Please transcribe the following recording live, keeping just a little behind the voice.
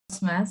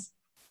Mas.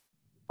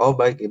 Oh,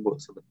 baik, Ibu.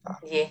 Sebentar.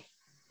 Iya.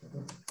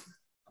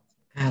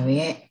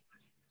 Gawe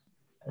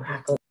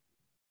aku.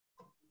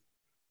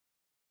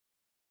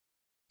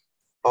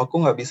 Aku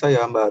nggak bisa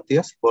ya, Mbak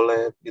Tias.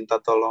 Boleh minta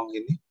tolong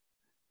ini,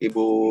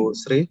 Ibu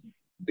Sri,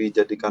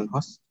 dijadikan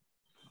host?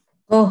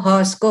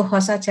 Co-host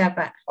aja,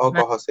 Pak. Oh,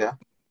 co-host ya.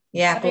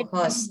 Ya,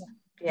 co-host.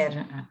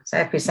 Biar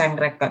saya bisa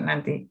ngerekod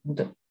nanti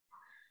untuk.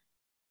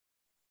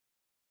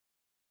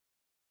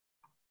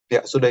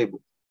 Ya, sudah, Ibu.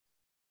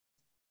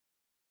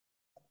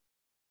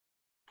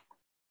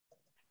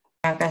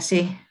 Terima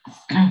kasih.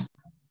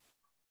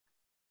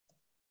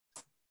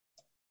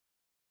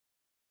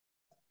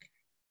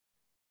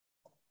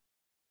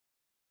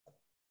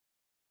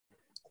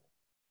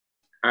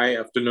 Hi,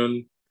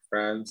 afternoon,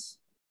 friends.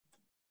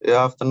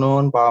 Ya,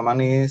 afternoon, Pak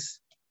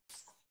Manis.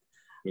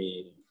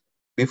 Me.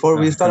 Before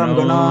we start, I'm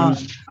gonna...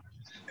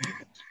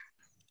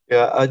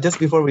 just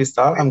before we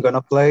start, I'm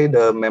gonna play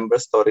the member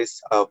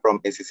stories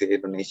from ACCA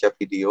Indonesia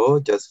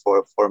video just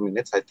for 4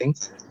 minutes, I think.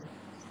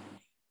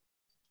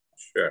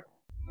 Sure.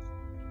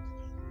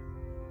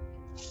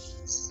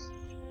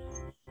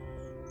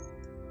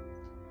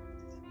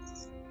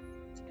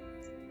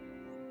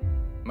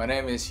 My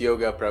name is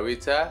Yoga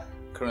Prawita,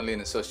 currently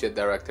an Associate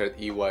Director at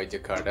EY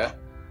Jakarta,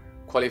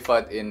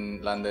 qualified in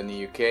London,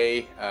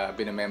 UK,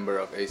 been a member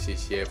of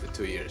ACCA for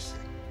 2 years.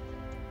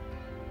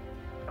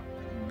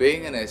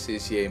 Being an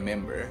ACCA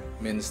member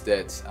means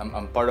that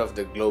I'm part of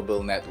the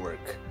global network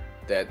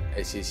that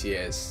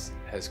ACCA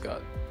has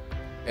got.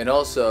 And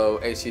also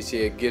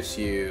ACCA gives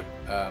you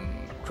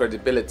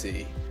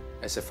credibility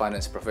as a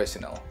finance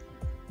professional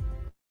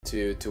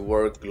to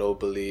work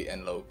globally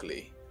and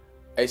locally.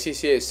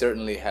 ACCA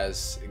certainly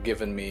has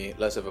given me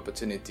lots of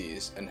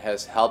opportunities and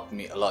has helped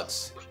me a lot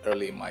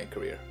early in my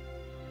career.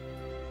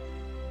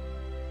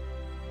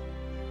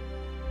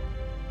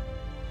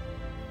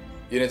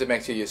 You need to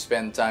make sure you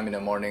spend time in the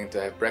morning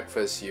to have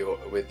breakfast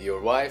with your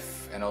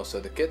wife and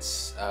also the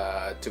kids.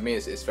 To me,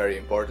 it's very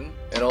important.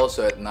 And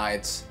also at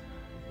night,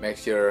 make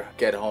sure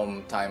get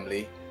home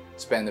timely,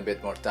 spend a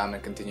bit more time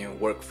and continue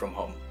work from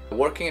home.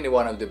 Working in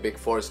one of the big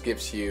fours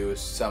gives you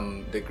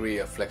some degree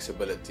of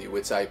flexibility,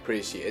 which I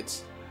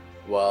appreciate,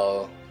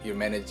 while you're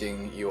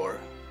managing your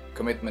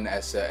commitment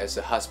as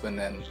a husband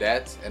and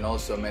dad, and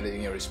also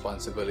managing your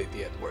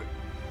responsibility at work.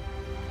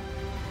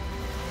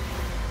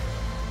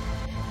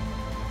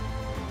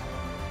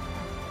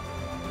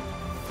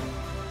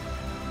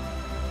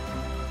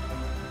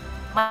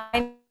 My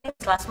name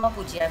is Lasma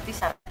Pujianti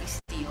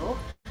Sartistio.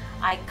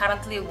 I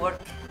currently work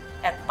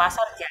at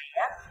Pasar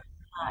Jaya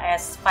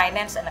as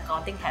finance and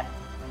accounting head.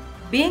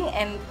 Being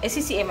an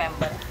ACCA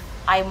member,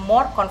 I'm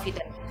more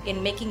confident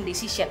in making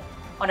decisions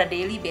on a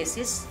daily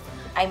basis.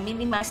 I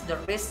minimize the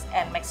risk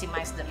and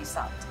maximize the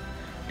result.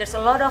 There's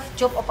a lot of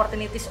job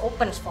opportunities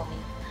opens for me.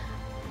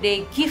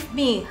 They give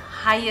me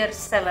higher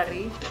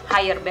salary,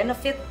 higher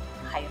benefit,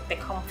 higher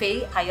take-home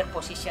pay, higher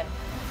position.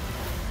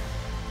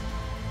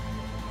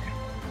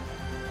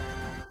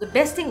 The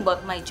best thing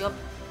about my job,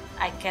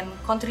 I can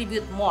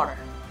contribute more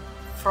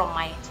from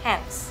my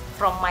hands,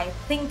 from my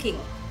thinking,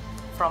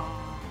 from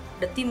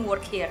the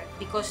teamwork here,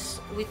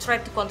 because we try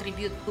to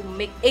contribute to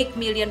make 8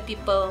 million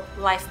people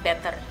life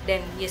better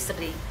than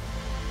yesterday.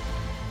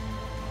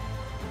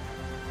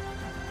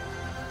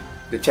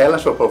 The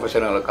challenge for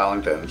professional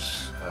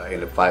accountants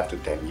in the 5 to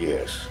 10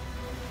 years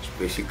is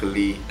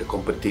basically the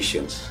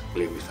competitions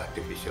played with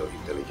artificial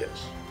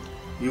intelligence.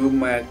 You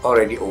might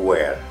already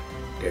aware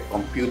that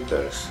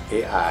computers,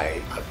 AI,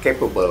 are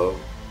capable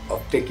of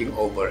taking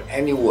over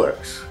any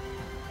works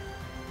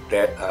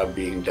that are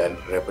being done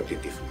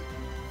repetitively.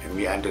 And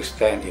we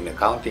understand in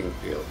accounting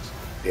fields,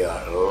 there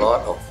are a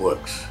lot of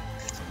works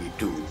we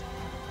do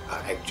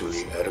are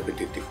actually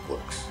repetitive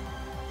works.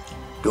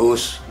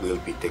 Those will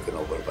be taken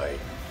over by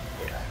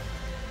AI.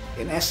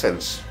 In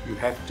essence, you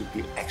have to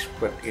be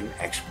expert in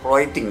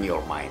exploiting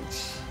your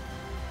minds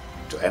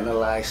to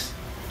analyze,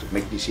 to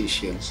make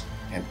decisions,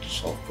 and to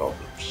solve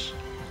problems.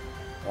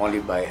 Only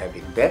by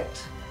having that,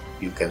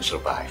 you can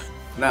survive.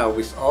 Now,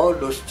 with all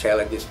those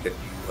challenges that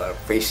you are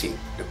facing,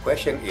 the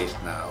question is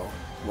now,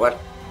 what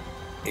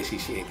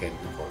ACCA can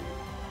do for you?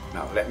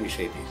 Now, let me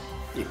say this.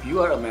 If you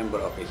are a member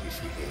of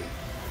ACCA,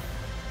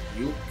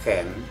 you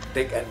can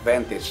take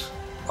advantage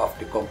of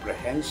the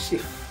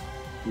comprehensive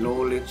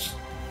knowledge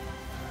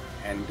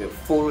and the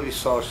full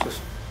resources,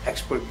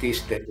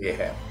 expertise that they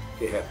have.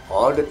 They have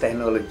all the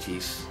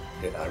technologies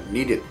that are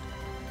needed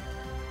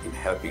in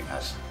helping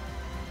us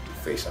to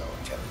face our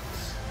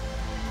challenges.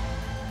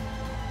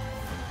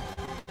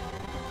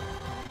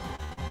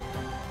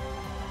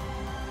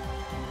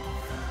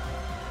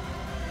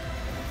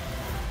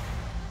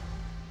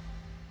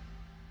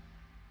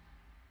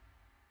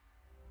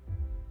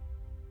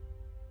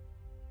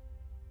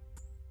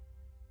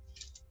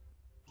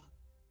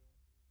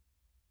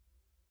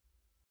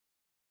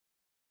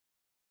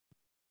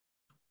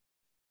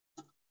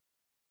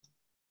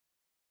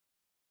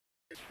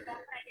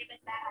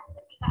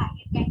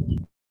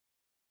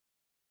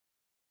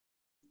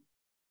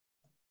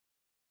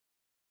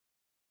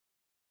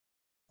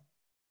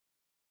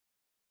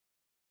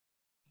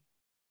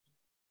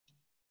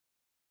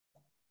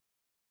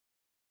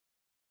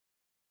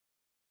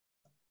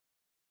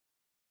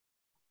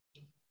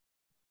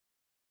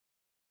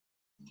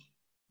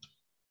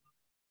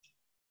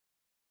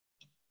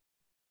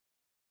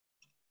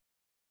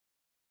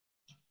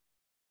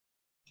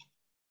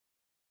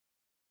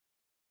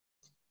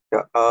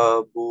 Ya,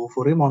 Bu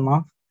Furi, mohon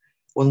maaf.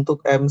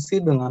 Untuk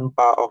MC dengan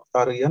Pak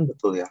Oktarian,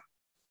 betul ya?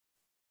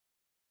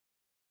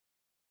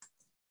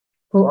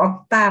 Bu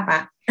Okta,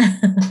 Pak.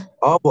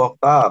 Oh, Bu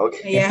Okta,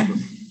 oke. Iya,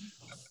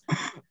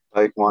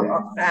 Baik, Bu mohon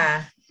maaf. Okta.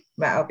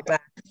 Mbak Okta.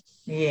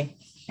 Iya,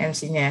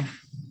 MC-nya.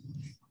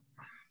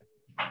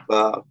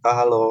 Mbak Okta,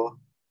 halo.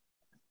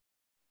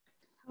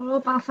 Halo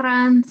Pak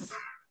Frans.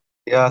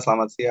 Ya,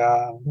 selamat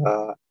siang,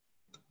 Mbak.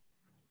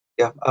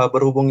 Ya,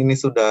 berhubung ini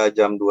sudah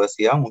jam 2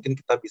 siang, mungkin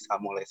kita bisa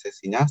mulai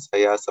sesinya.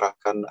 Saya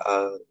serahkan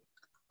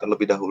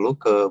terlebih dahulu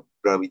ke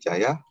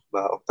Brawijaya.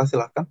 Mbak Okta,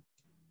 silakan.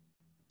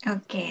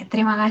 Oke,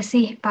 terima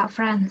kasih Pak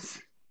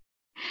Frans.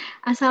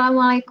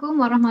 Assalamualaikum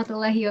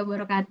warahmatullahi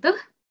wabarakatuh.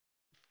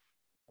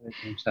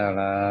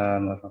 Waalaikumsalam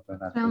warahmatullahi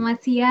wabarakatuh. Selamat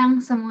siang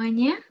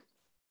semuanya.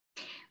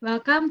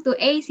 Welcome to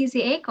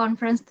ACCA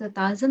Conference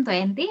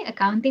 2020,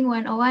 Accounting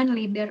 101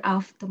 Leader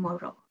of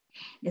Tomorrow.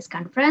 This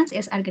conference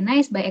is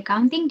organized by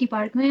Accounting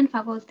Department,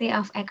 Faculty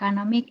of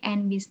Economic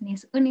and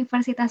Business,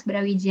 Universitas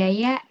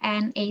Brawijaya,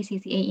 and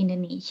ACCA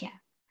Indonesia.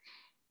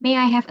 May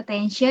I have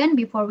attention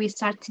before we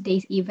start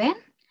today's event?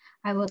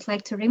 I would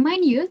like to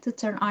remind you to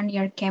turn on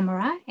your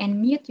camera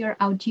and mute your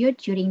audio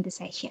during the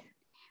session.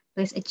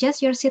 Please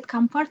adjust your seat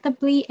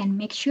comfortably and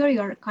make sure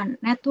your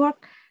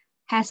network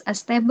has a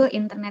stable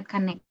internet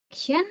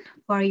connection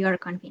for your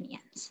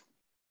convenience.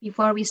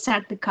 Before we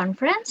start the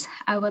conference,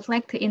 I would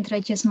like to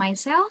introduce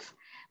myself.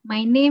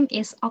 My name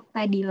is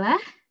Oktadila,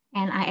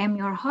 and I am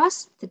your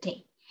host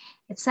today.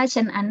 It's such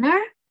an honor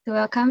to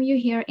welcome you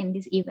here in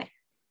this event.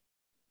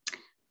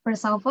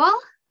 First of all,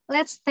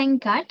 let's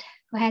thank God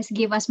who has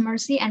given us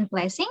mercy and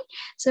blessing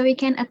so we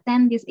can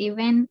attend this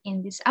event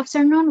in this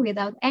afternoon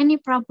without any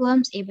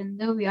problems,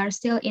 even though we are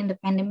still in the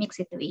pandemic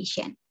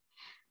situation.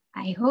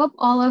 I hope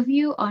all of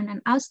you on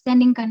an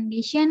outstanding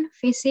condition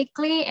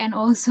physically and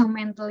also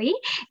mentally,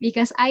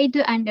 because I do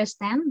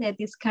understand that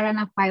this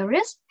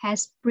coronavirus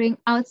has bring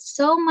out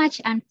so much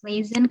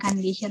unpleasant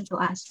condition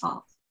to us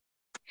all.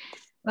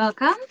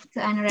 Welcome to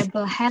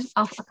Honorable Head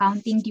of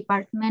Accounting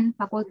Department,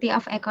 Faculty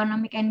of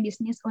Economic and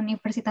Business,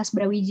 Universitas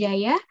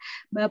Brawijaya,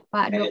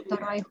 Bapak Dr.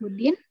 Roy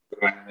Hudin.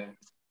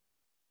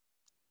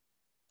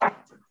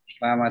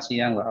 Selamat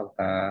siang, Mbak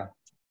Okta.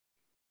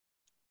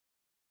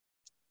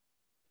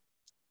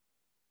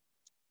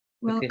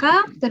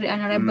 Welcome to the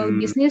Honorable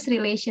Business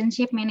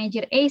Relationship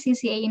Manager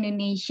ACCA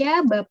Indonesia,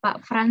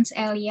 Bapak Frans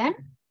Elian.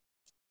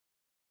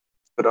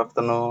 Good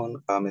afternoon,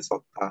 Ms.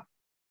 Okta.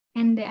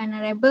 And the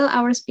Honorable,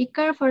 our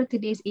speaker for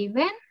today's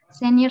event,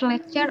 Senior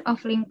Lecturer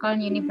of Lincoln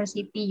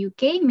University,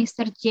 UK,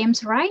 Mr.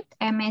 James Wright,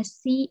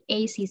 MSc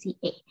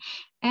ACCA.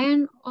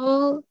 And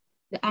all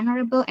the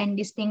Honorable and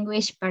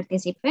distinguished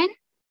participants,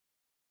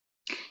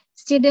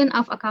 Student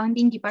of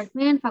Accounting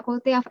Department,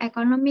 Faculty of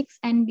Economics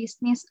and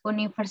Business,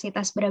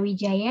 Universitas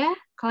Brawijaya,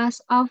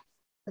 class of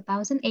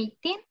 2018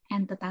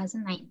 and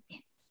 2019.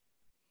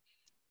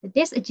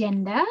 Today's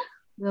agenda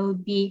will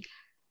be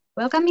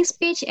welcoming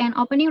speech and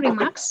opening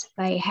remarks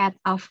by Head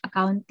of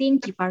Accounting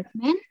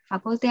Department,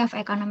 Faculty of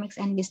Economics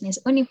and Business,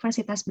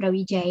 Universitas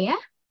Brawijaya,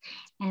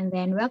 and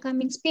then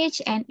welcoming speech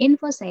and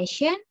info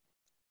session,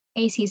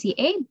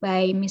 ACCA,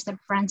 by Mr.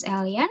 Frans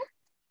Elian,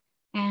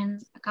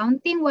 and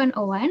Accounting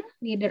 101,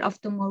 Leader of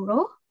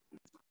Tomorrow,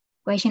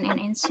 question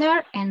and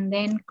answer, and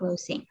then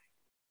closing.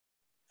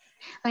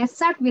 Let's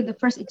start with the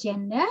first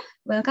agenda,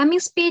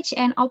 welcoming speech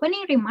and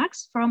opening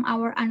remarks from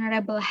our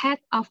Honorable Head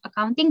of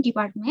Accounting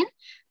Department,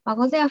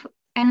 Faculty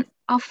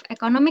of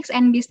Economics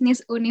and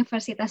Business,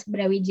 Universitas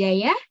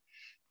Brawijaya,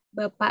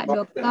 Bapak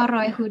Dr.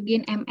 Roy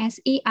Hudin,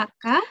 MSI,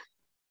 ACCA.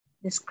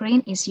 The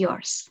screen is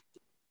yours.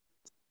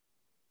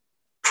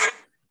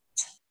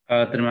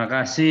 Terima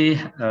kasih,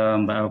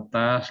 Mbak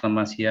Okta.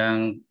 Selamat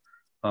siang,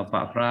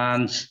 Pak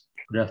Frans.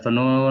 Good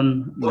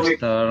afternoon,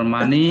 Mr.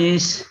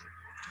 Manis.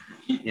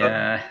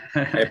 Ya.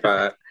 Hai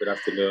Pak, good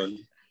afternoon.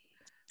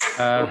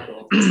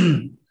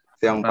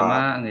 Siang,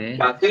 Pertama,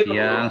 Pak.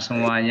 siang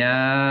semuanya.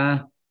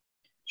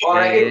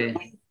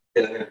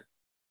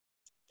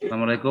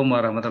 Assalamualaikum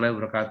warahmatullahi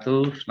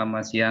wabarakatuh.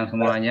 Selamat siang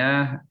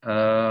semuanya.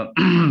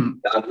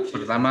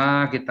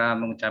 Pertama, kita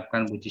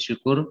mengucapkan puji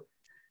syukur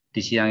di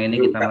siang ini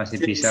kita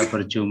masih bisa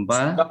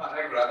berjumpa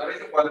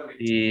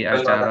di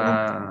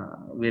acara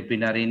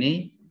webinar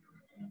ini,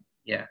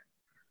 ya,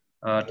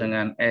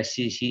 dengan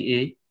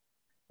ACCA.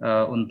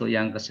 Untuk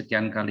yang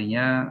kesekian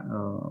kalinya,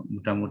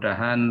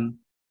 mudah-mudahan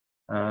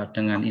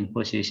dengan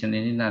info session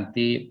ini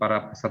nanti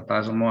para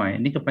peserta semua,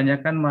 ini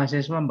kebanyakan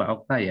mahasiswa Mbak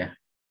Okta ya?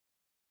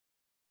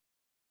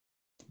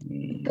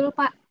 Betul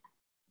Pak.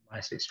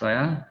 Mahasiswa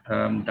ya,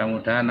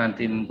 mudah-mudahan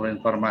nanti memperoleh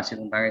informasi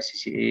tentang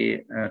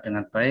ACCA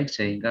dengan baik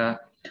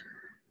sehingga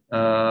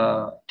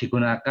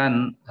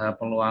digunakan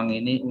peluang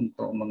ini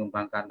untuk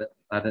mengembangkan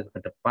karir ke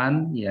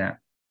depan, ya.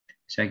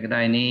 Saya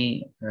kira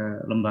ini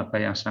lembaga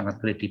yang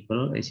sangat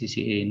kredibel,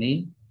 ACCA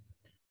ini.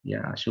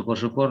 Ya,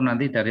 syukur-syukur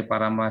nanti dari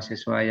para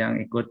mahasiswa yang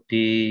ikut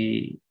di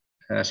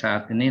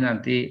saat ini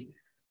nanti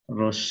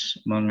terus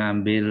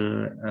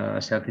mengambil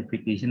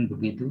certification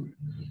begitu,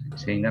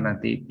 sehingga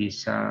nanti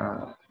bisa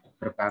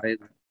berkarir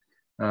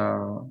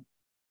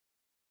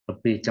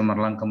lebih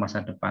cemerlang ke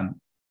masa depan.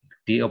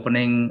 Di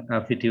opening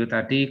video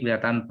tadi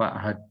kelihatan Pak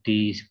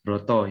Hadi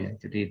Subroto ya,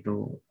 jadi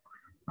itu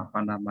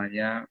apa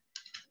namanya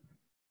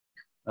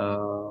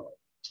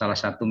salah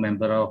satu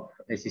member of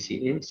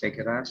ACCA.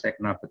 Saya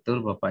kenal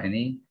betul Bapak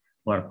ini,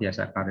 luar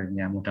biasa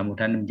karirnya.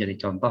 Mudah-mudahan menjadi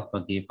contoh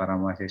bagi para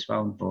mahasiswa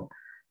untuk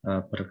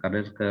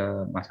berkarir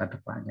ke masa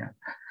depannya.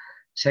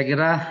 Saya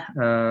kira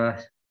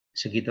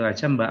segitu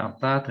aja Mbak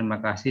Okta.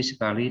 Terima kasih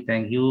sekali.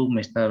 Thank you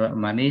Mr.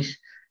 Manis,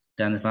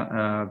 dan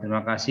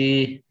terima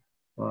kasih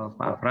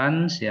Pak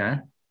Frans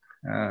ya.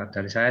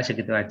 Dari saya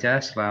segitu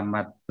aja.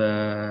 Selamat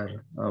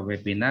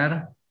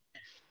berwebinar.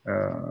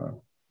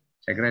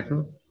 Saya kira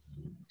itu.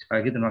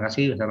 Sekali lagi terima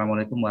kasih.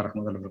 Wassalamualaikum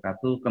warahmatullahi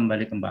wabarakatuh.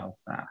 Kembali ke Mbak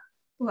Okta.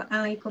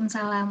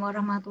 Waalaikumsalam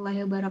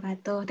warahmatullahi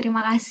wabarakatuh.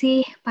 Terima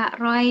kasih Pak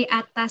Roy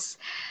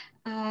atas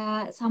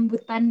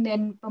sambutan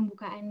dan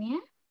pembukaannya.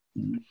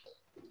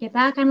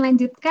 Kita akan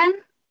lanjutkan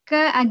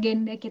ke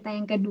agenda kita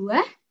yang kedua.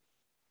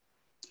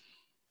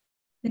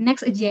 The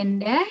next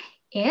agenda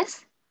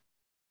is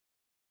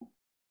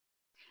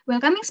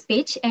welcoming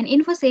speech and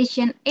info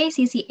session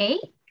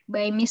ACCA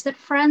by Mr.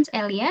 Franz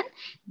Elian,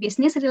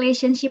 Business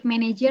Relationship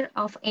Manager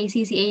of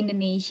ACCA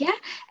Indonesia,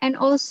 and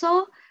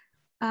also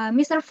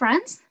Mr.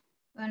 Franz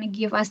going to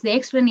give us the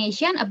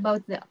explanation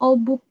about the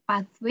OBU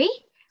pathway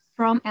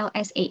from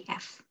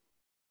LSAF.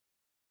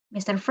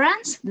 Mr.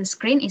 Franz, the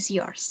screen is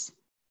yours.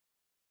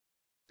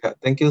 Yeah,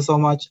 thank you so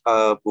much,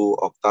 Bu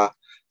Okta.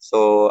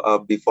 So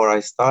before I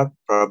start,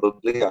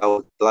 probably I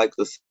would like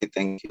to say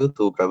thank you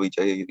to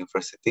Brawijaya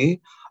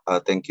University.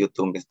 Thank you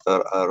to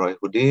Mr. Roy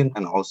Hudin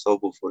and also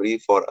Bu Furi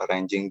for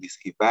arranging this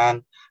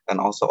event, and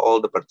also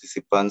all the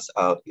participants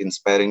in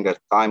sparing their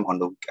time on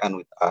the weekend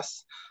with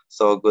us.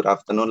 So good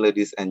afternoon,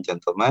 ladies and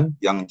gentlemen,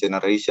 young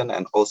generation,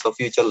 and also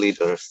future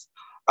leaders.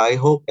 I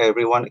hope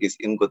everyone is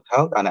in good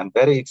health, and I'm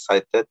very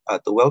excited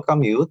to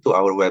welcome you to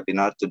our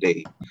webinar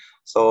today.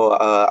 So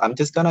I'm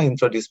just going to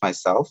introduce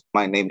myself.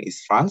 My name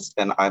is Franz,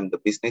 and I'm the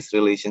Business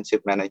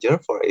Relationship Manager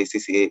for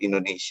ACCA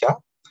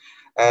Indonesia.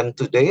 And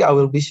today I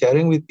will be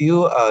sharing with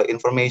you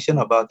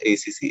information about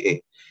ACCA.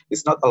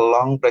 It's not a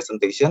long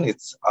presentation.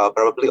 It's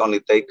probably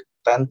only take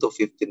 10 to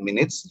 15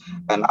 minutes.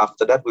 And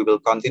after that, we will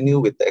continue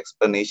with the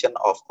explanation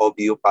of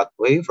OBU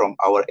pathway from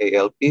our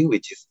ALP,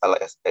 which is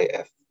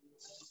LSAF.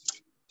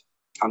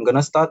 I'm going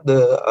to start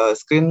the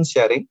screen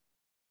sharing.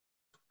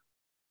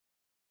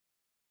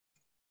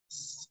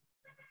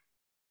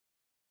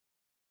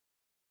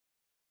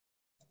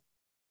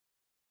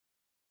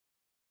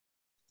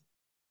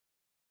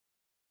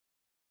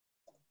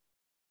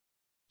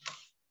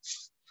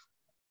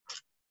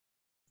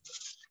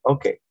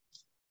 Okay.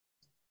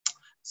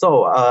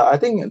 So I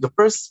think the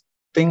first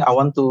thing I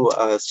want to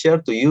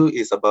share to you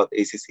is about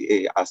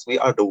ACCA. As we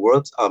are the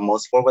world's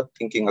most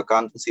forward-thinking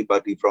accountancy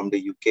body from the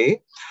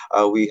UK,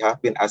 we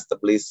have been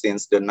established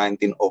since the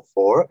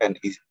 1904, and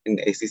in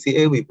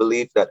ACCA we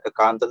believe that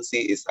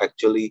accountancy is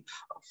actually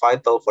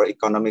vital for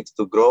economics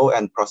to grow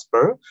and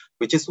prosper,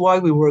 which is why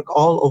we work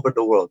all over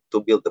the world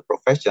to build the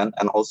profession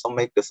and also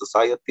make the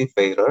society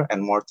fairer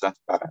and more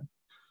transparent.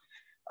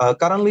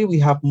 Currently, we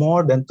have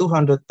more than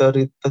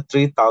 233,000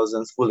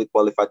 fully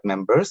qualified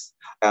members,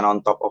 and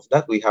on top of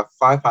that, we have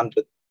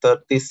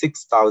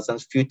 536,000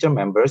 future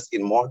members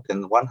in more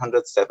than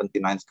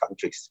 179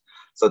 countries.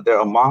 So they're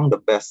among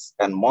the best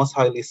and most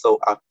highly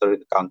sought after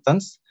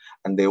accountants,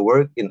 and they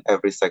work in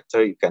every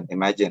sector you can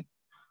imagine.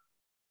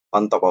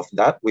 On top of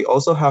that, we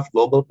also have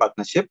global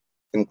partnership,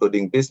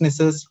 including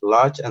businesses,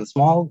 large and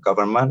small,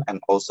 government,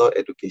 and also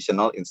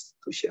educational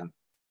institutions.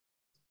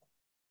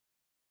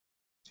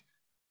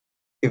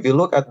 If you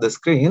look at the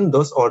screen,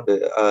 those are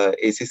the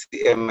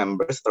ACCA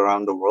members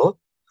around the world.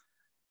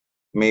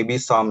 Maybe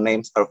some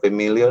names are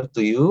familiar to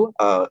you.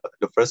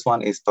 The first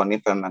one is Tony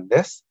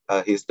Fernandez.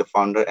 He's the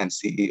founder and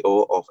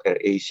CEO of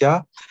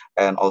AirAsia.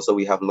 And also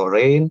we have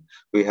Lorraine,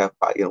 we have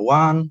Pak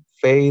Irwan,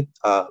 Faith,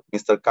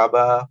 Mr.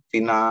 Kaba,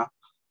 Fina,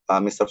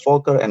 Mr.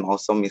 Volker, and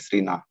also Miss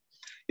Rina.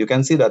 You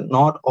can see that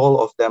not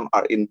all of them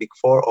are in Big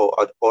Four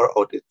or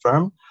audit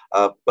firm,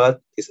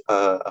 but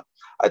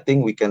I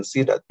think we can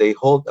see that they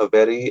hold a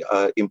very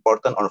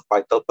important or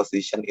vital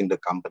position in the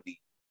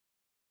company.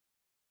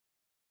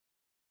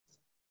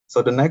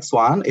 So the next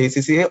one,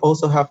 ACCA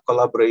also have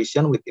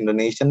collaboration with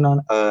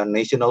Indonesian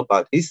national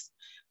bodies.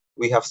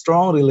 We have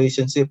strong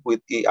relationship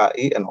with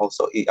EAI and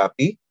also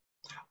EAP,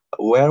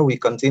 where we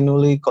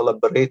continually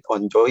collaborate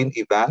on joint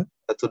event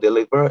to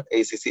deliver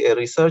ACCA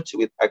research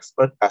with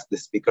experts as the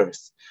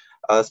speakers.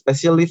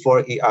 Especially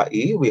for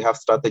EAE, we have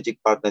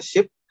strategic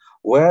partnership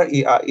where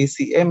EAE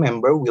CA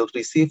member will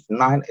receive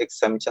 9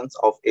 exemptions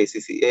of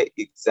ACCA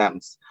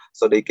exams,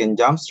 so they can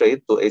jump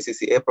straight to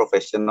ACCA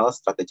professional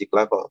strategic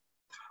level.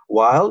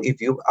 While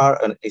if you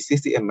are an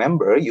ACCA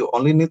member, you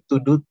only need to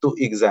do 2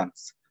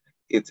 exams.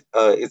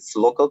 It's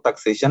local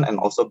taxation and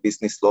also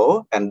business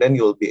law, and then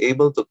you'll be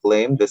able to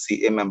claim the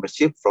CA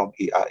membership from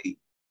EAE.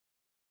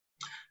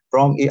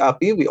 From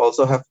EAP, we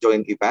also have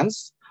joint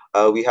events.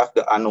 We have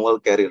the annual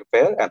career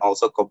fair and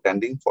also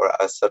co-branding for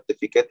a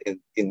certificate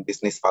in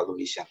business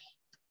valuation.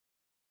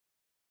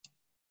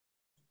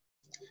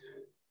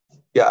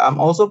 Yeah, I'm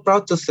also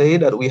proud to say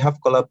that we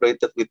have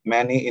collaborated with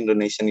many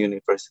Indonesian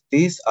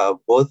universities,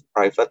 both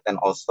private and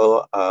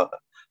also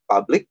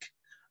public,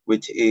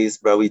 which is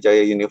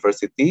Brawijaya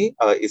University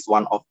is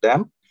one of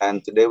them.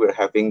 And today we're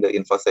having the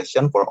info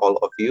session for all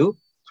of you.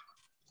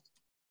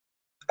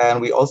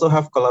 And we also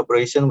have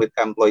collaboration with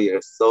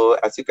employers. So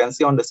as you can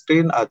see on the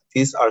screen,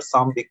 these are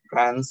some big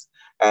brands.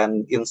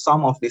 And in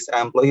some of these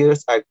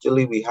employers,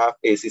 actually, we have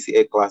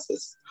ACCA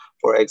classes.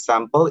 For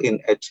example, in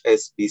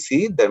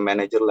HSBC, their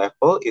manager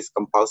level is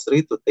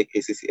compulsory to take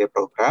ACCA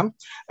program,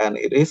 and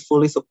it is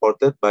fully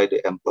supported by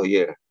the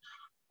employer.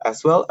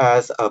 As well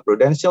as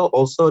Prudential,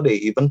 also they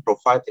even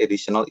provide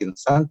additional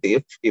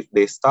incentive if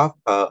their staff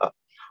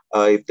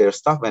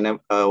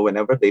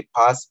whenever they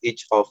pass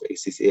each of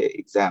ACCA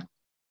exam.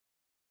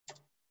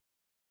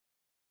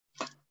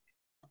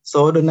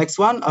 So the next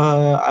one,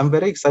 I'm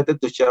very excited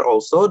to share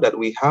also that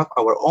we have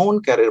our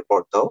own career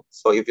portal.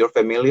 So if you're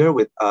familiar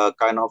with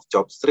kind of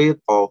Job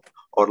Street or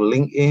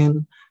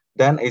LinkedIn,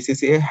 then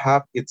ACCA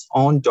have its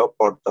own job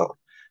portal.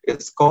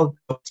 It's called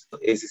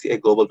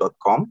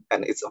accaglobal.com,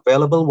 and it's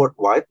available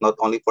worldwide, not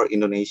only for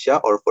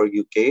Indonesia or for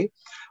UK,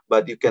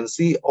 but you can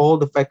see all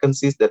the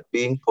vacancies that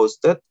being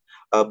posted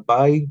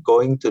by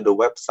going to the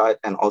website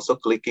and also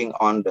clicking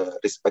on the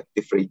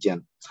respective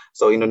region.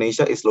 So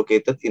Indonesia is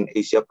located in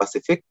Asia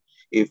Pacific.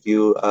 If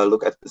you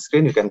look at the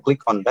screen, you can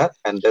click on that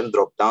and then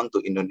drop down to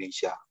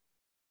Indonesia.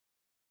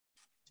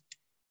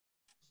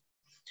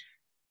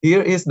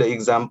 Here is the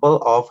example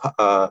of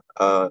a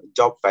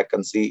job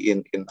vacancy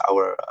in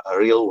our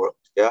real world.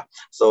 Yeah,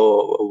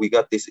 so we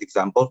got this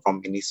example from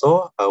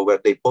Miniso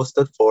where they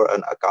posted for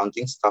an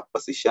accounting staff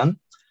position.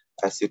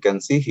 As you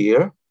can see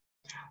here,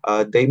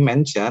 they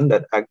mentioned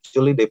that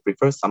actually they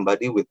prefer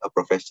somebody with a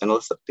professional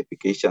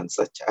certification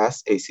such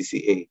as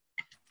ACCA.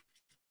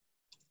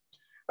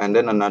 And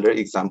then another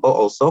example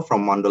also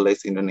from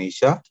Mondelez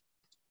Indonesia.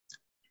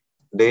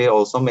 They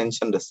also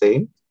mentioned the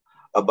same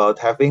about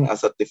having a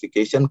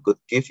certification could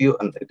give you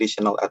an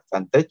additional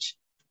advantage.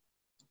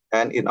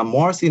 And in a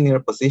more senior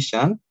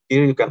position,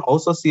 here you can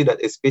also see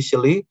that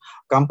especially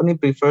company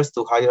prefers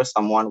to hire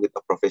someone with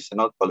a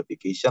professional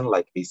qualification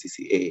like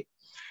ACCA.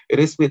 It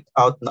is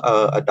without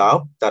a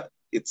doubt that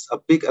it's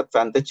a big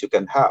advantage you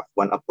can have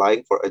when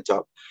applying for a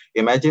job.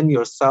 Imagine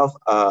yourself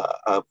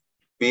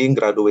being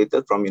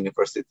graduated from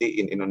university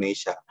in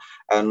Indonesia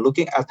and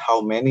looking at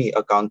how many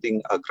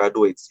accounting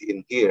graduates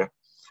in here,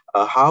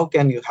 how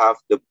can you have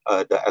the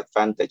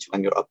advantage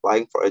when you're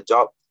applying for a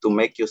job to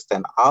make you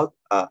stand out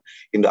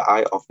in the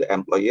eye of the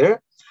employer?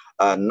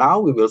 Now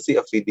we will see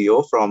a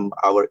video from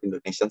our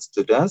Indonesian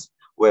students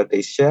where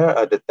they share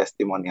the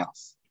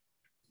testimonials.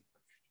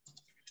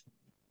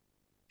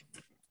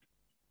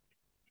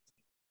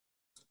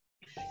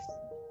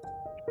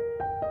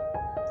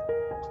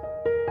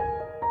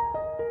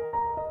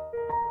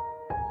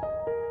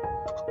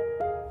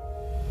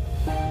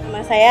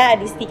 Nama saya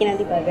Adisti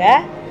Kinanti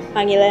Baga,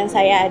 panggilan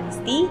saya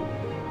Adisti.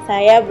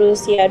 Saya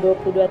berusia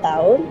 22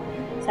 tahun.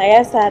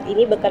 Saya saat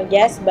ini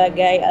bekerja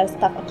sebagai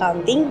staf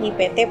accounting di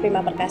PT Prima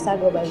Perkasa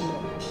Global Indo.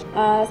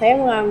 Saya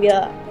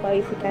mengambil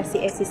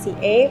kualifikasi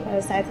ACCA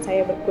pada saat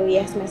saya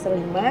berkuliah semester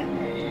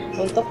 5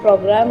 untuk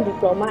program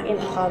Diploma in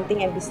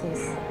Accounting and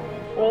Business.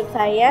 Menurut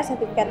saya,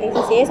 sertifikat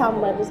ACCA sangat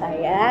membantu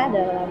saya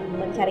dalam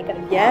mencari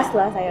kerja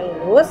setelah saya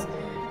lulus,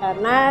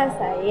 karena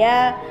saya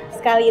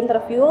sekali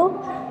interview,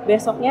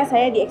 besoknya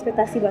saya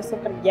diekspektasi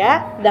masuk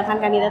kerja, sedangkan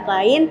kandidat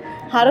lain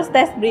harus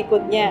tes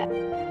berikutnya.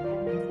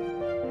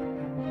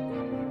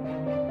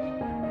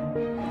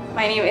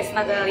 My name is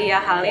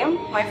Natalia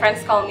Halim. My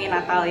friends call me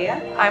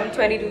Natalia. I'm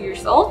 22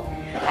 years old,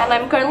 and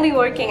I'm currently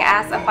working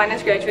as a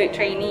finance graduate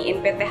trainee in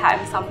PT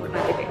HM Sampurna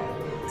TP.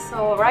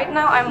 So right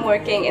now I'm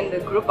working in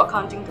the group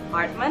accounting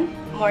department.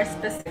 More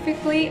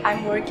specifically,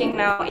 I'm working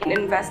now in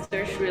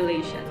investors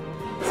relations.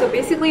 So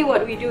basically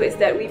what we do is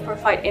that we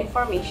provide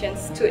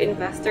informations to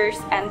investors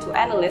and to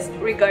analysts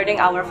regarding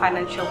our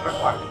financial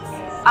performance.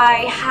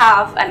 I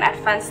have an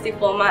advanced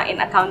diploma in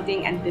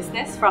accounting and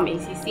business from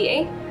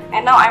ACCA,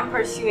 and now I'm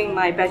pursuing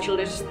my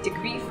bachelor's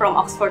degree from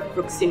Oxford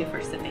Brookes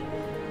University.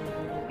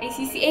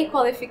 ACCA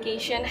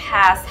qualification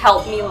has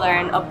helped me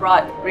learn a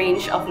broad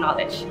range of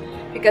knowledge,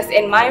 because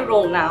in my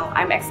role now,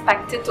 I'm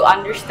expected to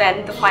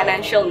understand the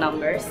financial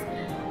numbers,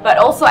 but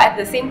also at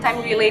the same time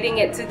relating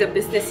it to the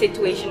business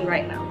situation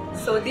right now.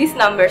 So these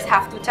numbers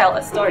have to tell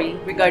a story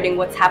regarding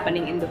what's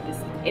happening in the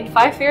business. In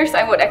 5 years,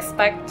 I would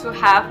expect to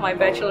have my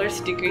bachelor's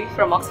degree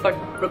from Oxford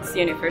Brookes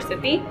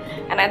University,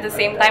 and at the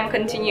same time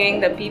continuing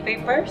the P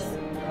papers.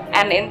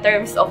 And in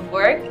terms of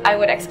work, I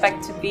would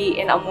expect to be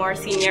in a more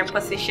senior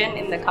position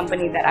in the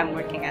company that I'm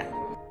working at.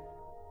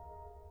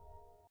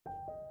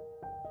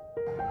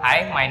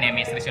 Hi, my name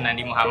is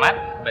Risunandi Muhammad,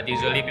 but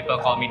usually people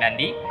call me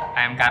Nandi.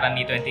 I am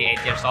currently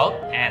 28 years old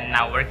and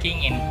now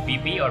working in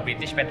BP or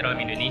British Petroleum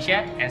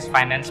Indonesia as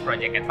Finance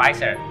Project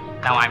Advisor.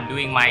 Now I'm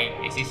doing my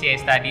ACCA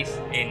studies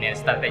in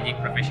Strategic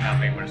Professional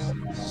Papers.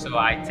 So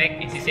I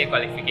take ACCA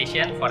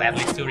qualification for at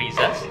least 2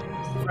 reasons.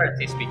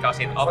 First is because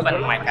it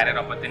opened my career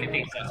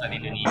opportunities outside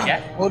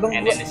Indonesia,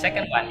 and then the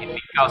second one is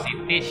because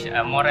it teach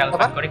a more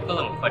relevant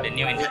curriculum for the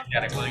new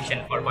Industrial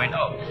Revolution 4.0,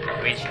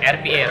 which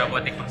RPA,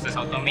 robotic process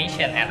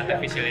automation, and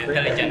artificial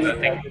intelligence will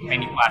take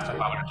many parts of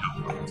our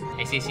job.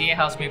 ACCA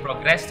helps me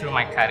progress through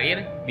my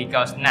career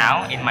because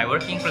now in my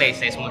working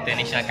place as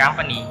multinational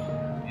company,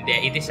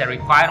 it is a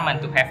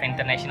requirement to have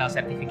international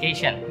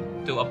certification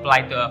to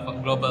apply to a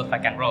global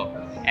vacant role.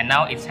 And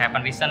now it's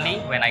happened recently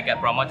when I got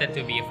promoted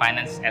to be a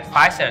finance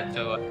advisor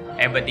to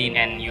Aberdeen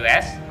and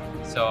US.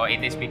 So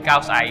it is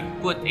because I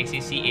put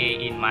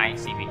ACCA in my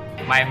CV.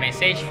 My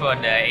message for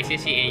the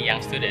ACCA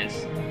young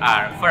students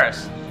are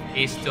first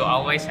is to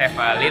always have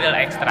a little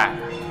extra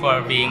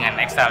for being an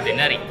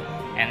extraordinary.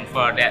 And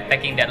for that,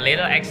 taking that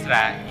little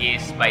extra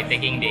is by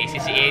taking the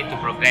ACCA to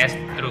progress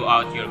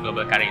throughout your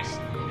global careers.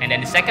 And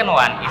then the second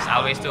one is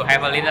always to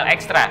have a little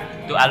extra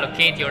to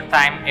allocate your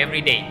time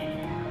every day.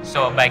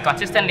 So by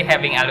consistently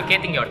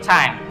allocating your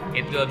time,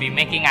 it will be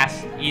making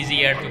us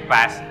easier to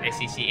pass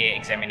ACCA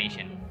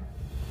examination.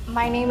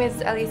 My name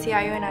is Alicia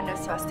Ayonanda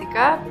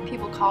Swastika.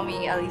 People call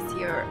me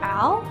Alicia or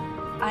Al.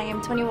 I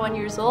am 21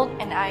 years old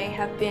and I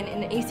have been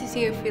in the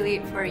ACCA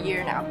affiliate for a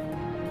year now.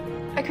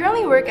 I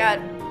currently work at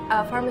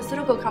a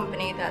pharmaceutical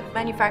company that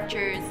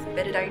manufactures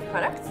betadine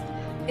products.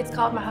 It's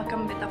called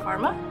Mahakam Beta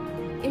Pharma.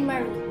 In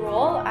my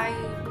role, I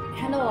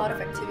handle a lot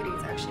of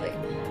activities actually.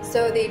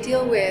 So they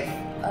deal with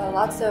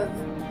lots of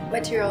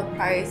material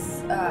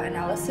price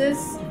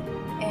analysis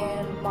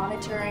and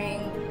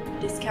monitoring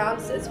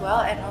discounts as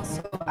well, and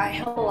also I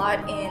help a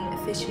lot in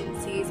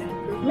efficiencies and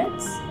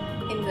improvements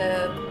in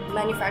the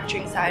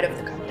manufacturing side of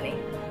the company.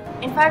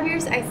 In 5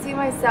 years, I see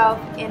myself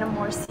in a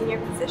more senior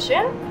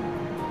position,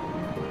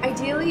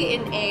 ideally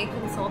in a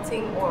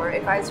consulting or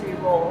advisory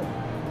role,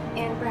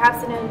 and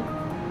perhaps in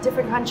a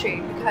different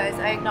country, because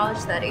I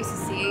acknowledge that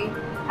ACCA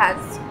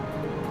has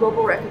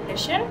global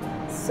recognition,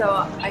 so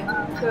I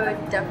could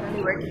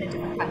definitely work in a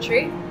different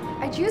country.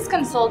 I choose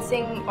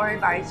consulting or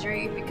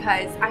advisory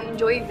because I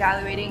enjoy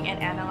evaluating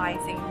and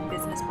analyzing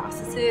business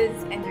processes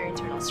and their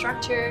internal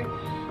structure,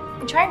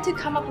 and trying to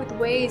come up with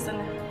ways on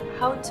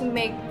how to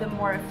make them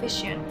more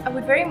efficient. I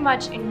would very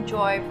much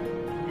enjoy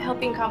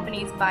helping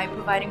companies by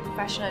providing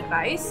professional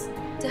advice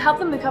to help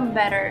them become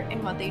better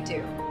in what they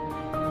do.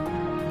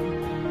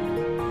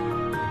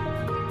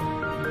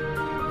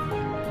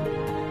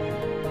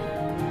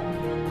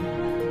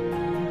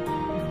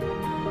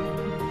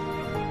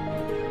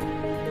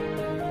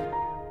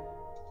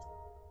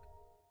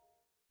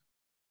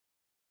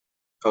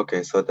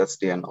 Okay, so that's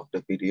the end of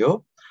the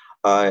video.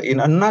 In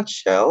a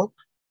nutshell,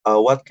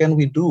 what can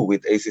we do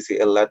with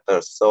ACCA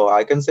letters? So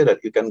I can say that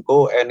you can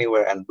go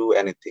anywhere and do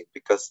anything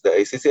because the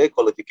ACCA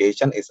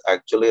qualification is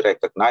actually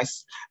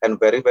recognized and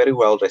very, very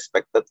well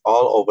respected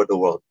all over the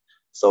world.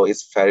 So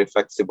it's very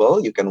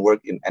flexible. You can work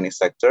in any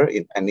sector,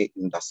 in any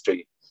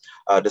industry.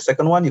 The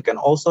second one, you can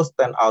also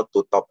stand out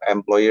to top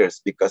employers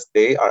because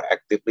they are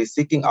actively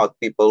seeking out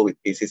people with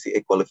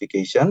ACCA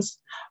qualifications,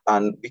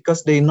 and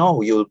because they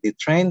know you'll be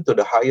trained to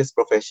the highest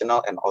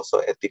professional and also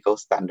ethical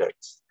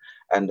standards.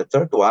 And the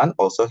third one,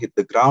 also hit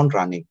the ground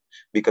running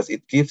because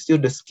it gives you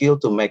the skill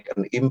to make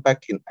an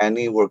impact in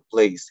any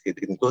workplace. It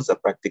includes a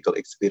practical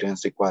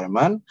experience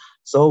requirement.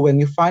 So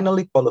when you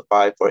finally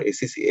qualify for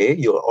ACCA,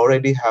 you'll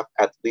already have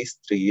at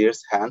least 3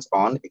 years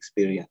hands-on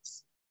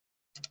experience.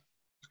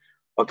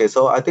 Okay,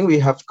 so I think we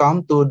have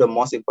come to the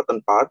most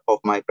important part of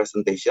my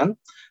presentation.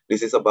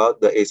 This is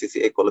about the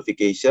ACCA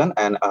qualification,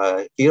 and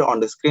here on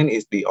the screen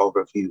is the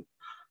overview.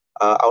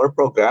 Our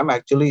program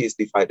actually is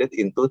divided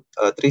into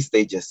 3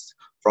 stages,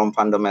 from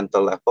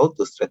fundamental level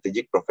to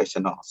strategic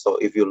professional. So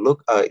if you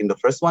look in the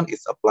first one,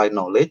 it's applied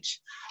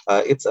knowledge.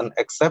 It's an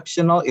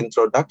exceptional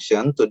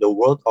introduction to the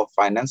world of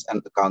finance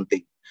and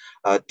accounting.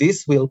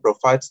 This will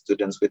provide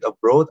students with a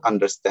broad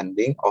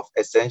understanding of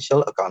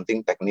essential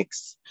accounting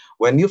techniques.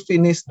 When you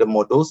finish the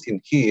modules in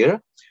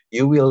here,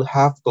 you will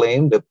have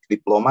claimed the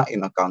diploma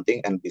in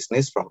accounting and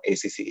business from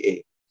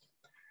ACCA.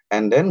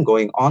 And then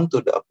going on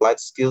to the applied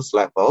skills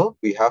level,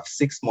 we have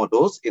 6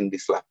 modules in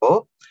this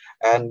level,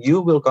 and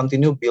you will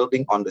continue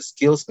building on the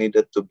skills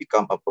needed to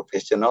become a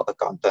professional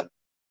accountant.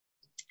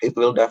 It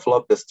will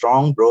develop the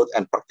strong, broad,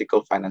 and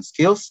practical finance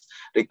skills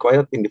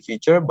required in the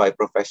future by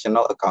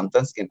professional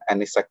accountants in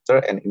any sector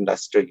and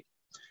industry.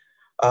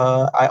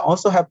 I'm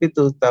also happy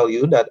to tell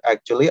you that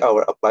actually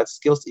our applied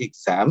skills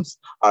exams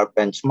are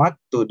benchmarked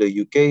to the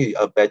UK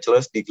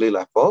bachelor's degree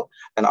level,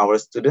 and our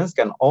students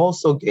can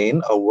also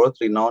gain a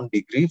world-renowned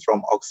degree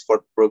from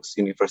Oxford Brookes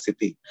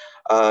University,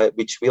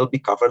 which will be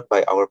covered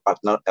by our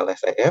partner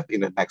LSAF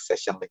in the next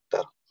session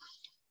later.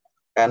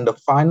 And the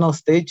final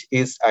stage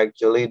is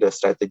actually the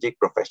strategic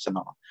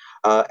professional.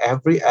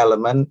 Every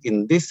element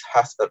in this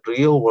has a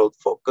real-world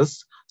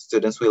focus.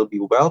 Students will be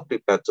well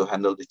prepared to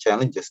handle the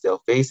challenges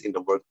they'll face in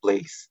the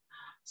workplace.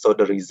 So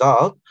the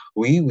result,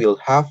 we will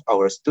have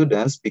our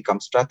students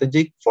become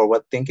strategic,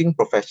 forward-thinking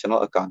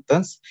professional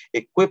accountants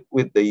equipped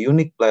with the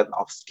unique blend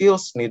of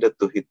skills needed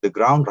to hit the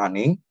ground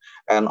running.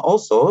 And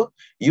also,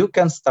 you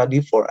can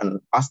study for a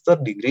master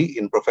degree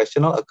in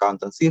professional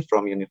accountancy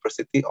from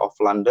University of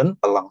London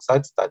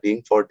alongside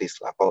studying for this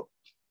level.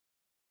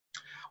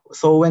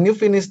 So when you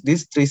finish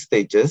these 3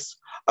 stages,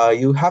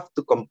 you have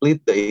to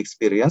complete the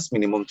experience,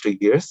 minimum 3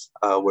 years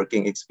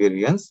working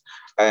experience,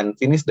 and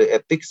finish the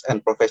ethics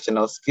and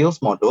professional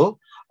skills module.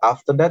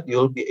 After that,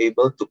 you'll be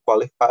able to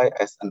qualify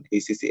as an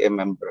ACCA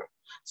member.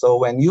 So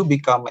when you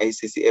become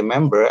ACCA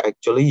member,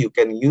 actually you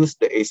can use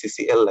the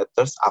ACCA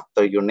letters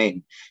after your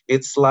name.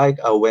 It's like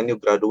when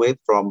you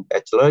graduate from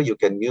bachelor, you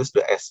can use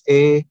the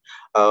SA,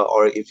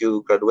 or if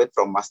you graduate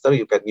from master,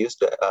 you can use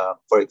the,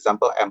 for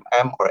example,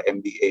 MM or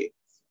MBA.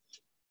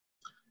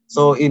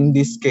 So in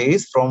this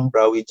case, from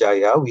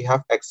Brawijaya, we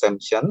have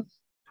exemption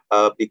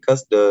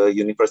because the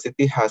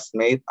university has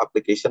made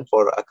application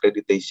for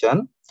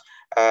accreditation.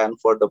 And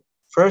for the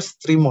first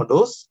 3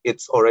 modules,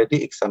 it's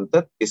already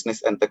exempted: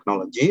 business and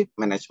technology,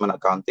 management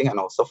accounting, and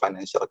also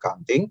financial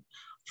accounting.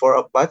 For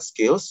applied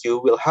skills,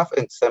 you will have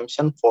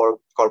exemption for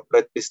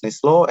corporate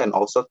business law and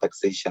also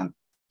taxation.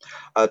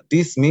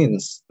 This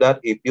means that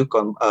if you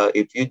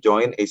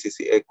join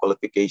ACCA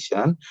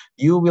qualification,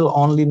 you will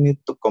only need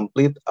to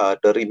complete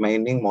the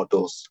remaining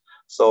modules.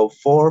 So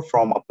 4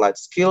 from applied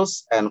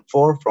skills and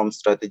 4 from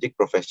strategic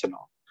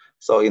professional.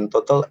 So in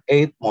total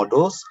 8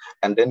 modules,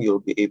 and then you'll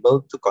be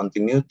able to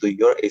continue to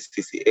your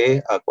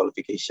ACCA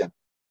qualification.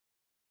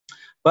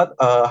 But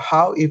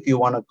how if you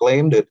want to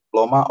claim the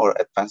diploma or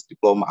advanced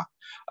diploma?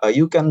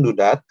 You can do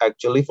that.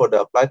 Actually, for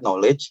the applied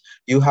knowledge,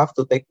 you have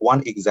to take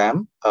 1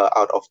 exam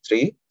out of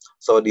 3.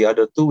 So the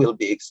other 2 will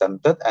be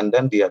exempted, and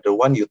then the other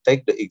one you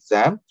take the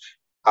exam.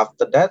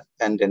 After that,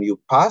 and then you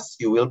pass,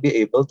 you will be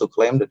able to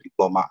claim the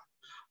diploma.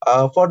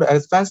 For the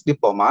advanced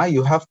diploma,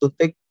 you have to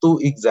take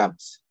 2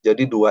 exams.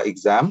 Jadi 2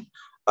 exam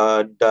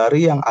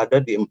dari yang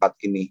ada di 4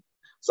 ini.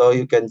 So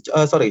you can, 4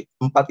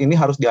 ini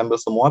harus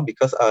diambil semua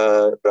because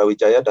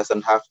Brawijaya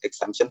doesn't have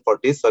exemption for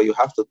this. So you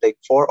have to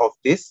take 4 of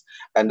this,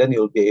 and then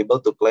you'll be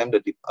able to claim the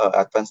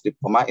advanced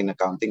diploma in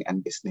accounting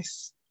and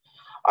business.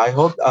 I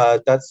hope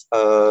that's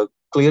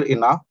clear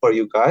enough for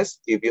you guys.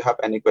 If you have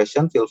any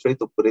question, feel free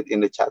to put it in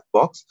the chat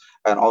box.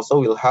 And also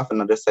we'll have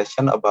another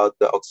session about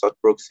the Oxford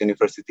Brookes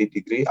University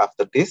degree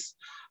after this.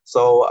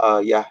 So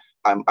yeah,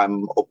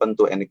 I'm open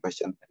to any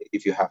question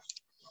if you have.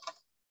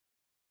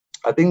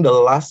 I think the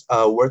last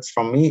words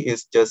from me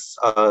is just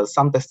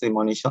some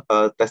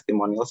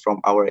testimonials from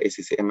our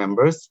ACCA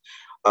members.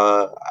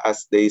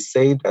 As they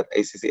say that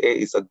ACCA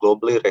is a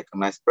globally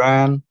recognized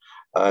brand.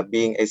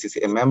 Being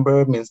ACCA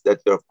member means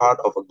that you're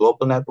part of a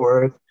global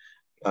network,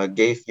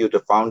 gave you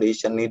the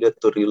foundation needed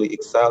to really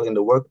excel in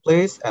the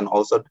workplace and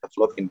also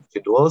develop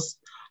individuals,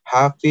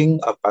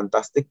 having a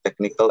fantastic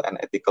technical and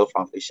ethical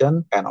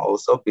foundation, and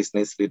also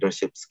business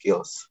leadership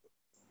skills.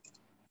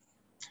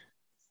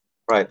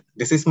 Right,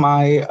 this is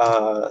my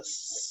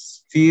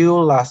few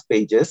last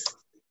pages.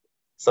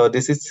 So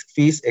this is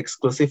fees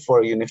exclusive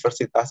for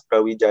Universitas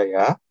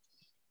Brawijaya.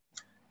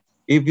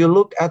 If you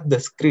look at the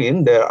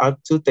screen, there are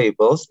 2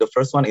 tables. The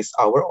first one is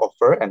our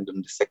offer, and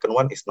then the second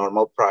one is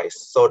normal price.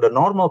 So the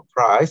normal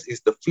price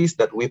is the fees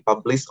that we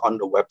publish on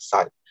the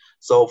website.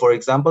 So for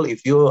example,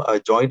 if you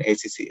join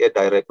ACCA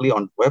directly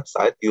on the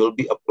website, you will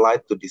be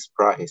applied to this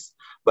price.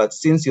 But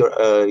since you're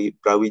a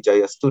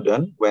Brawijaya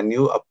student, when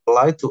you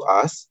apply to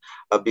us,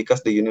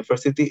 because the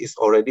university is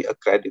already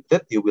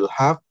accredited, you will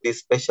have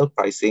this special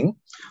pricing.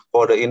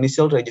 For the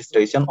initial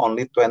registration,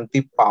 only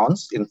 £20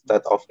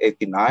 instead of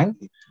 89.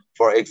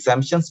 For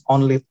exemptions,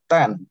 only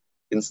 10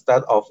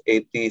 instead of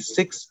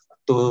 86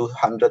 to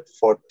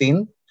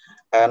 114.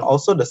 And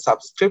also the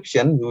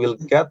subscription, you will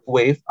get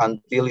waived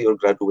until your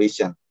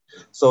graduation.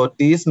 So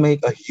these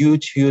make a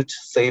huge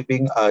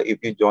saving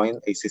if you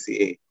join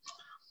ACCA.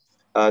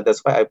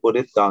 That's why I put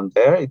it down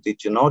there.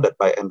 Did you know that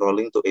by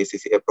enrolling to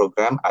ACCA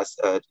program as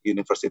a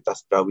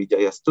Universitas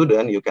Brawijaya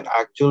student, you can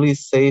actually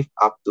save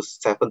up to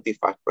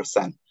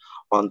 75%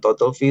 on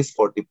total fees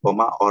for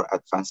diploma or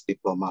advanced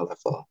diploma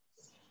level.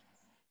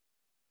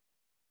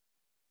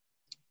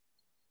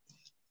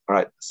 All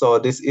right, so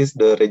this is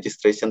the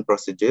registration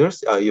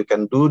procedures. You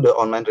can do the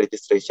online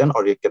registration,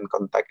 or you can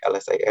contact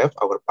LSIF,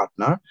 our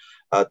partner,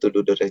 to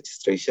do the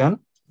registration.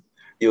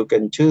 You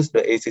can choose the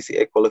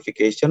ACCA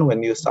qualification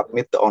when you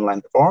submit the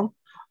online form,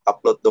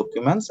 upload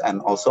documents, and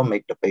also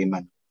make the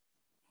payment.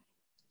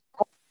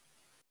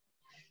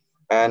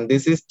 And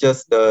this is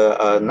just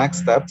the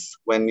next steps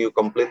when you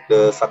complete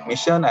the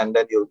submission, and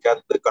then you'll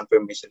get the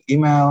confirmation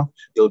email,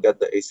 you'll get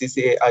the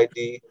ACCA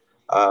ID.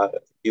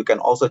 You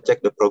can also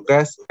check the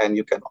progress, and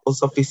you can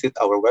also visit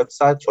our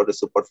website for the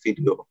support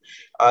video.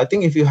 I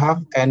think if you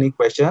have any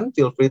question,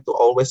 feel free to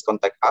always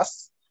contact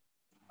us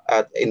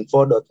at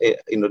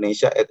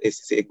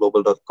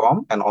info.indonesia@accaglobal.com,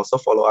 and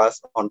also follow us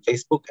on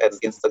Facebook and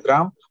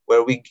Instagram,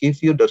 where we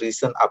give you the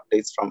recent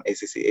updates from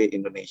ACCA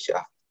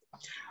Indonesia.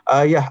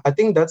 Yeah, I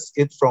think that's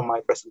it from my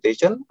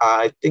presentation.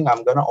 I think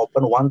I'm gonna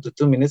open 1 to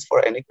 2 minutes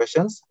for any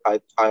questions.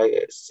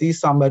 I see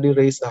somebody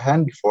raise a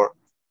hand before.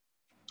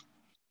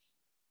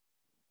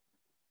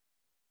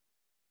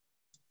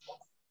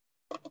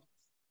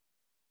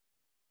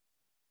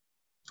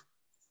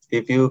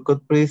 If you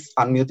could please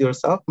unmute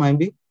yourself,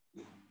 maybe.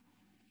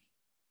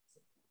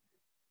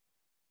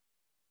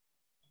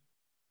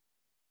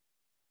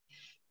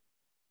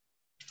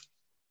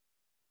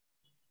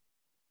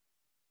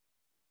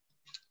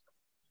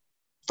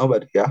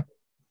 Nobody, yeah.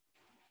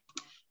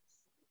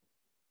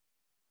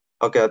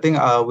 Okay, I think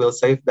we'll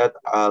save that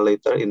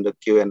later in the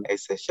Q&A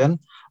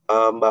session.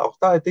 Mbak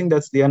Okta, I think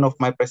that's the end of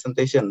my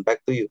presentation.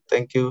 Back to you.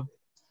 Thank you.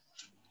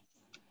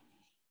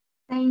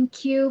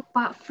 Thank you,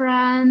 Pak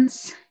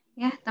Franz.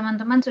 Ya,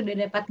 teman-teman sudah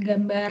dapat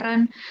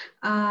gambaran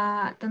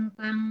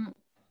tentang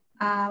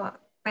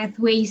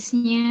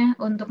pathways-nya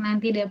untuk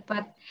nanti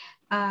dapat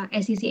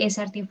ACCA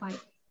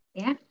certified.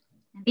 Ya,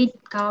 nanti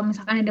kalau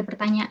misalkan ada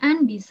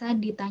pertanyaan bisa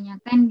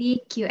ditanyakan di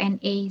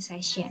Q&A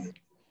session.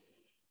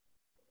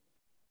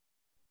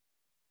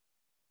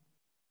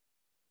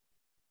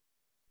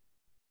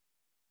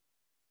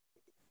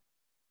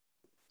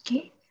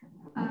 Oke,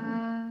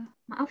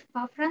 maaf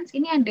Pak Franz,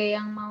 ini ada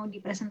yang mau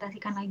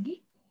dipresentasikan lagi?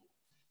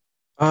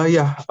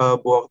 Yeah,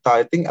 Bu Okta,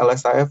 I think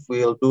LSIF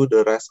will do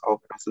the rest of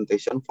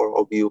presentation for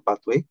OBU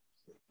pathway.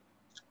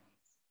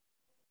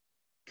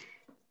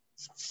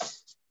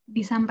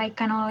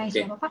 Disampaikan oleh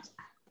siapa, Pak?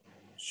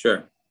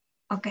 Sure.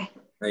 Oke.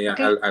 Yeah,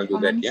 I'll do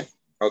that. Yeah.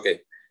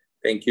 Okay.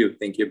 Thank you,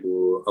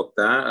 Bu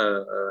Okta,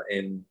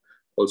 and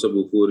also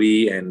Bu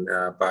Puri and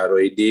Pak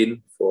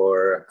Roydin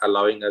for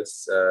allowing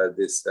us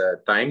this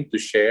time to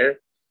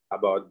share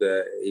about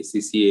the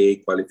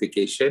ACCA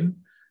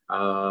qualification.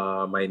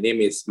 My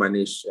name is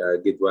Manish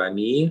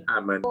Gidwani.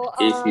 I'm an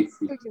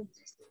ACCA.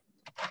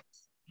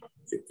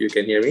 You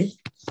can hear me?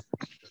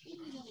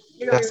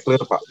 That's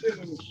clear, Pak.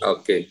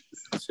 Okay,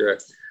 sure.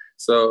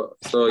 So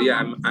yeah,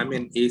 I'm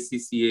an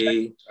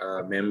ACCA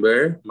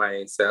member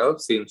myself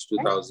since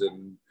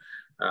 2001,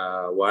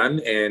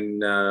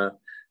 and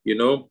you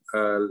know,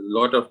 a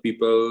lot of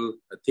people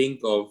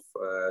think of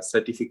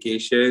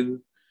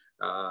certification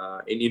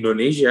in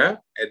Indonesia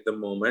at the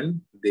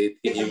moment. They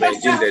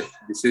imagine that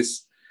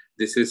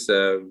this is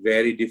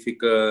very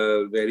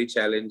difficult, very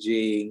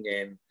challenging,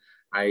 and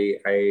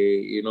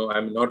you know,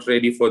 I'm not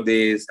ready for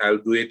this.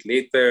 I'll do it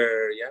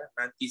later. Yeah,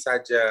 nanti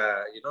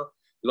saja. You know,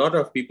 a lot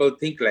of people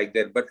think like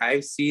that. But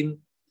I've seen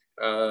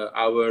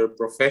our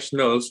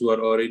professionals who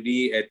are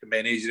already at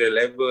managerial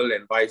level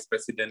and vice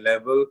president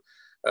level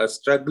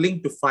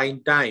struggling to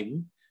find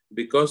time,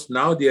 because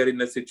now they are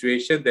in a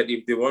situation that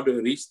if they want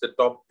to reach the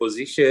top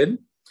position,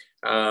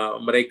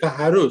 mereka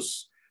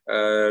harus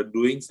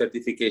doing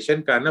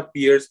certification karena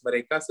peers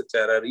mereka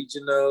secara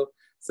regional,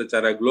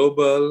 secara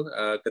global,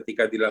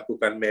 ketika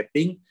dilakukan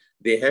mapping,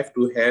 they have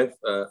to have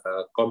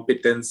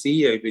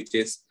competency which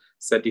is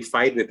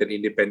certified with an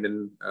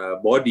independent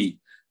body,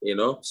 you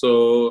know.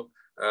 So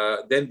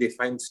then they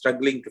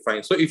struggling to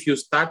find. So if you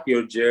start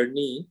your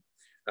journey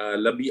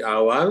lebih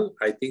awal,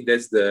 I think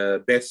that's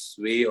the best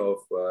way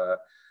of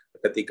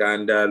ketika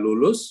Anda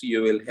lulus,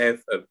 you will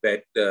have a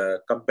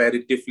better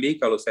comparatively.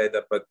 Kalau saya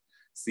dapat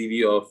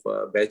CV of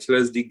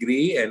bachelor's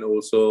degree and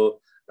also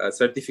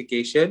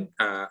certification,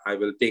 I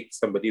will take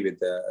somebody with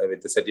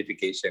the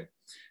certification.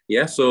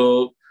 Yeah,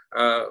 so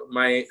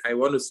I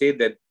want to say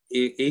that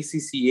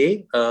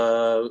ACCA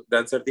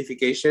dan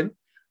certification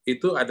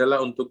itu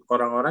adalah untuk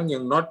orang-orang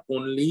yang not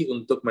only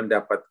untuk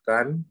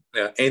mendapatkan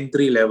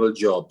entry level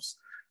jobs,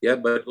 yeah,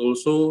 but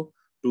also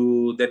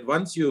to that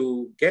once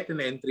you get an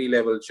entry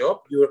level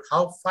job,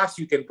 how fast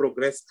you can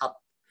progress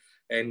up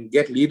and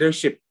get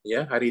leadership.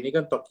 Yeah, hari ini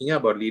kan talking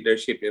about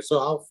leadership. Yeah,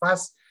 so how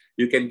fast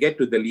you can get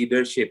to the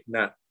leadership.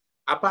 Nah,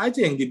 apa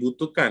aja yang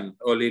dibutuhkan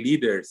oleh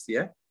leaders,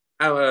 ya?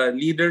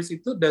 Leaders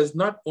itu does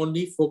not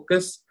only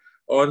focus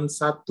on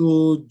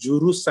satu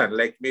jurusan,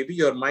 like maybe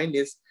your mind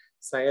is,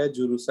 saya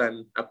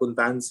jurusan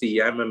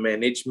akuntansi, I'm a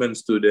management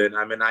student,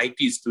 I'm an IT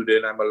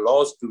student, I'm a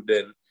law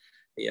student,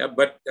 ya,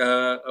 but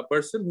a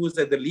person who's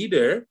at the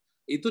leader,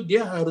 itu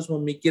dia harus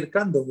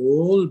memikirkan the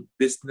whole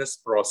business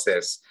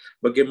process.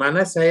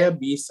 Bagaimana saya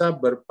bisa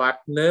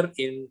berpartner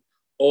in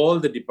all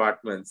the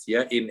departments,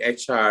 ya, in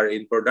HR,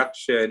 in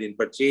production, in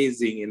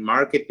purchasing, in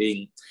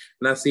marketing.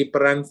 Nah, si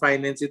peran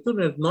finance itu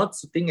not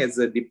sitting as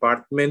a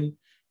department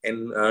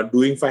and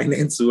doing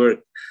finance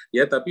work,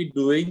 ya, tapi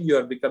you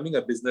are becoming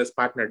a business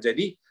partner.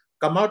 Jadi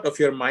come out of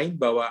your mind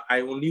bahwa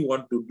I only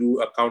want to do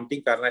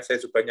accounting karena saya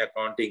sukanya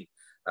accounting,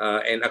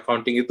 and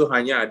accounting itu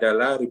hanya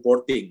adalah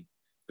reporting.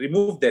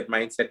 Remove that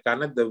mindset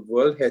karena the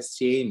world has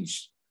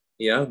changed,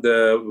 ya,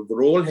 the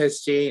role has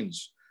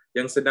changed.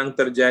 Yang sedang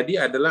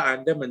terjadi adalah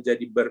Anda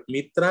menjadi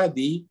bermitra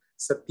di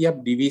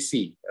setiap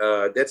divisi.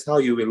 That's how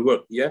you will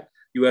work, ya.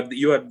 You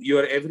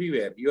are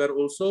everywhere. You are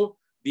also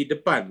di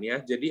depan,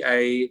 ya. Jadi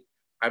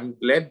I'm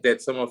glad that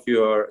some of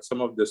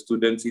the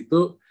students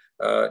itu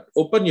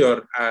open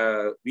your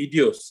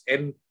videos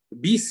and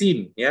be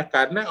seen, ya.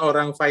 Karena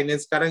orang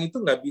finance sekarang itu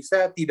nggak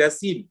bisa tidak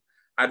seen.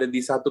 ada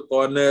di satu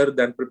corner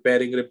dan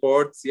preparing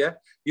reports ya.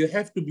 You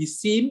have to be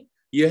seen,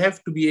 you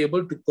have to be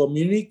able to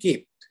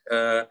communicate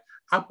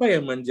apa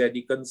yang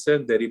menjadi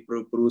concern dari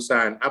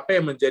perusahaan, apa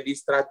yang menjadi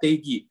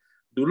strategi.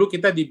 Dulu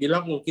kita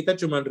dibilang kita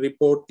cuma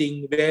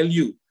reporting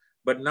value,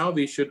 but now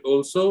we should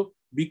also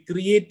be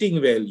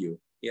creating value.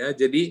 Ya,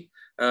 jadi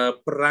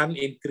peran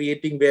in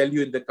creating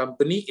value in the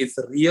company is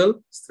real,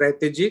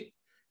 strategic,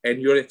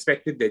 and you're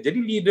expected there. Jadi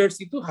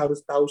leaders itu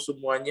harus tahu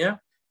semuanya,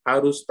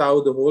 harus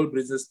tahu the whole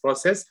business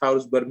process,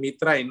 harus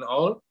bermitra in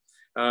all,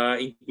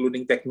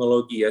 including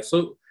teknologi. Ya.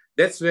 So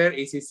that's where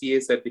ACCA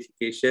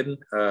certification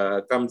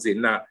comes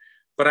in. Nah,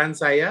 peran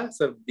saya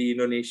di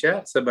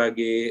Indonesia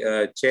sebagai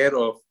chair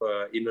of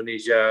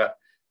Indonesia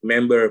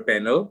member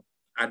panel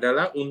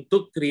adalah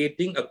untuk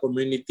creating a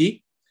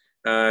community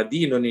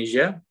di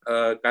Indonesia,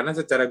 karena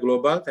secara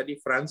global tadi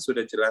Franz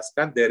sudah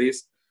jelaskan there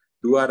is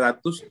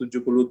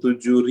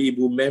 277.000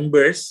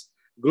 members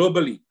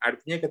globally.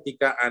 Artinya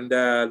ketika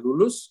Anda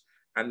lulus,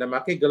 Anda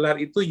pakai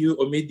gelar itu, you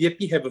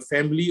immediately have a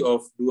family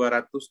of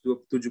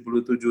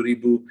 277.000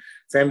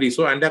 family.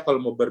 So Anda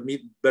kalau mau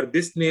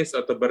berbisnis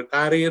atau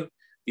berkarir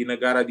di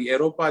negara di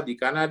Eropa, di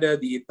Kanada,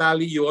 di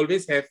Italia, you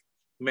always have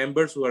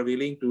members who are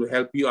willing to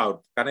help you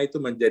out. Karena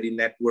itu menjadi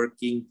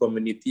networking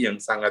community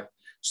yang sangat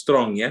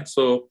strong ya.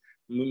 So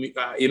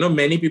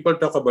many people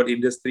talk about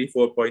industry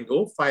 4.0,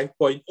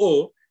 5.0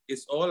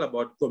 is all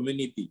about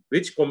community.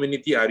 Which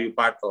community are you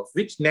part of?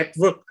 Which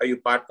network are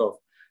you part of?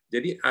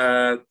 Jadi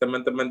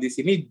teman-teman di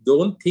sini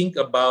don't think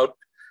about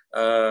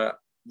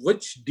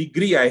which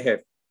degree I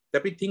have,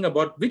 tapi think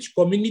about which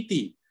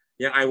community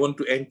yang I want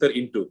to enter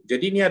into.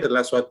 Jadi ini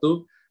adalah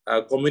suatu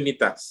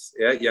komunitas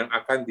ya yang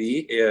akan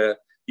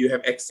you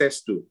have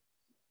access to.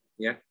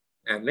 Ya,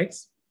 and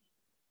next.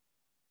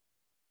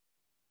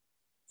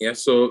 Yeah,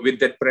 so with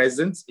that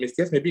presence,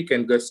 Mr. Maybe you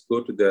can just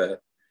go to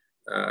the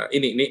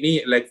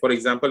ini like for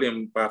example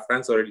yang Pak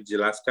Franz already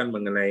jelaskan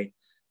mengenai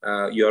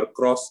your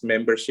cross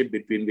membership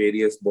between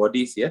various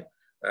bodies ya.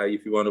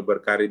 If you want to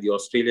berkarir di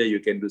Australia,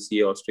 you can do see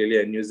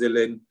Australia and New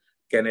Zealand.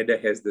 Canada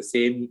has the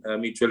same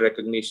mutual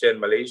recognition.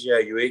 Malaysia,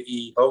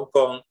 UAE, Hong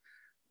Kong.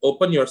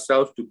 Open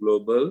yourself to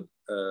global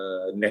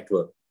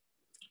network.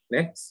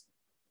 Next.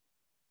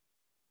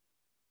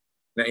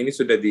 Nah, ini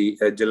sudah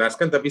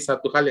dijelaskan, tapi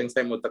satu hal yang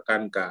saya mau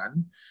tekankan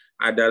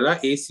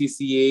adalah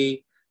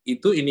ACCA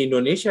itu in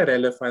Indonesia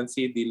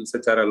relevansi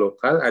secara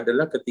lokal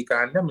adalah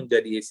ketika Anda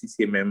menjadi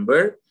ACCA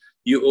member,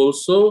 you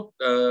also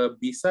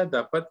bisa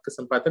dapat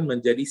kesempatan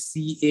menjadi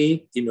CA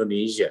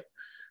Indonesia,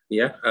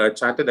 ya,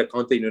 Chartered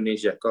Accountant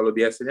Indonesia. Kalau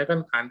biasanya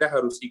kan Anda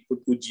harus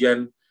ikut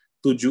 7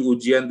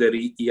 ujian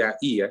dari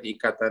IAI ya,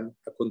 Ikatan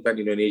Akuntan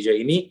Indonesia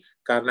ini,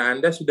 karena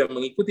Anda sudah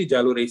mengikuti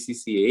jalur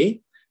ACCA.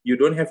 You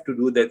don't have to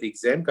do that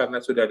exam karena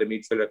sudah ada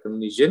mutual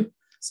recognition.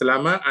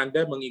 Selama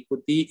Anda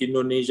mengikuti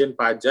Indonesian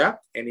pajak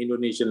and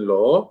Indonesian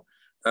law,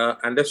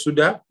 Anda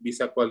sudah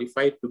bisa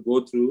qualified to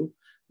go through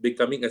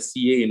becoming a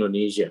CA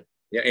Indonesia.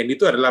 Ya, and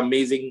itu adalah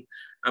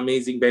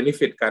amazing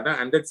benefit karena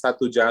Anda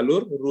satu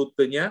jalur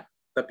rutenya,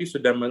 tapi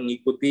sudah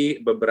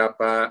mengikuti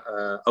beberapa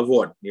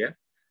award. Ya,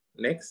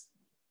 next.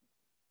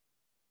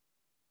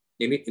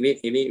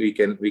 Ini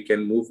we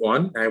can move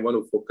on. I want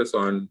to focus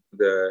on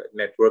the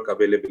network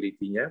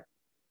availability-nya.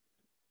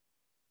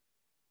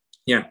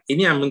 Ya,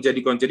 ini yang menjadi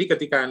kunci. Jadi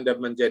ketika Anda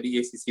menjadi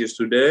ACCA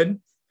student,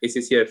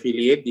 ACCA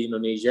affiliate di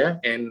Indonesia,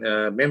 and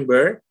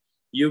member,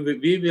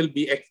 we will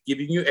be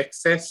giving you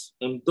access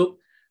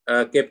untuk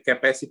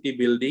capacity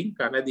building,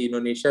 karena di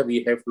Indonesia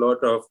we have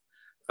lot of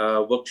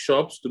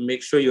workshops to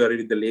make sure you are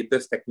in the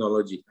latest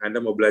technology.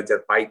 Anda mau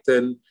belajar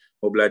Python,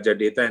 mau belajar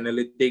data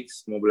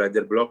analytics, mau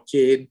belajar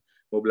blockchain,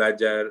 mau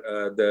belajar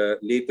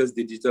the latest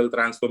digital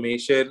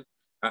transformation.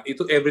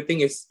 Itu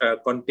everything is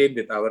contained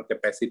with our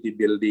capacity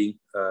building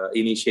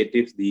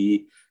initiatives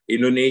di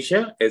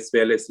Indonesia as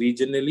well as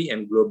regionally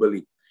and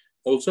globally.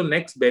 Also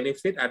next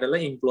benefit adalah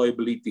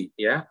employability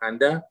ya.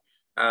 Anda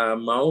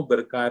mau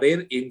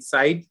berkarir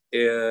inside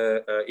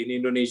in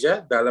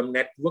Indonesia dalam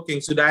network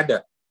yang sudah ada.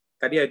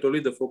 Tadi I told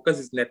you the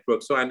focus is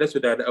network. So Anda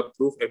sudah ada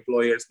approved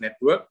employers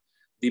network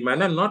di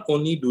mana not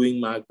only doing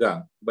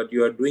magang but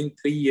you are doing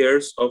 3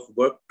 years of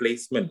work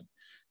placement.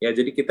 Ya,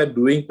 jadi kita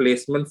doing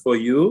placement for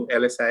you,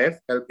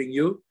 LSIF, helping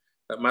you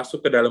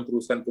masuk ke dalam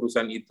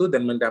perusahaan-perusahaan itu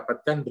dan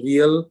mendapatkan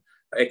real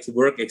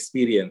work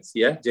experience.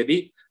 Ya,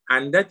 jadi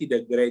Anda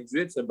tidak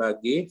graduate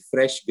sebagai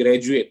fresh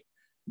graduate,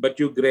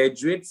 but you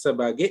graduate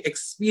sebagai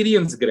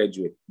experience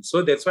graduate.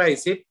 So that's why I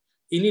said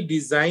ini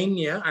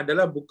desainnya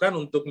adalah bukan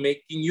untuk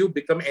making you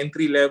become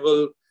entry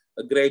level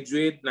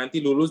graduate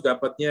nanti lulus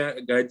dapatnya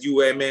gaji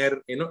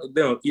UMR,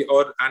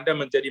 or Anda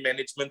menjadi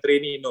management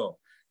trainee. No,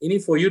 ini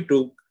for you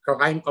to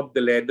climb up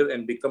the ladder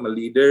and become a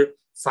leader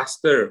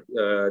faster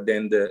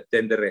than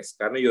the rest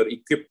karena you're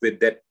equipped with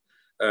that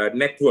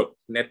network.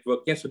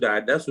 Networknya sudah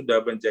ada,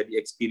 sudah menjadi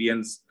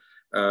experience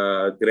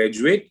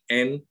graduate,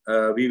 and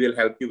we will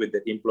help you with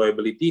that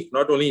employability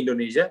not only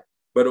Indonesia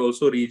but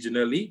also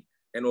regionally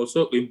and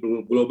also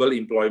global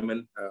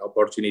employment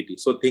opportunity.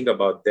 So think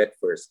about that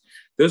first.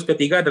 Terus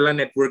ketiga adalah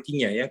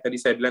networkingnya ya.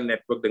 Tadi saya bilang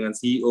network dengan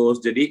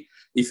CEOs. Jadi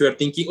if you are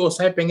thinking, oh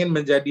saya pengen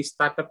menjadi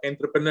startup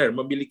entrepreneur,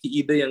 memiliki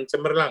ide yang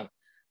cemerlang,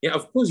 ya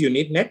of course you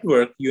need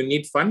network, you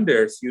need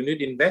funders, you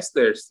need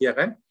investors, ya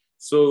kan?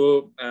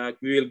 So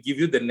we will give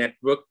you the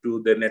network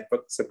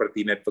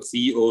seperti network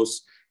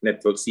CEOs,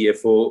 network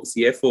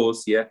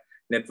CFOs, ya,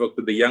 network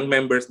to the young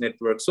members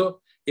network.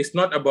 So it's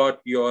not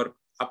about your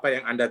apa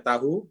yang Anda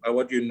tahu,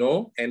 what you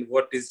know, and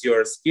what is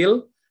your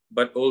skill,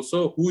 but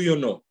also who you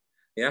know.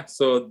 Ya,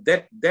 so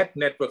that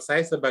network,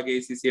 saya sebagai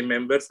ACCA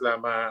member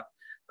selama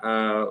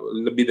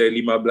lebih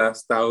dari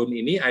 15 tahun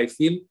ini, I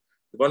feel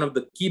one of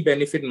the key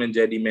benefit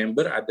menjadi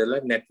member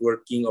adalah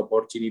networking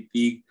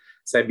opportunity.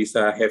 Saya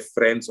bisa have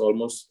friends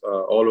almost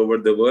all over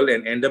the world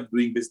and end up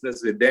doing business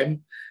with them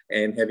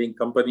and having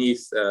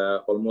companies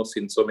almost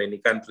in so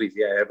many countries.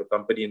 Yeah, I have a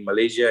company in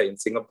Malaysia, in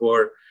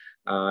Singapore,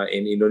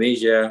 in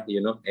Indonesia,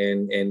 you know,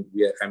 and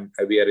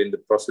we are in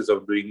the process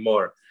of doing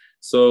more.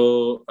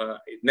 So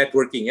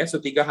networking ya,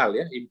 so 3 hal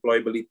ya,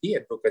 employability,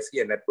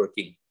 advocacy, and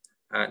networking.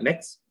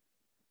 Next.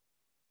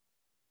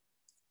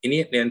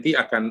 Ini nanti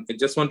akan, I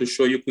just want to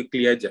show you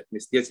quickly aja,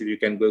 Ms. Tias, if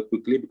you can go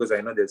quickly because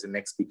I know there's a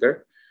next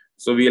speaker.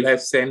 So we'll have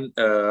sent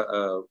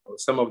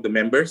some of the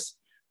members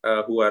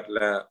who are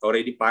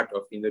already part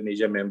of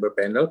Indonesia member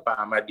panel. Pak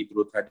Ahmad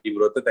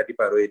Dibroto tadi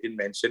Pak Rohidin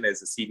mentioned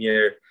as a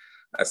senior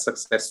a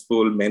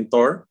successful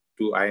mentor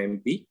to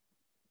IMP.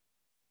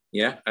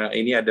 Ya,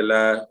 ini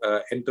adalah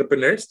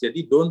entrepreneurs.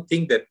 Jadi don't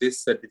think that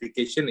this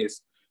certification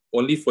is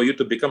only for you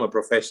to become a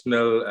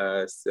professional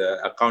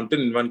accountant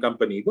in one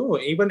company. No,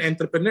 even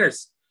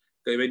entrepreneurs.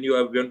 When you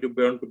want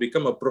to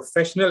become a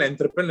professional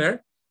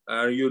entrepreneur,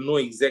 you know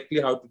exactly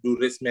how to do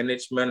risk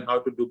management,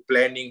 how to do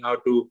planning, how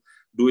to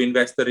do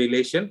investor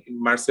relation.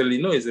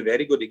 Marcelino is a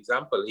very good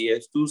example. He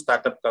has 2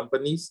 startup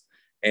companies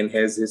and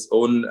has his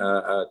own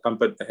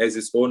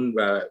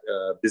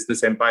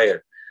business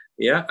empire.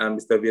 Yeah,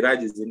 Mr.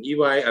 Viraj is in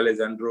EY,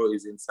 Alessandro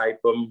is in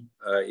Saipem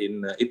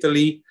in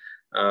Italy,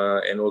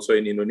 and also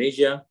in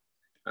Indonesia.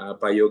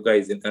 Pak Yoga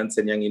is in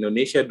Ernst & Young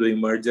Indonesia doing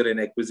merger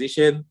and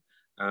acquisition.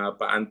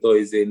 Pak Anto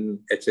is in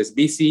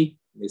HSBC.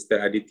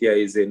 Mr. Aditya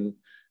is in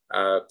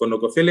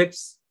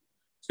ConocoPhillips.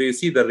 So you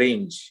see the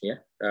range. Yeah,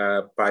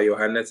 Pak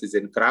Johannes is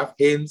in Kraft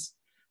Heinz.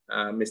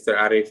 Mr.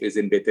 Arif is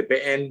in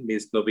BTPN,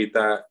 Ms.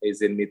 Novita is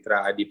in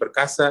Mitra Adi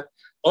Perkasa.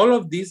 All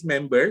of these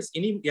members,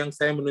 ini yang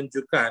saya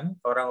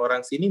menunjukkan, orang-orang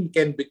sini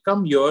can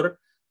become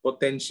your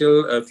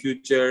potential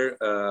future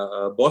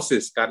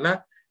bosses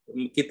karena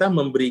kita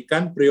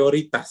memberikan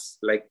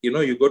prioritas. Like, you know,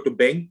 you go to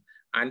bank,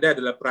 Anda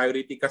adalah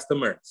priority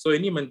customer. So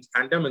ini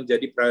Anda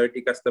menjadi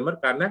priority customer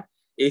karena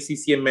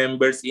ACCA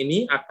members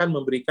ini akan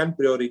memberikan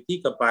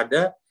priority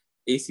kepada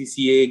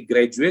ACCA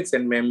graduates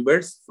and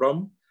members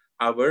from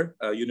our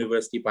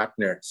university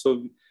partner.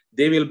 So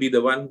they will be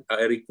the one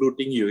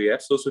recruiting you. Ya,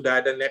 so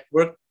sudah ada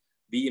network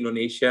di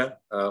Indonesia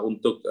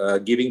untuk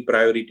giving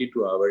priority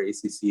to our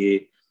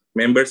ACCA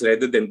members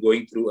rather than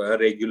going through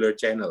a regular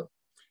channel.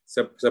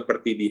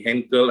 Seperti di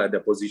Henkel ada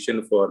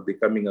position for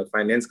becoming a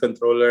finance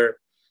controller.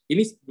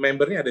 Ini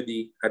membernya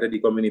ada di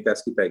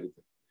komunitas kita gitu.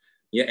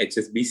 Ya,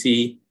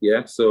 HSBC,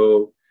 ya,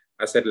 so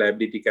asset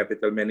liability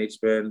capital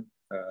management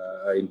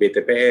in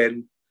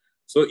BTPN.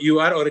 So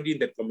you are already in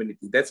that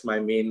community. That's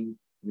my main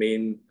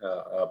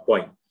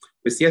point.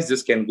 Yes,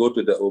 just can go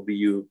to the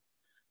OBU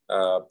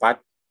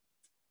part.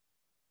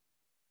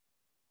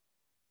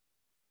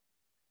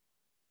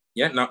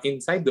 Ya, now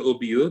inside the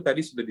OBU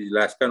tadi sudah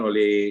dijelaskan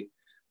oleh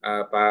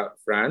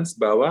Pak Franz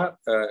bahwa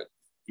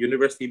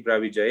University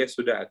Brawijaya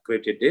sudah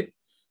accredited,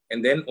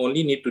 and then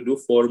only need to do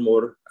 4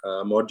 more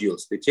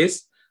modules, which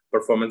is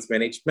performance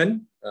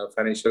management,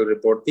 financial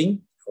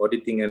reporting,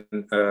 auditing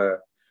and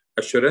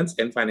assurance,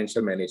 and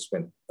financial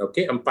management.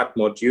 Okay, 4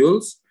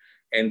 modules,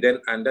 and then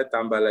Anda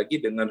tambah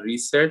lagi dengan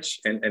research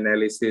and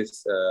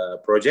analysis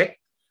project,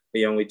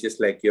 yang which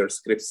is like your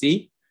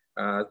skripsi,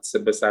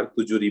 sebesar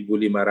 7.500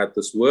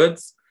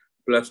 words,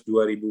 plus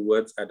 2.000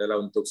 words adalah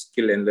untuk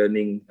skill and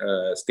learning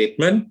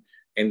statement,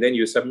 and then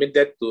you submit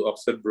that to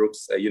Oxford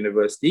Brookes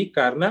University.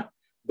 Karena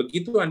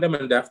begitu Anda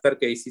mendaftar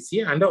ke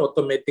ACCA, Anda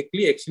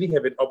automatically actually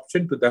have an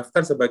option to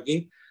daftar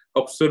sebagai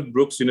Oxford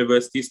Brookes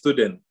University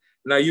student.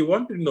 Now you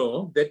want to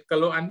know that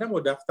kalau Anda mau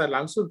daftar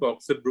langsung ke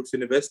Oxford Brookes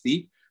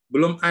University,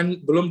 belum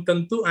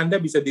tentu Anda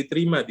bisa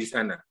diterima di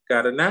sana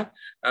karena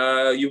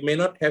you may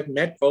not have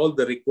met all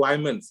the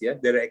requirements, ya,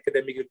 dari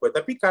academic requirement.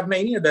 Tapi karena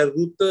ini ada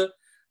rute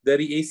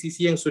dari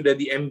ACCA yang sudah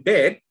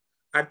di-embed,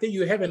 artinya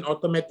you have an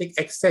automatic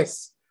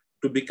access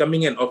to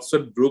becoming an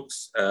Oxford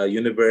Brookes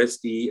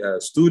University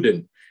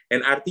student.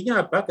 And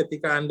artinya apa?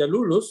 Ketika Anda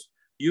lulus,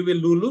 you will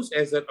lulus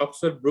as an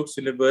Oxford Brookes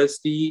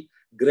University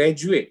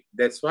graduate.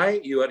 That's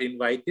why you are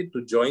invited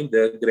to join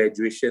the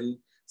graduation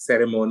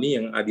ceremony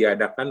yang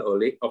diadakan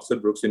oleh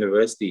Oxford Brookes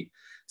University.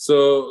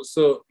 So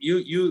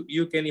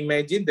you can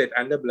imagine that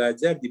Anda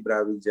belajar di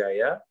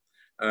Brawijaya,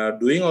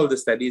 doing all the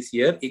studies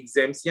here,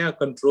 exams-nya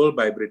controlled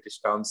by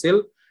British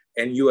Council,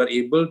 and you are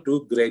able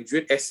to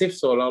graduate as if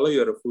seolah-olah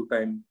you are a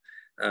full-time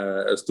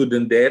a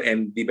student there,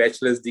 and the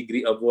bachelor's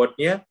degree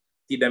awardnya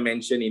tidak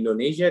mention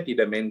Indonesia,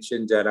 tidak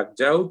mention jarak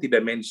jauh,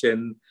 tidak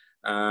mention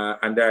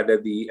Anda ada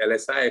di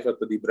LSIF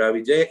atau di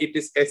Brawijaya. It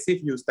is as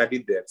if you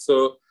studied there.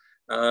 So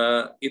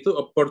itu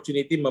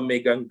opportunity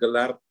memegang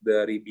gelar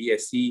dari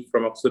BSc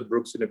from Oxford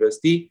Brookes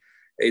University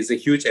is a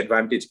huge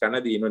advantage karena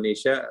di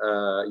Indonesia,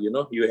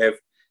 you have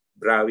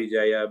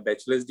Brawijaya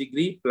bachelor's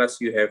degree, plus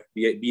you have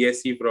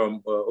BSc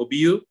from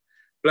OBU,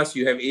 plus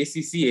you have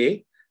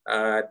ACCA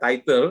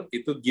title.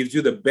 Itu gives you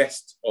the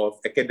best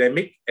of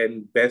academic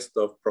and best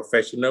of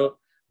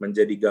professional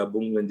menjadi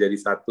gabung menjadi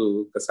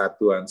satu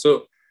kesatuan.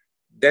 So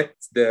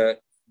that's the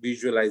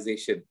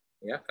visualization,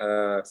 ya.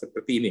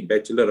 Seperti ini,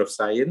 Bachelor of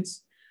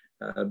Science,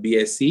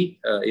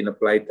 BSc in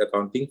Applied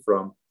Accounting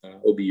from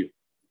OBU.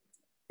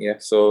 Yeah,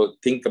 so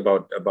think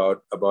about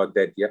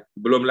that, ya.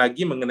 Belum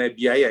lagi mengenai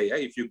biaya, ya.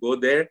 If you go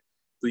there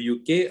to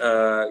UK,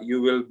 you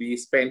will be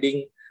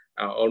spending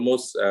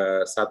almost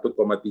 1,3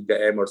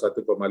 M or 1,5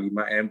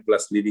 M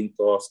plus living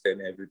cost and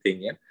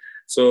everything, ya.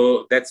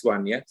 So that's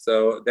one, ya.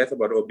 So that's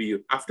about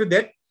OBU. After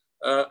that,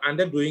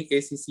 Anda doing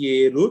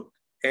ACCA route,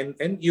 and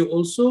you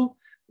also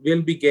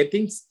will be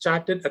getting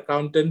chartered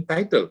accountant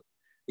title.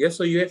 Yeah,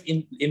 so you have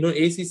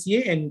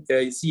ACCA and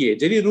CA.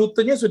 Jadi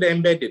rutenya sudah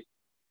embedded.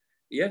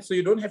 Yeah, so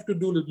you don't have to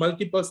do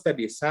multiple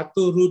studies.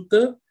 Satu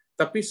rute,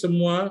 tapi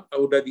semua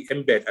udah di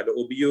embed. Ada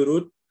OBU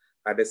route,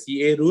 ada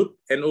CA route,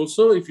 and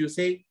also if you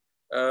say,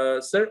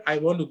 sir,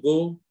 I want to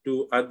go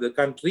to other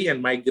country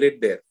and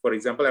migrate there. For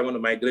example, I want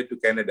to migrate to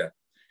Canada,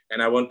 and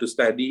I want to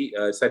study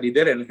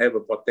there and have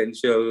a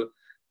potential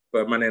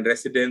permanent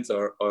residence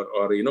or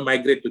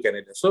migrate to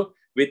Canada. So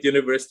with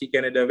University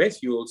Canada West,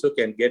 you also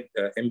can get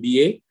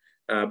MBA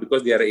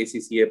because they are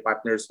ACCA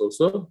partners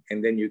also,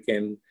 and then you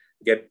can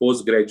get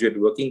postgraduate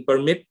working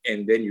permit,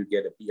 and then you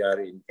get a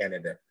PR in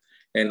Canada.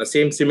 And the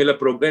similar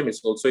program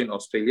is also in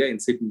Australia, in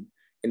Sydney,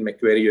 in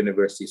Macquarie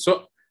University.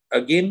 So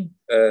again,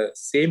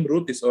 same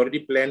route is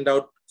already planned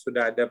out.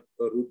 Sudah ada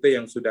rute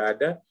yang sudah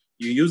ada.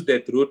 You use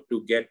that route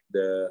to get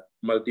the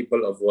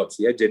multiple awards.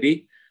 Ya,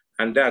 jadi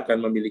Anda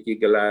akan memiliki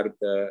gelar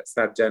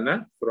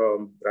sarjana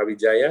from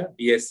Brawijaya,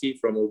 BSc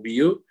from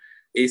OBU,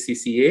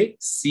 ACCA,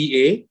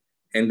 CA,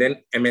 and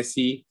then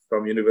MSc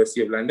from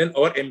University of London,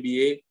 or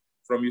MBA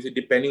from UC,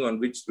 depending on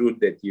which route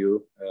that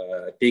you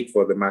take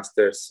for the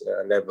master's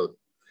level.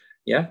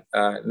 Yeah,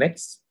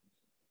 next.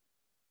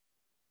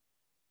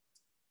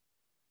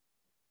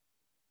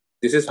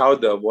 This is how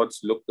the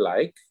awards look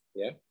like.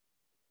 Yeah.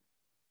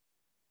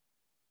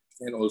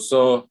 And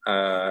also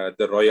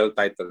the royal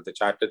title, the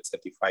Chartered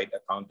Certified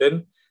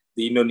Accountant.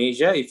 Di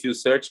Indonesia, if you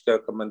search ke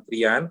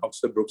Kementerian,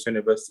 Oxford Brookes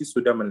University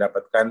sudah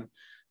mendapatkan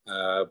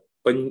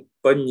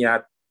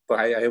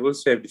I will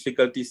have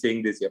difficulty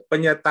saying this, ya.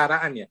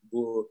 Penyetaraan, ya,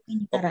 Bu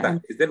Okta.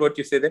 Is that what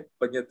you say there?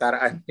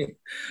 Penyetaraan.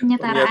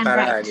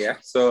 Penyetaraan,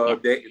 ya. So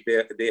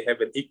yeah. They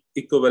have an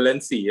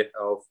equivalency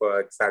of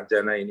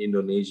sarjana in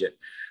Indonesia.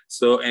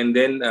 So and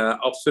then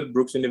Oxford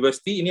Brookes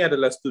University, ini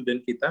adalah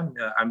student kita,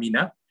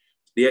 Amina.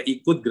 Dia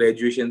ikut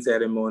graduation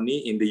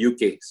ceremony in the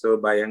UK. So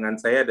bayangan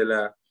saya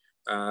adalah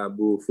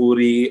Bu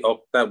Furi,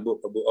 Okta, Bu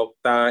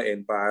Okta,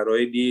 and Pak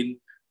Aroidin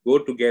go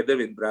together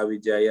with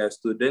Brawijaya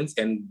students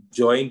and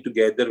join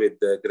together with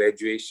the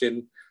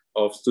graduation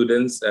of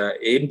students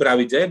in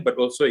Brawijaya, but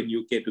also in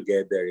UK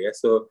together. Yeah,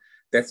 so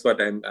that's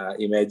what I'm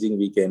imagining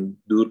we can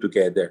do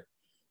together.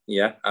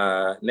 Yeah,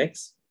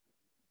 next.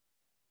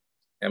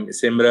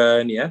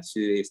 Simran, yeah,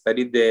 she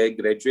studied there,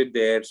 graduated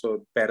there,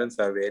 so parents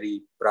are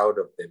very proud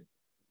of them.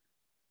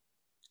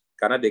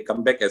 Karena they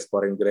come back as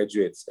foreign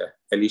graduates.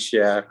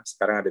 Alicia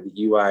sekarang ada di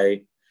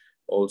EY,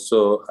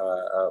 also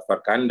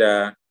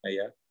Farkanda,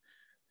 ya.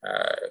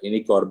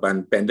 Ini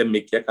korban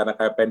pandemic, ya, karena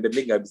kayak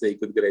pandemic nggak bisa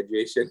ikut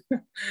graduation.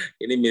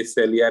 Ini Miss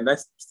Eliana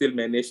still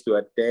manage to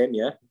attend,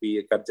 ya,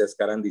 di kerja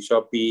sekarang di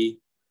Shopee.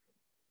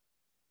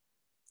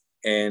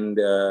 And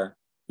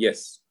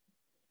yes.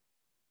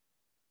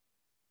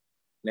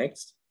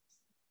 Next.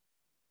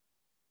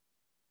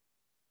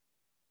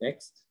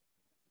 Next.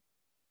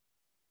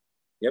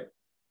 Yep.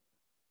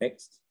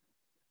 Next.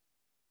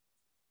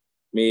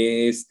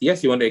 Miss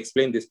Tias, you want to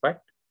explain this part?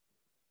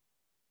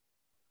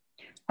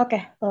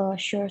 Okay,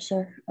 sure,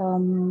 sir.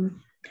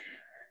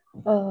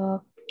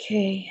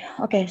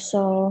 Okay,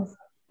 so,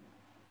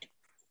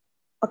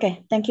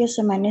 thank you,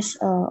 Sir Manis,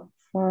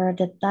 for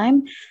the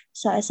time.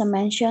 So as I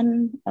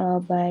mentioned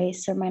by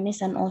Sir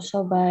Manis and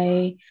also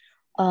by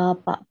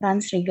Pak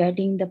Frans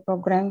regarding the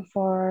program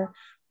for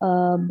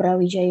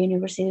Brawijaya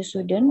University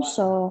students,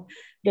 so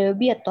there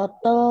will be a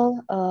total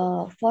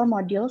 4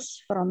 modules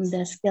from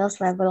the skills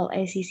level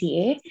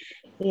ACCA.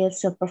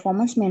 It's a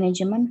performance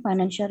management,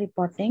 financial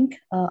reporting,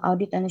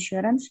 audit and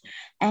assurance,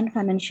 and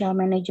financial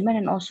management,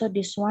 and also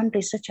this one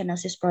research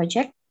analysis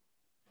project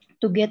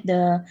to get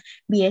the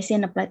BSc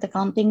in applied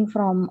accounting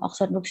from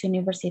Oxford Brookes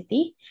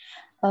University.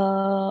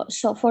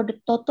 So for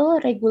the total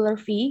regular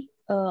fee,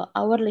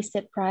 our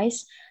listed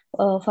price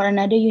for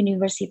another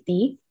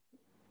university,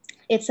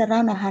 it's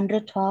around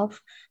 112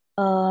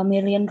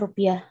 million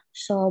rupiah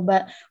So,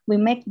 but we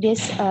make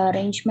this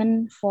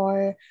arrangement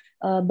for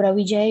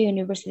Brawijaya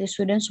University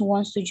students who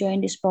wants to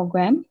join this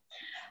program.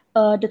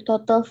 The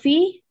total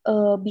fee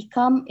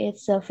become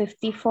it's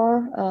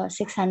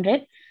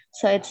 54,600.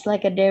 So it's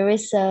like there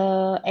is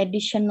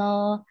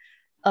additional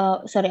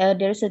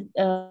there is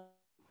a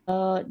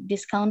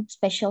discount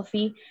special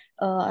fee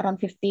around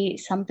 50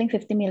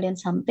 million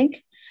something.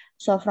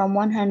 So from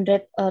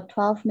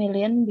 112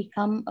 million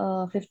become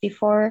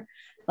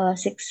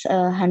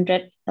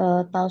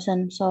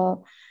 54,600,000.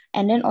 So,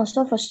 and then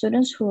also for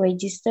students who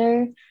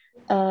register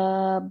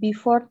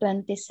before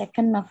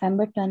 22nd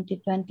November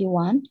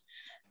 2021,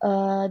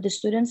 the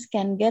students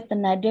can get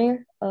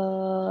another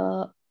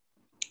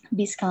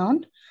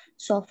discount.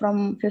 So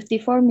from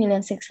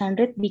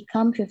 54,600,000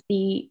 become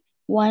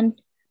 51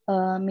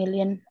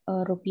 million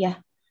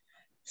rupiah.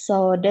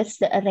 So that's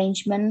the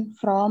arrangement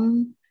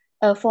from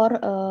for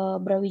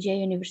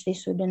Brawijaya University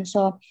students.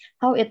 So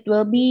how it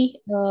will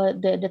be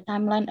the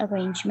timeline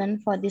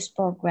arrangement for this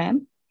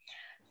program.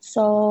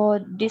 So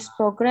this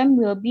program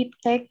will be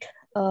take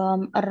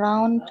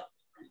around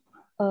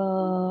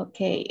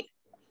okay.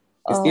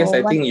 Yes,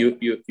 I think you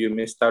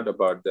missed out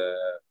about the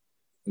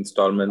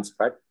installments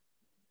part.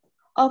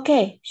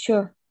 Okay,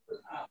 sure.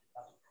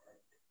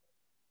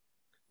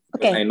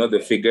 Okay. I know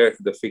the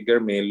figure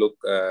may look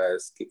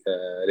a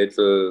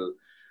little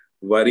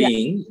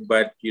worrying,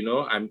 but you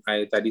know,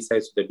 tadi saya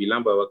sudah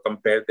bilang bahwa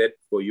compare that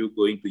for you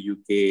going to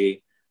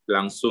UK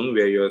langsung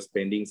where you're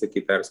spending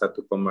sekitar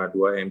 1,2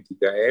 M,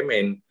 3 M,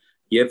 and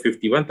here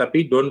 51.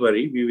 Tapi don't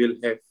worry, we will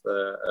have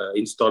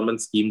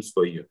installment schemes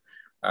for you.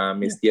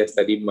 Ms. Tias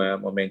tadi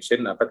mau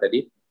mention apa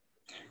tadi?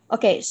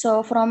 Okay,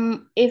 so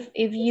from if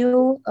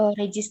you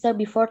register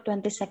before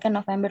 22nd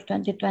November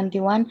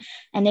 2021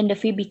 and then the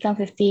fee become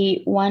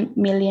 51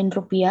 million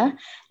rupiah,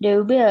 there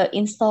will be an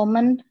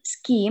installment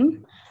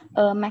scheme,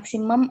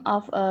 maximum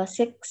of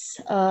 6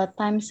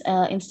 times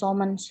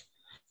installments.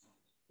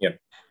 Yeah.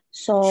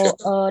 So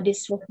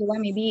this 51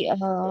 maybe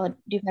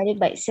divided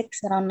by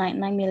 6, around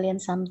 9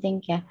 million something.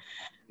 Yeah.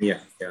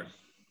 Yeah.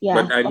 Yeah.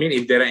 But I mean,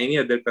 if there are any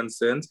other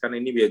concerns, karena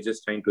ini we are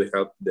just trying to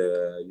help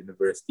the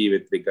university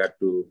with regard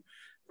to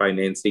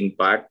financing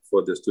part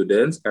for the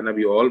students, karena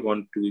we all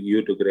want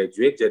you to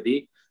graduate.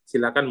 Jadi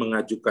silakan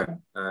mengajukan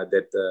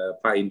that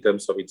part in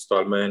terms of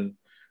installment.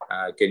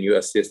 Can you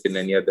assist in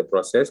any other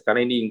process?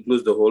 Karena ini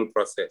includes the whole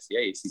process, ya,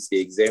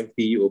 ACCA exam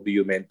fee,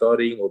 OBU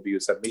mentoring,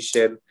 OBU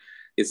submission.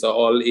 It's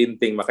all in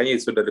thing.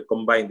 Makanya it's sudah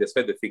combined. That's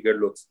why the figure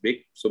looks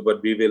big. So, but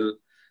we are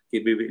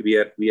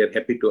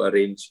happy to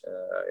arrange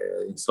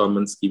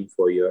installment scheme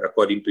for you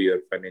according to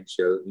your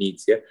financial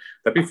needs, ya.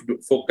 Tapi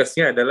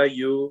fokusnya adalah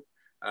you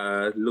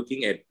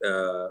looking at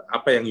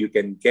apa yang you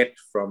can get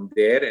from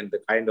there and the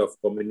kind of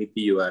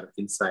community you are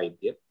inside.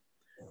 Yeah,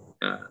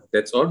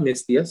 that's all,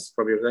 Ms. Tias,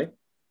 from your side.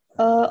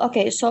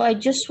 Okay, so I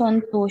just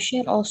want to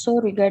share also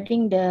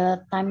regarding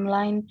the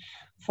timeline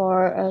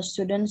for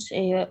students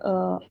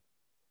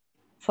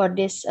for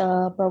this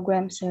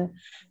program, sir.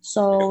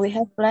 So we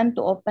have planned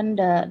to open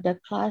the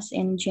class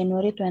in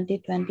January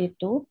 2022.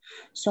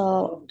 So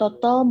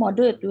total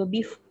module it will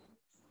be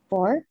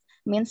 4.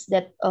 Means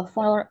that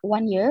for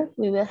 1 year,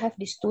 we will have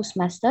these 2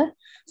 semesters.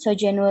 So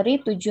January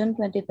to June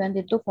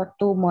 2022 for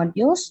 2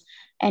 modules,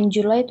 and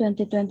July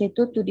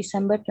 2022 to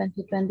December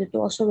 2022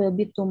 also will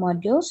be 2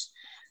 modules.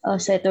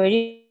 So it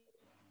already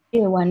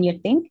a 1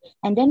 year thing.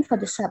 And then for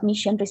the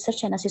submission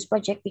research analysis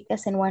project,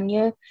 because in 1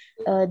 year,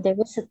 there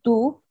is a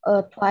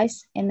 2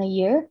 twice in a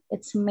year.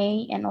 It's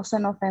May and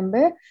also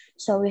November.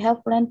 So we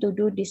have planned to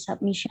do the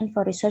submission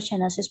for research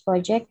analysis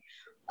project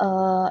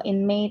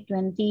in May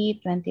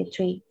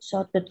 2023.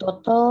 So the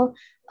total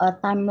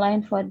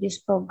timeline for this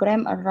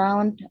program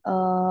around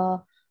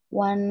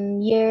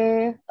 1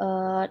 year,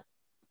 5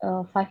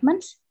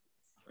 months.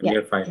 1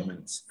 year, 5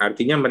 months.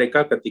 Artinya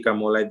mereka ketika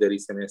mulai dari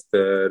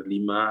semester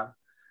 5,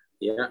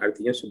 ya,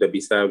 artinya sudah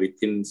bisa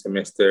within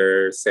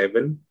semester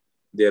 7,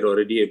 they're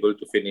already able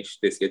to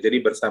finish this. Ya. Jadi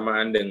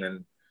bersamaan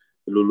dengan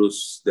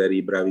lulus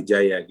dari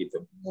Brawijaya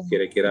gitu.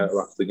 Kira-kira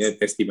waktunya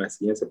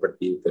estimasinya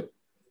seperti itu.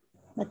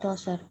 Betul,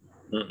 sir.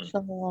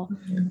 So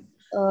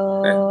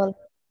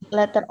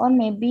later on,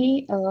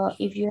 maybe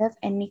if you have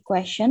any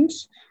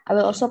questions, I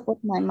will also put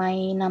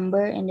my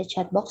number in the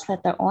chat box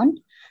later on.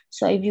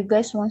 So if you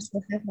guys want to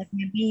have like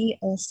maybe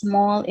a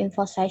small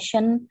info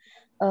session,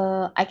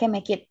 I can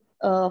make it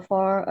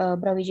for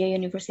Brawijaya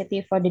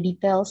University for the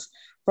details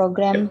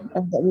program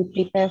that we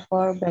prepare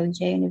for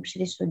Brawijaya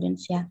University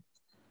students. Yeah.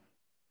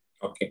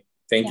 Okay,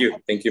 thank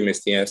you,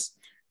 Ms. Tias.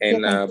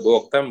 And Bu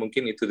Okta,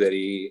 mungkin itu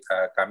dari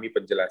kami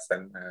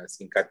penjelasan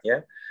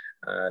singkatnya.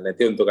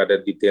 Nanti untuk ada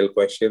detail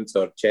questions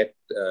or chat,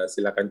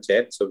 silakan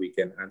chat so we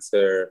can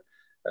answer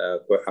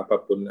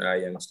apapun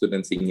yang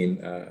students ingin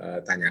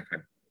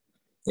tanyakan.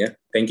 Ya,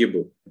 thank you,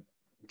 Bu.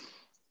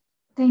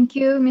 Thank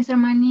you, Mr.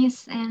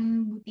 Manis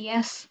and Bu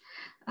Tias.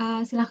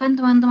 Silakan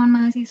teman-teman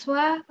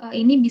mahasiswa,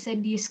 ini bisa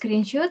di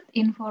screenshot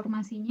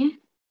informasinya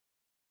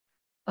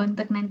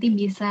untuk nanti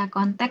bisa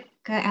kontak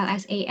ke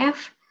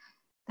LSAF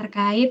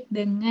terkait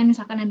dengan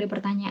misalkan ada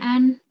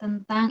pertanyaan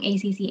tentang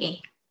ACCA.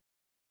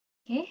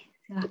 Oke,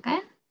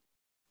 silakan.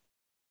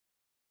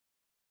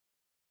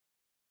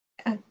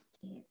 Oke,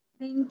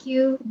 thank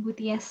you, Bu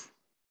Tias.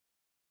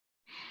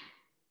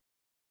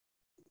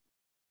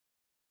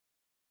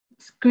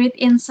 Great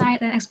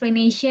insight and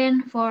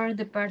explanation for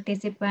the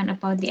participant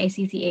about the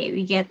ACCA.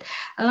 We get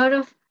a lot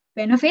of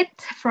benefit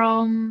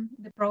from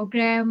the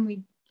program.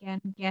 We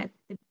can get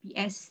the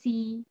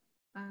BSc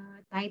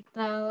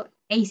title,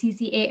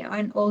 ACCA,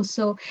 and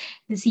also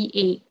the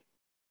CA.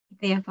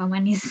 Gitu ya, Pak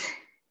Manis.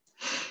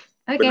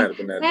 Okay,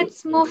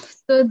 let's move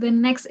to the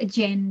next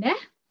agenda.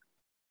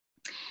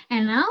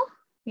 And now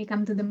we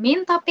come to the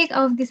main topic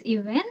of this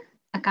event,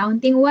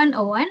 Accounting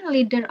 101,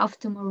 Leader of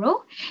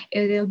Tomorrow.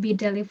 It will be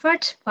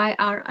delivered by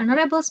our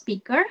honorable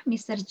speaker,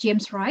 Mr.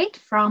 James Wright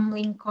from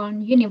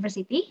Lincoln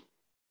University.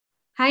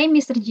 Hi,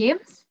 Mr.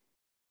 James.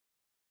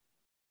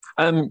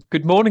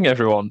 Good morning,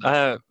 everyone.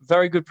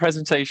 Very good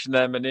presentation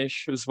there,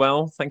 Manish, as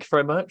well. Thank you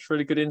very much.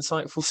 Really good,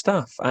 insightful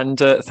stuff. And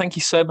thank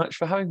you so much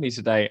for having me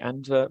today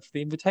and for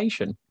the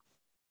invitation.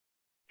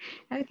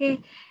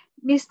 Okay,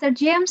 Mr.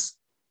 James,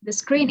 the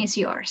screen is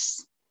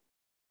yours.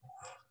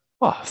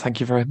 Well, thank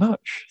you very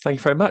much. Thank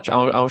you very much.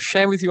 I'll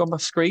share with you on my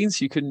screen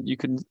so you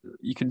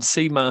can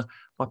see my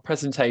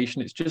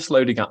presentation. It's just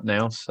loading up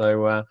now,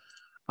 so I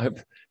hope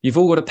you've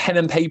all got a pen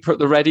and paper at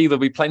the ready. There'll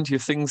be plenty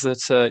of things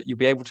that you'll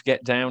be able to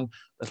get down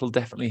that'll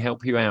definitely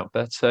help you out.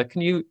 But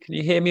can you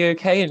hear me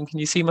okay, and can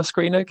you see my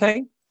screen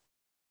okay?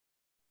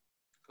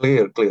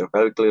 Clear,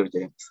 very clear,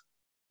 James.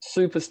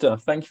 Super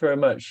stuff. Thank you very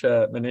much,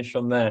 Manish,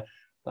 on there.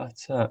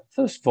 But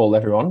first of all,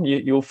 everyone,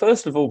 you'll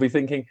first of all be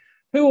thinking,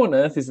 who on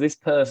earth is this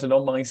person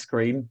on my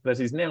screen that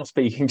is now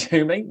speaking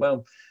to me?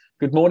 Well,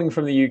 good morning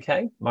from the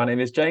UK. My name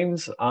is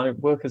James. I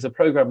work as a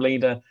program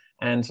leader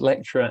and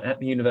lecturer at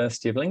the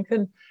University of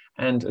Lincoln.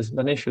 And as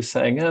Manish was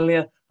saying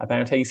earlier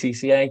about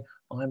ACCA,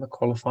 I'm a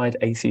qualified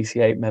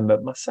ACCA member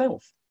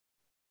myself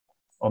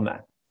on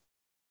that.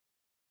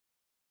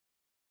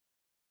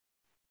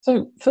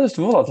 So first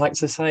of all, I'd like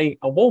to say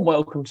a warm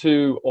welcome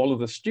to all of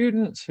the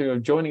students who are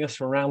joining us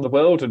from around the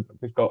world. And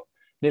we've got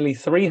nearly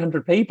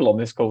 300 people on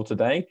this call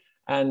today.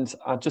 And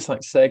I'd just like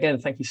to say again,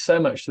 thank you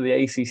so much to the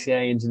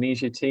ACCA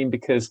Indonesia team,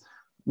 because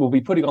we'll be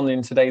putting on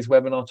in today's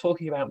webinar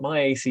talking about my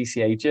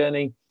ACCA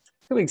journey.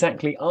 Who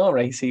exactly are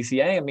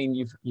ACCA? I mean,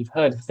 you've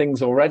heard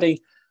things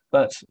already,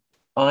 but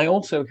I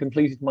also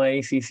completed my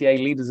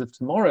ACCA Leaders of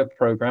Tomorrow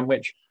program,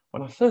 which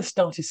when I first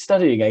started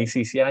studying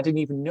ACCA, I didn't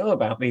even know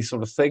about these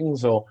sort of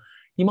things. Or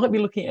you might be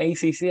looking at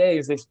ACCA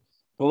as this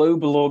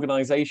global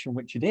organization,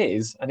 which it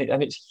is, and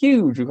it's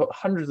huge. We've got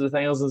hundreds of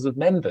thousands of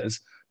members,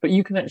 but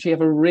you can actually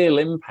have a real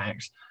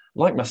impact,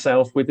 like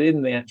myself,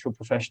 within the actual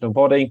professional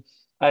body.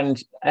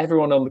 And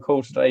everyone on the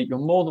call today, you're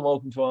more than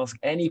welcome to ask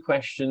any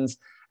questions,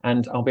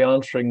 and I'll be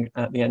answering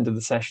at the end of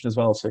the session as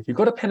well. So if you've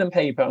got a pen and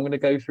paper, I'm going to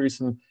go through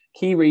some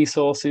key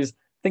resources,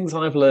 things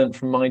I've learned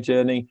from my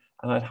journey,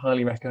 and I'd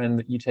highly recommend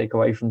that you take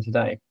away from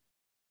today.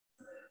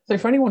 So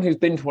for anyone who's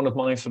been to one of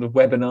my sort of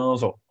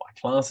webinars or my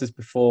classes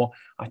before,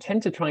 I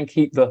tend to try and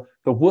keep the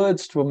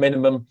words to a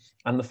minimum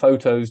and the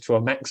photos to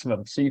a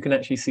maximum, so you can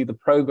actually see the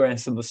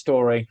progress and the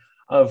story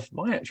of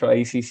my actual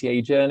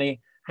ACCA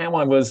journey, how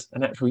I was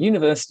an actual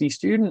university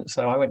student.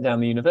 So I went down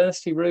the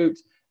university route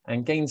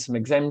and gained some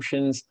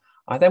exemptions.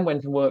 I then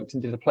went and worked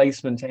and did a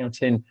placement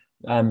out in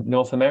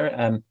North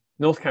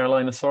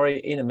Carolina,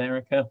 in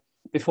America,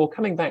 before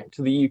coming back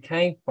to the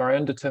UK, where I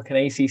undertook an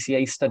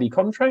ACCA study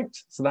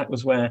contract. So that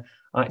was where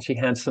I actually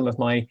had some of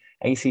my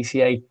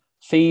ACCA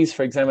fees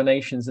for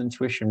examinations and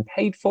tuition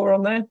paid for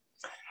on there.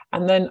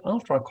 And then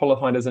after I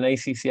qualified as an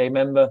ACCA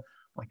member,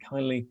 I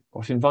kindly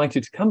got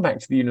invited to come back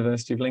to the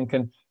University of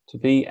Lincoln to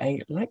be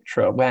a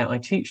lecturer, where I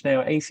teach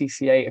now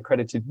ACCA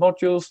accredited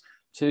modules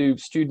to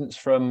students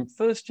from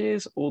first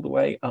years all the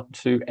way up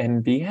to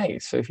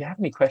MBA. So if you have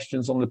any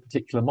questions on the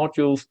particular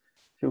modules,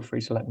 feel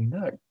free to let me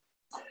know.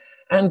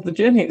 And the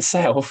journey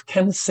itself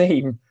can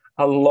seem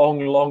a long,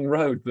 long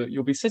road, that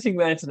you'll be sitting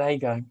there today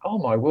going, oh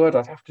my word,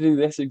 I'd have to do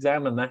this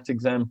exam and that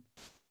exam.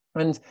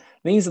 And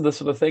these are the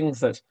sort of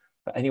things that,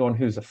 for anyone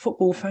who's a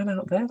football fan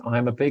out there,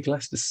 I'm a big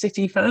Leicester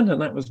City fan,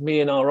 and that was me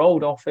in our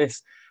old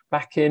office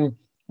back in,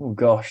 oh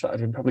gosh, that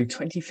had been probably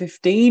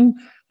 2015. And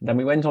then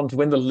we went on to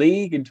win the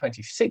league in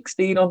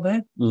 2016 on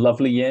there.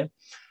 Lovely year.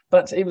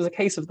 But it was a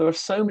case of there were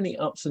so many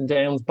ups and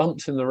downs,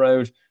 bumps in the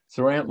road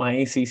throughout my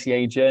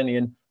ACCA journey.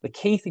 And the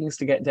key things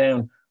to get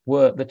down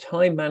were the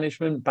time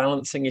management,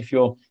 balancing if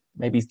you're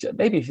maybe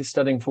if you're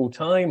studying full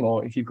time,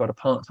 or if you've got a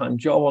part-time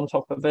job on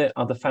top of it,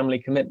 other family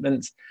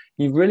commitments.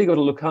 You've really got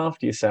to look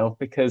after yourself,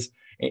 because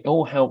it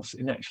all helps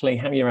in actually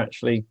how you're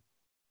actually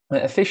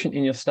efficient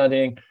in your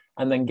studying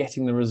and then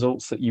getting the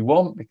results that you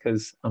want.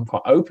 Because I'm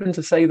quite open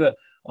to say that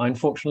I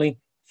unfortunately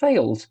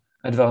failed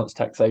advanced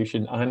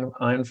taxation.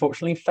 I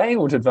unfortunately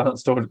failed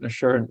advanced audit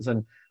assurance,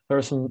 and there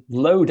are some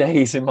low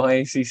days in my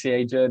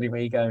ACCA journey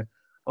where you go,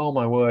 oh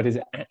my word, is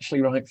it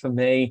actually right for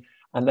me?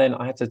 And then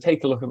I had to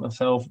take a look at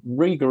myself,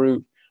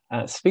 regroup,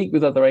 speak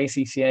with other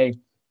ACCA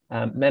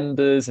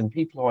members and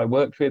people who I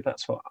worked with.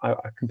 That's what I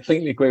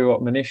completely agree with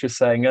what Manish was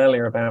saying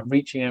earlier about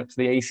reaching out to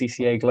the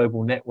ACCA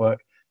Global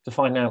Network to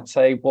find out,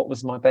 say, what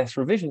was my best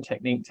revision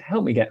technique to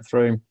help me get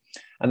through.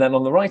 And then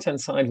on the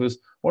right-hand side was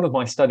one of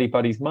my study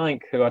buddies,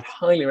 Mike, who I'd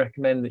highly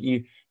recommend that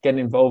you get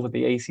involved with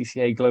the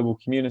ACCA global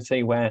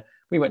community, where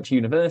we went to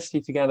university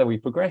together, we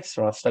progressed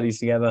through our studies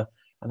together,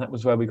 and that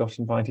was where we got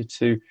invited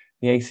to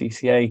the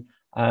ACCA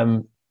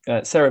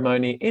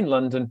ceremony in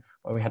London,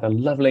 where we had a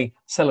lovely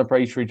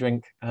celebratory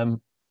drink,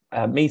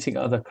 meeting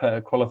other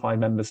qualified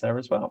members there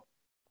as well.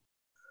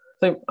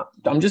 So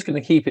I'm just going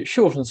to keep it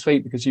short and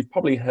sweet because you've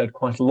probably heard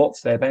quite a lot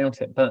today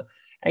about it, but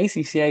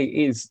ACCA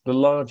is the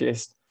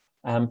largest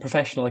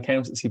professional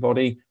accountancy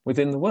body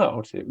within the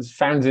world. It was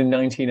founded in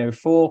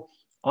 1904.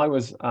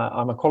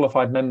 I'm a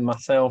qualified member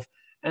myself.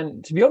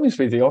 And to be honest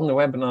with you, on the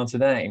webinar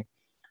today,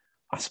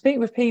 I speak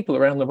with people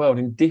around the world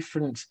in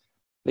different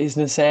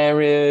business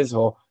areas,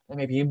 or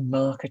maybe in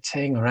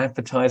marketing or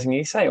advertising.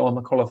 You say, oh, I'm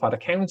a qualified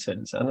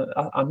accountant. And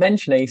I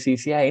mention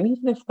ACCA, and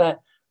even if they're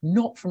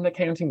not from an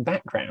accounting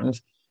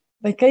background,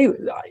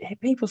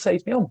 people say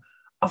to me, oh,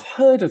 I've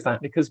heard of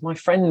that because my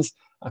friend's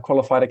a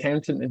qualified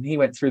accountant and he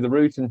went through the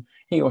route and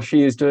he or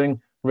she is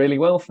doing really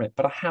well from it,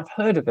 but I have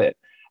heard of it.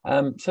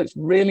 So it's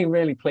really,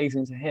 really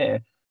pleasing to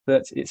hear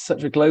that it's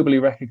such a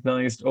globally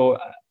recognized or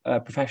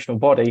professional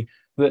body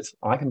that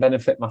I can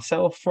benefit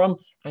myself from,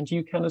 and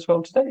you can as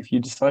well today if you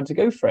decide to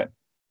go for it.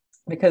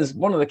 Because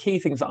one of the key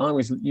things that I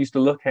always used to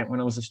look at when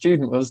I was a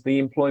student was the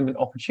employment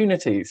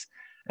opportunities.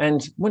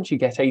 And once you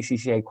get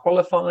ACCA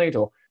qualified,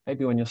 or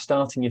maybe when you're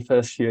starting your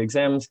first few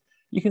exams,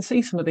 you can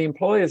see some of the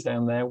employers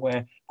down there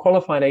where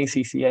qualified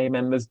ACCA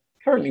members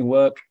currently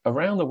work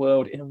around the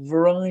world in a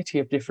variety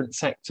of different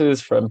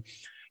sectors. From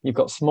you've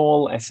got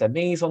small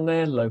SMEs on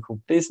there, local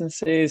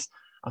businesses.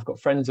 I've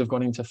got friends who've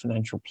gone into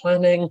financial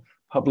planning,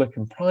 public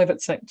and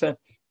private sector.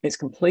 It's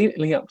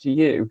completely up to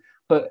you,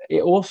 but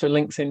it also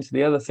links into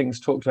the other things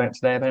talked about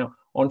today about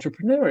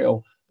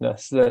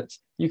entrepreneurialness, that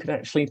you could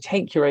actually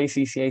take your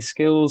ACCA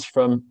skills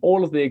from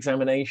all of the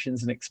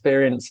examinations and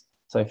experience,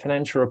 so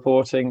financial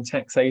reporting,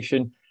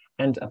 taxation,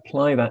 and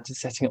apply that to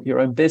setting up your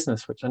own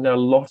business, which I know a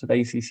lot of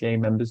ACCA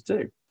members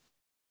do.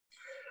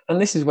 And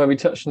this is where we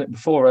touched on it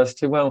before as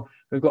to, well,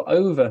 we've got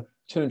over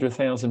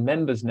 200,000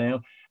 members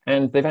now,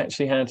 and they've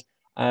actually had,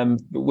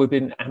 we've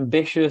been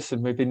ambitious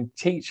and we've been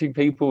teaching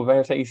people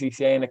about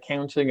ACCA and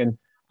accounting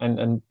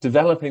and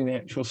developing the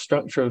actual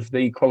structure of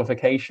the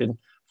qualification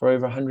for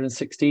over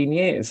 116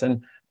 years,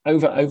 and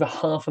over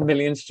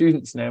 500,000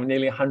 students now in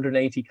nearly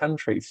 180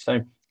 countries.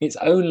 So it's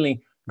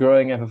only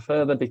growing ever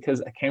further because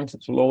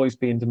accountants will always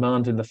be in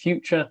demand in the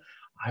future.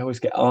 I always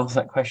get asked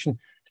that question,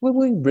 will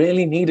we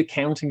really need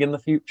accounting in the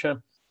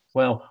future?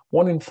 Well,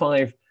 1 in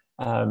 5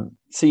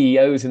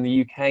 CEOs in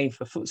the UK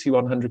for FTSE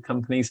 100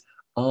 companies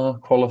are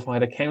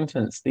qualified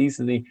accountants. These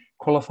are the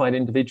qualified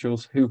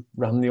individuals who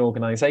run the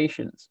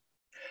organizations.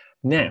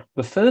 Now,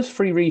 the first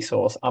free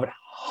resource I would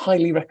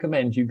highly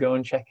recommend you go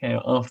and check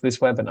out after this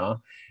webinar.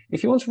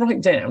 If you want to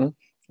write down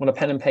on a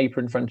pen and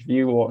paper in front of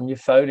you, or on your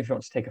phone, if you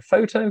want to take a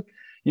photo,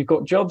 you've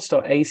got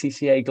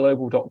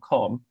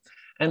jobs.accaglobal.com.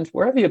 And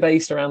wherever you're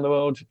based around the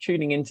world,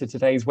 tuning into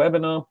today's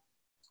webinar,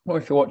 or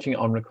if you're watching it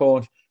on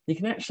record, you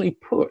can actually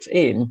put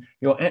in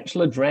your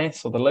actual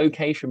address or the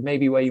location,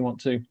 maybe where you want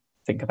to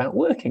think about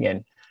working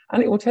in.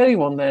 And it will tell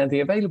you on there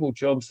the available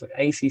jobs that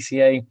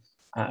ACCA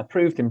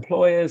approved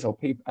employers, or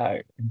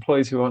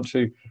employers who want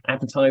to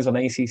advertise on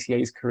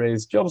ACCA's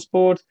careers jobs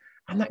board.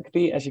 And that could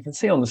be, as you can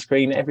see on the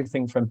screen,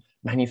 everything from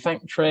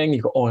manufacturing,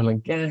 you've got oil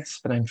and gas,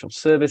 financial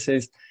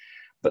services.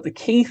 But the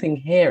key thing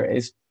here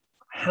is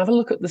have a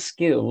look at the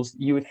skills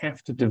you would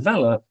have to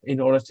develop in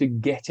order to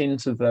get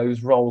into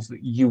those roles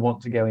that you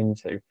want to go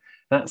into.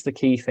 That's the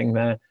key thing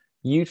there.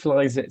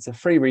 Utilize it. It's a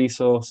free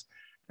resource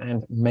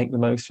and make the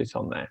most of it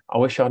on there. I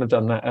wish I'd have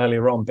done that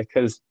earlier on,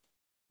 because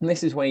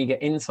this is where you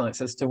get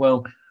insights as to,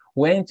 well,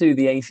 where do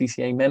the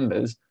ACCA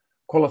members,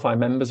 qualified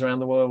members around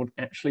the world,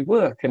 actually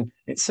work? And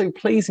it's so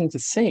pleasing to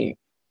see,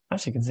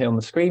 as you can see on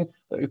the screen,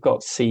 that we've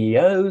got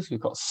CEOs, we've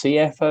got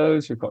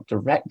CFOs, we've got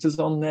directors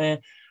on there,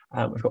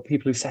 we've got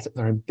people who set up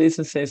their own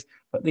businesses,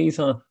 but these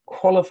are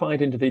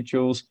qualified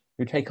individuals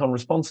who take on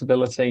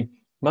responsibility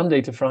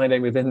Monday to Friday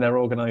within their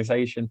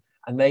organization,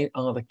 and they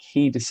are the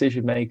key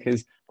decision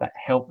makers that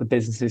help the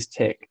businesses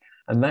tick.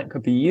 And that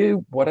could be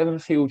you, whatever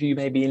field you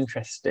may be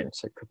interested in.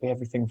 So it could be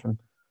everything from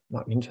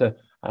into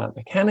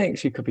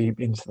mechanics, you could be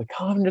into the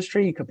car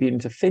industry, you could be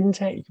into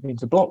fintech, you could be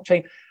into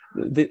blockchain.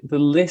 The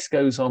list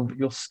goes on, but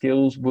your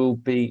skills will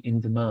be in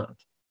demand.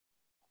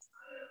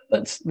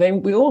 But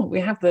then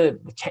we have the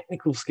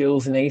technical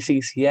skills in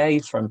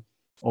ACCA, from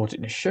audit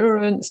and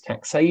assurance,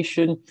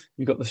 taxation.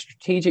 You've got the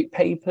strategic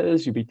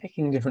papers, you'll be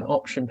picking different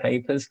option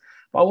papers.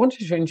 But I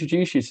wanted to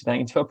introduce you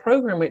today to a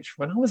program which,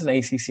 when I was an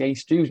ACCA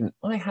student,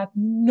 I had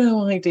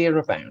no idea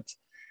about.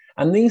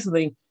 And these are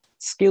the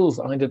skills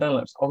that I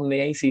developed on the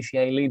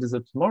ACCA Leaders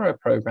of Tomorrow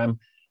program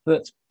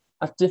that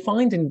I've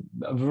defined in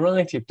a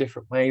variety of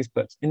different ways,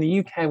 but in the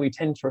UK, we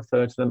tend to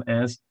refer to them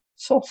as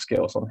soft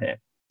skills on here.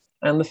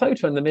 And the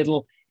photo in the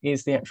middle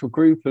is the actual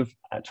group of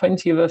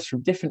 20 of us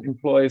from different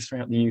employers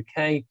throughout the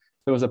UK,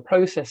 there was a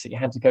process that you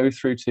had to go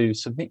through to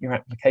submit your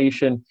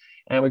application,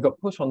 and we got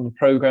put on the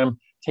program,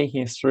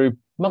 taking us through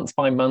month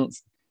by month,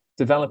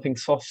 developing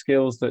soft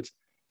skills that,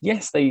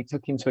 yes, they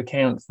took into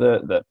account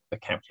the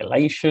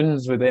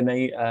calculations within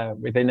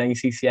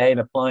ACCA and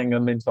applying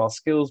them into our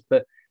skills,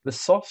 but the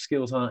soft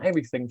skills are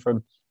everything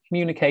from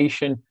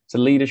communication to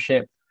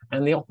leadership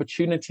and the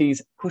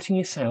opportunities, putting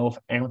yourself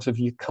out of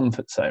your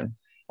comfort zone.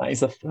 That is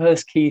the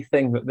first key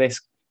thing that this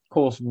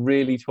course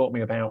really taught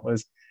me about,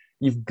 was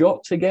you've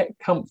got to get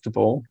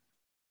comfortable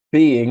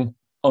being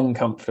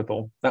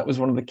uncomfortable. That was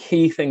one of the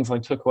key things I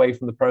took away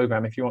from the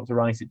program, if you want to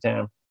write it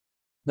down.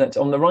 That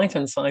on the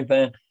right-hand side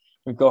there,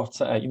 we've got,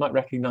 you might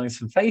recognize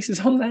some faces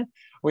on there.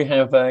 We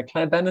have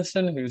Claire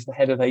Benison, who's the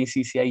head of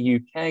ACCA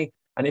UK.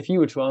 And if you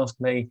were to ask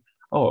me,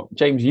 oh,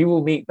 James, you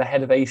will meet the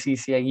head of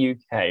ACCA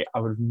UK, I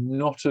would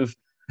not have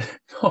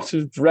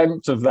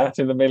dreamt of that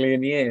in a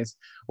million years,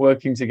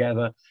 working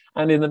together.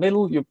 And in the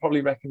middle, you'll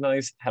probably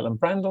recognize Helen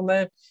Brand on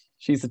there.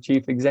 She's the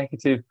chief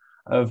executive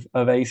of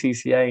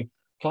ACCA,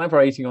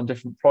 collaborating on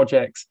different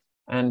projects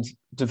and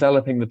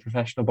developing the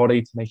professional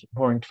body to make it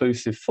more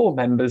inclusive for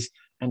members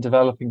and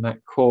developing that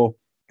core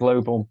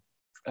global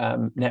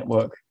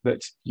network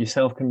that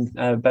yourself can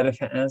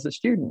benefit as a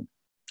student.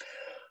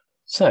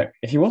 So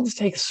if you want to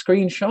take a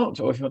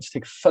screenshot, or if you want to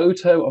take a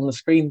photo on the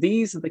screen,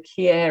 these are the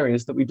key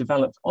areas that we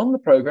developed on the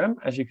program.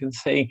 As you can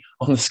see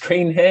on the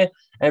screen here,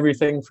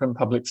 everything from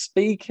public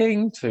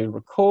speaking to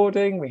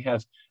recording. We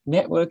have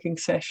networking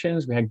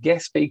sessions, we had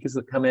guest speakers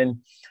that come in.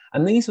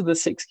 And these are the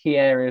 6 key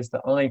areas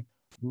that I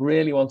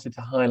really wanted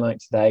to highlight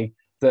today,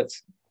 that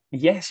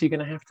yes, you're going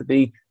to have to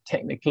be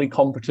technically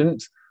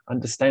competent,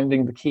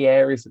 understanding the key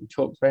areas that we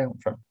talked about,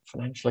 from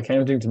financial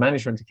accounting to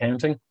management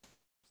accounting,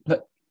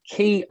 but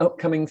key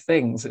upcoming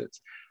things that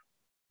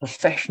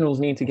professionals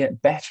need to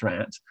get better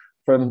at,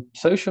 from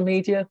social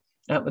media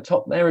at the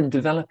top there and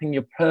developing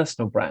your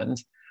personal brand.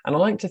 And I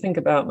like to think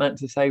about that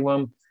to say,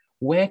 well,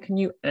 where can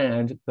you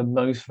add the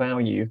most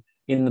value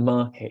in the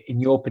market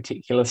in your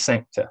particular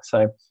sector?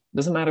 So it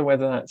doesn't matter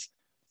whether that's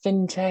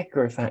fintech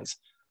or if that's,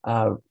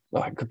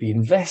 it could be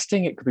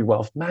investing, it could be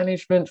wealth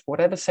management,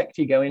 whatever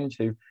sector you go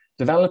into,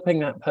 developing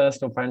that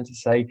personal brand to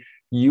say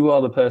you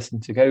are the person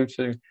to go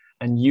to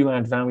and you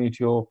add value to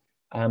your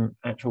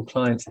actual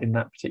clients in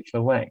that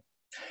particular way.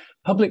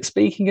 Public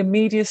speaking and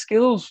media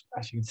skills,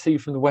 as you can see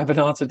from the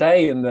webinar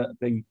today and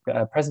the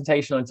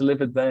presentation I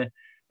delivered there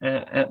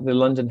at the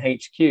London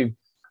HQ,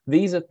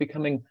 these are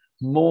becoming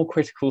more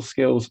critical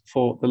skills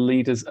for the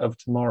leaders of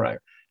tomorrow.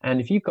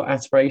 And if you've got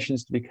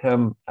aspirations to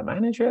become a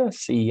manager,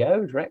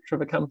 CEO, director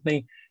of a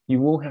company,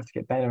 you will have to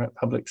get better at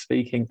public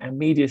speaking and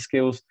media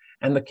skills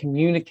and the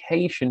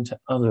communication to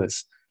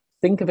others.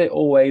 Think of it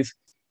always,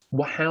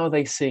 how are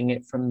they seeing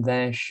it from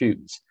their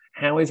shoes?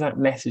 How is that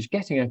message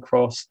getting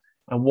across,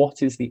 and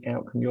what is the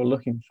outcome you're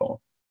looking for?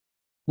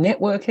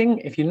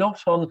 Networking, if you're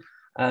not on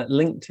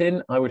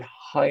LinkedIn, I would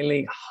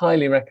highly,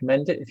 highly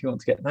recommend it if you want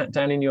to get that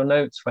down in your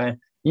notes, where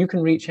you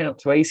can reach out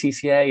to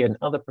ACCA and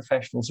other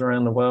professionals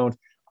around the world.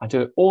 I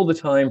do it all the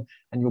time,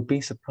 and you'll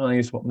be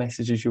surprised what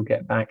messages you'll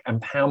get back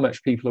and how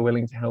much people are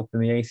willing to help in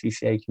the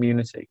ACCA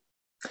community.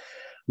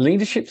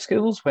 Leadership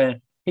skills, where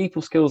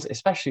people skills,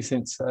 especially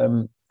since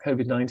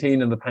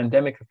COVID-19 and the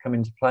pandemic, have come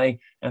into play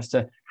as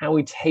to how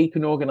we take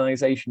an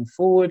organization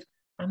forward.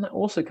 And that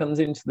also comes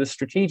into the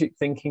strategic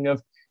thinking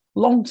of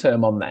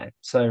long-term on there.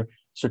 So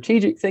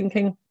strategic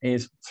thinking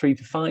is 3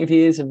 to 5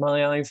 years in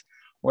my eyes,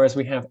 whereas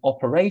we have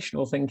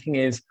operational thinking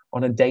is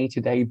on a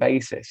day-to-day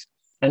basis.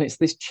 And it's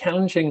this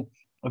challenging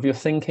of your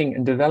thinking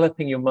and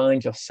developing your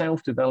mind, your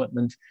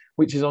self-development,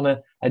 which is on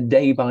a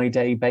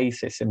day-by-day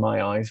basis in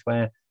my eyes,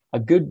 where a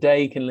good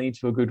day can lead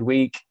to a good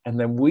week, and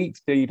then weeks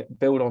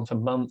build onto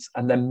months,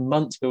 and then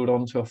months build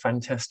onto a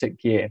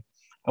fantastic year.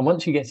 And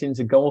once you get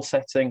into goal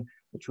setting,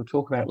 which we'll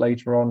talk about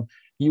later on,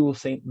 you will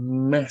see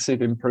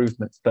massive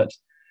improvements. But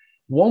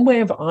one way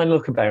of I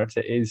look about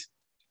it is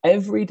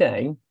every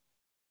day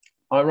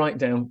I write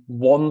down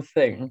one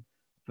thing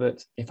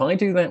that if I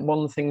do that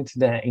one thing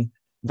today,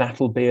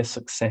 that'll be a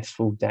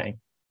successful day.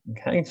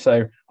 Okay,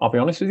 so I'll be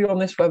honest with you on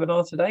this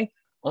webinar today.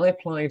 I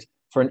applied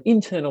for an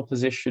internal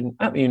position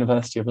at the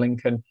University of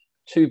Lincoln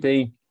to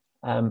be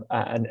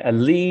a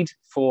lead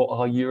for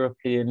our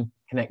European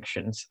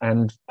connections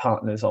and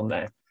partners on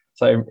there.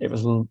 So it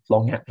was a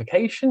long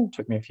application,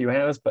 took me a few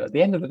hours, but at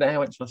the end of the day, I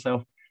went to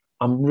myself,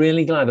 I'm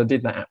really glad I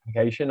did that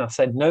application. I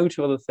said no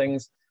to other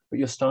things, but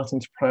you're starting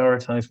to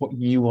prioritize what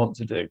you want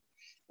to do.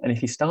 And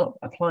if you start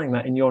applying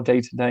that in your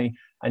day-to-day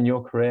and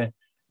your career,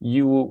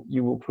 you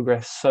will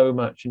progress so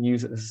much and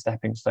use it as a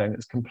stepping stone.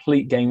 It's a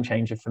complete game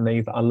changer for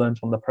me that I learned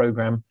on the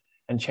program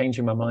and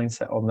changing my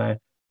mindset on there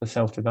for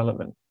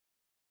self-development.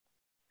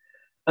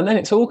 And then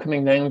it's all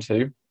coming down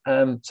to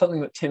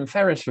something that Tim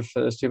Ferriss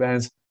refers to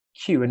as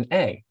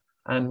Q&A.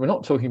 And we're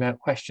not talking about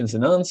questions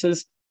and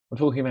answers. We're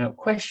talking about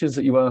questions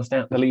that you asked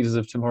at the Leaders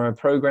of Tomorrow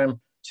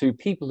program to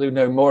people who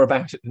know more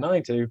about it than I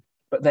do.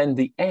 But then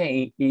the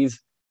A is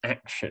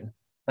action.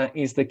 That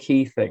is the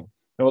key thing.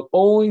 There will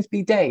always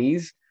be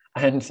days,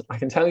 and I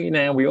can tell you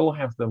now, we all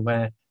have them,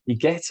 where you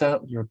get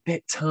up, you're a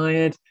bit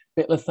tired,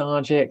 bit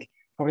lethargic,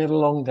 probably had a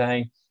long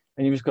day,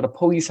 and you've just got to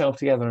pull yourself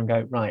together and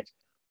go, right,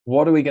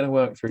 what are we going to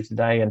work through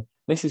today? And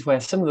this is where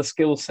some of the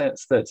skill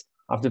sets that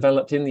I've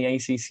developed in the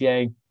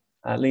ACCA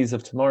Leaders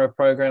of Tomorrow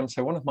program.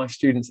 So one of my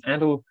students,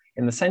 Adil,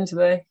 in the center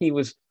there, he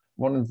was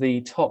one of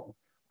the top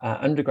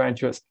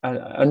undergraduates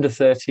under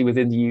 30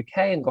 within the UK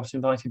and got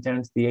invited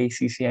down to the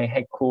ACCA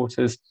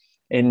headquarters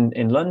in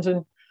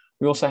London.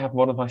 We also have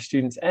one of my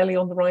students, Ellie,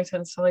 on the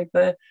right-hand side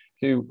there,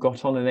 who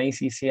got on an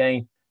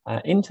ACCA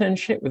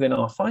internship within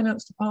our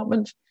finance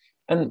department.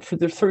 And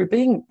through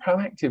being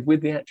proactive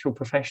with the actual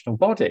professional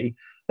body,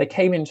 they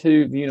came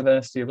into the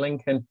University of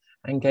Lincoln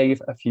and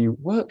gave a few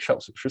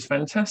workshops, which was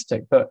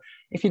fantastic. But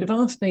if you'd have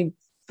asked me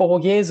 4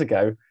 years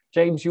ago,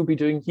 James, you'll be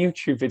doing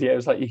YouTube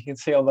videos like you can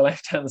see on the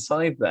left-hand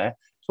side there,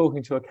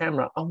 talking to a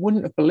camera, I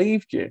wouldn't have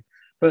believed you.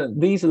 But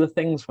these are the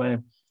things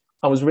where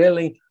I was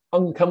really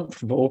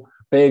uncomfortable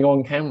being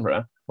on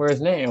camera, whereas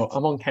now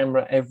I'm on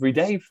camera every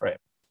day for it.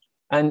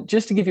 And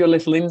just to give you a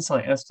little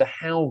insight as to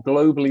how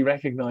globally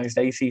recognized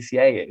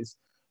ACCA is,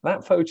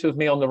 that photo of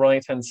me on the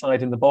right-hand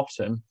side in the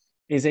bottom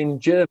is in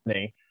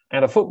Germany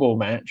at a football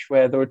match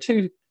where there were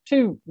two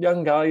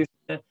young guys,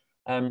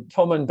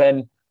 Tom and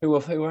Ben, who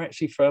were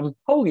actually from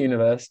Hull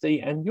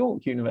University and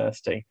York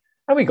University.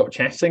 And we got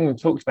chatting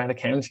and talked about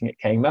accounting. It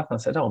came up. I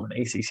said, oh, I'm an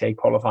ACCA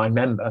qualified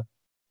member.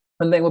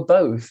 And they were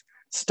both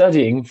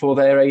studying for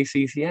their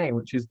ACCA,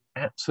 which is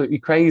absolutely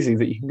crazy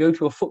that you can go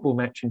to a football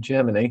match in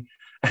Germany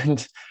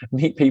and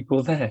meet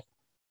people there.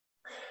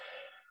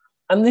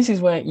 And this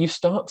is where you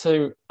start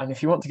to, and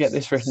if you want to get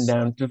this written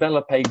down,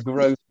 develop a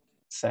growth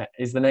mindset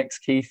is the next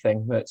key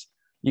thing, that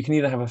you can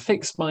either have a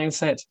fixed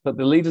mindset, but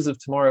the Leaders of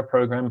Tomorrow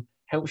program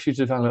helps you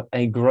develop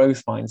a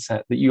growth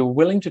mindset, that you're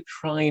willing to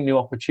try new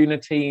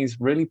opportunities,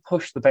 really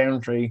push the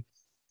boundary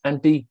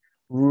and be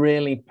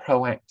really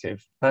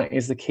proactive. That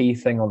is the key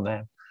thing on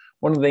there.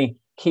 One of the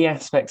key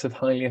aspects of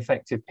highly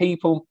effective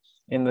people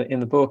in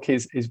the book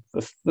is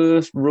the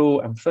first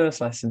rule and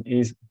first lesson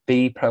is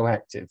be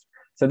proactive.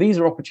 So these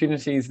are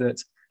opportunities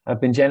that have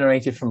been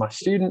generated from my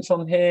students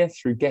on here,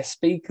 through guest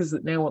speakers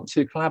that now want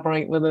to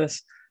collaborate with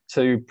us,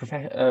 to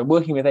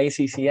working with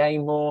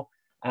ACCA more,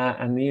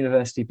 and the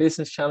University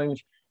Business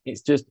Challenge.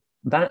 It's just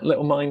that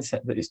little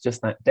mindset that it's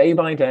just that day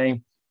by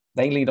day,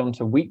 they lead on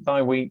to week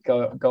by week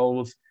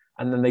goals,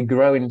 and then they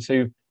grow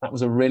into, that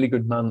was a really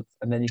good month,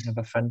 and then you have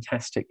a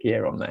fantastic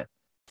year on there.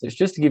 So it's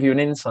just to give you an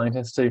insight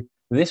as to,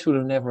 this would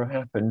have never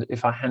happened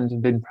if I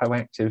hadn't been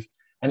proactive.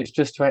 And it's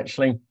just to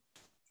actually,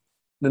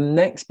 the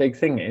next big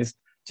thing is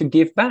to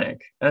give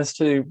back, as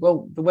to,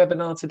 well, the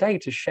webinar today,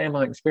 to share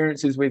my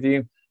experiences with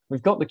you.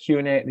 We've got the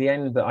Q&A at the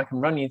end that I can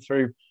run you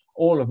through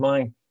all of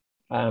my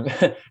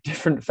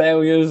different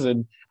failures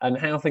and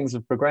how things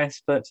have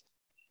progressed. But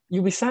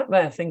you'll be sat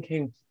there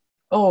thinking,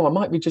 oh, I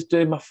might be just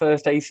doing my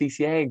first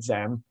ACCA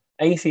exam.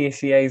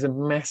 ACCA is a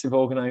massive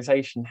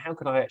organization. How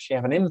could I actually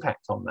have an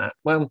impact on that?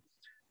 Well,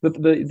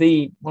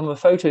 the one of the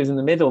photos in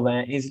the middle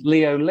there is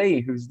Leo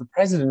Lee, who's the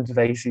president of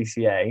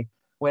ACCA,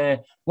 where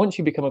once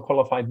you become a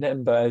qualified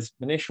member, as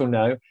Manish will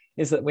know,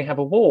 is that we have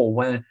a wall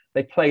where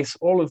they place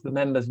all of the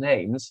members'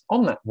 names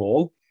on that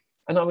wall.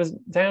 And I was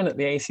down at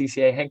the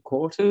ACCA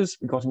headquarters.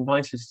 We got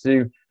invited to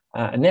do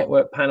a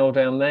network panel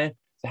down there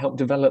to help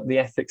develop the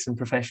ethics and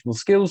professional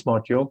skills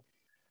module.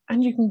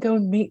 And you can go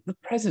and meet the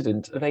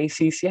president of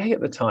ACCA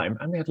at the time.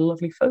 And we had a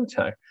lovely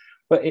photo.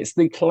 But it's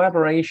the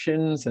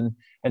collaborations and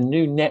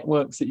new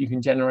networks that you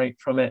can generate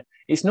from it.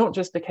 It's not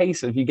just a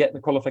case of you get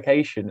the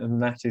qualification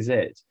and that is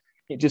it.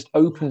 It just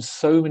opens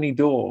so many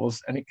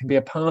doors, and it can be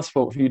a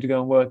passport for you to go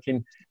and work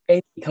in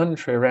any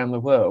country around the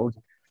world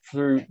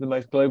through the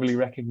most globally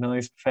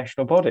recognized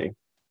professional body.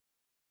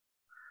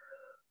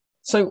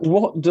 So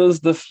what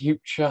does the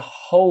future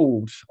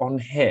hold on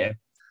here?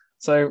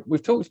 So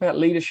we've talked about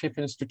leadership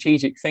and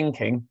strategic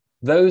thinking.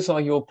 Those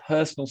are your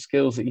personal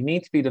skills that you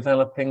need to be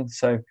developing.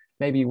 So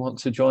maybe you want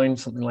to join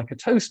something like a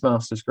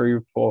Toastmasters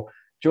group, or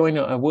join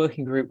a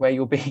working group where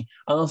you'll be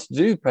asked to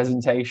do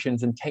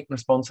presentations and take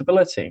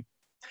responsibility.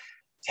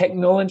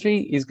 Technology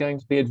is going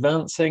to be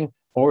advancing,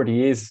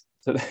 already is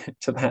to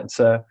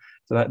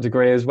that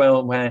degree as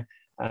well, where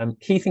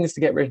key things to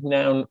get written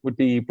down would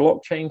be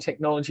blockchain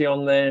technology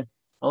on there,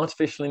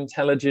 artificial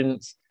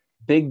intelligence,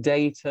 big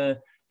data.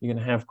 You're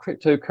going to have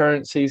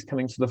cryptocurrencies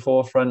coming to the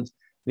forefront.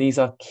 These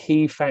are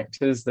key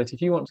factors that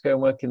if you want to go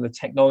and work in the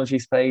technology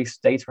space,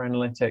 data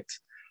analytics,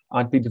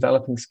 I'd be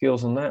developing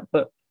skills on that.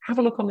 But have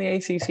a look on the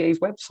ACCA's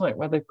website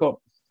where they've got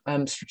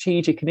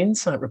strategic and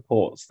insight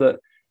reports that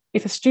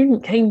if a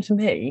student came to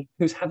me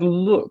who's had a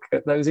look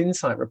at those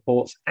insight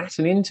reports at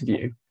an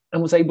interview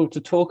and was able to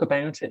talk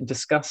about it and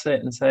discuss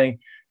it and say,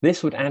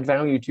 this would add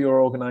value to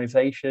your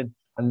organization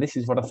and this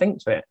is what I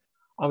think to it,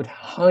 I would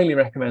highly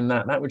recommend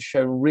that. That would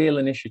show real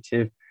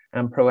initiative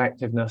and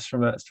proactiveness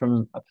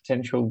from a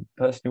potential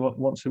person who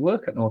wants to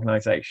work at an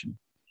organization.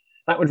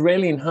 That would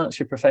really enhance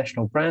your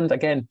professional brand.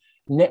 Again,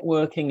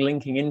 networking,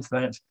 linking into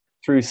that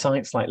through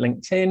sites like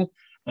LinkedIn.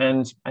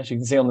 And as you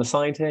can see on the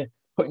side here,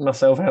 putting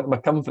myself out of my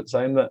comfort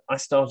zone, that I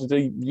started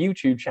a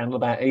YouTube channel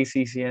about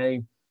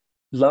ACCA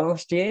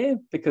last year,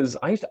 because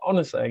I used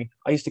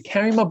to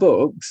carry my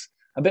books,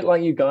 a bit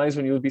like you guys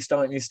when you would be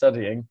starting your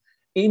studying,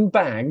 in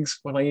bags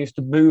when I used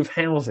to move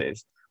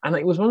houses. And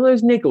it was one of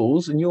those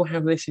niggles, and you'll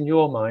have this in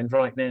your mind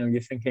right now.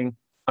 You're thinking,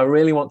 I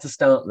really want to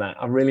start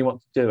that. I really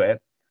want to do it.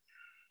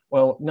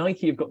 Well,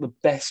 Nike have got the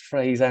best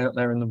phrase out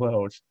there in the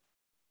world.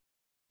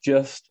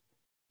 Just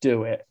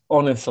do it.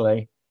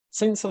 Honestly,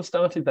 since I've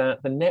started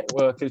that, the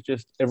network has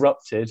just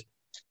erupted.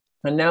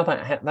 And now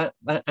that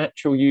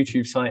actual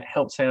YouTube site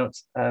helps out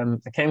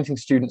accounting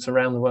students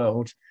around the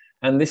world.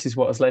 And this is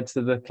what has led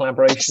to the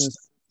collaborations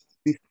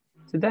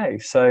today.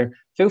 So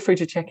feel free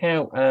to check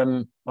out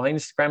my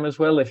Instagram as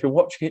well. If you're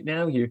watching it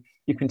now, you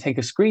can take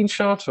a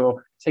screenshot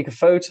or take a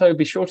photo.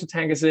 Be sure to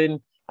tag us in,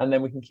 and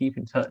then we can keep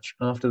in touch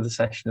after the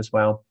session as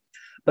well.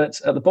 But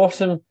at the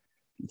bottom,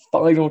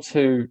 5 or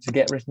 2 to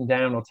get written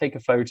down or take a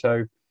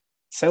photo: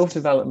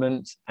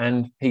 self-development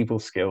and people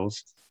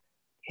skills.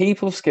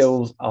 People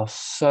skills are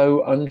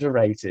so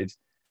underrated.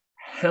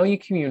 How you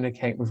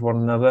communicate with one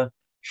another,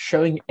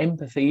 showing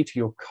empathy to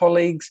your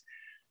colleagues.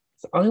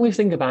 So I always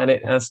think about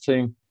it as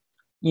to,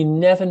 you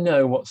never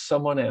know what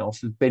someone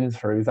else has been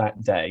through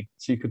that day.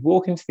 So you could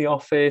walk into the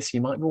office, you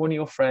might be one of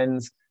your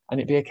friends, and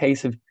it'd be a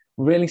case of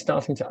really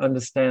starting to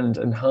understand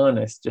and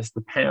harness just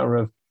the power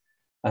of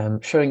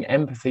showing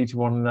empathy to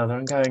one another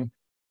and going,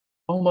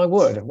 oh my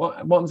word, what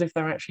happens if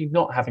they're actually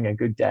not having a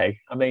good day?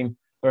 I mean,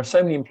 there are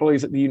so many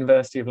employees at the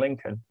University of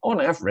Lincoln,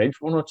 on average,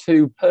 1 or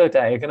 2 per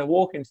day are going to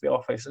walk into the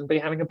office and be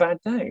having a bad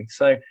day.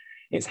 So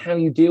it's how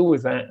you deal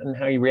with that and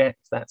how you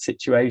react to that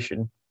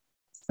situation.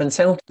 And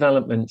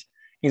self-development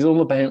is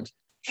all about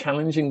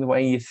challenging the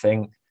way you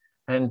think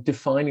and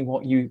defining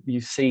what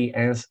you see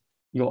as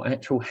your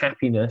actual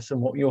happiness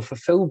and what you're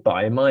fulfilled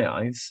by, in my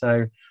eyes.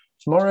 So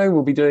tomorrow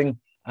we'll be doing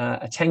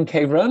a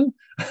 10K run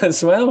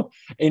as well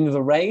in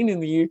the rain in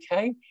the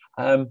UK.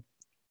 I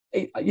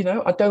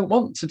don't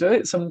want to do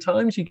it.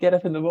 Sometimes you get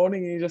up in the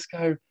morning and you just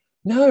go,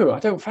 no, I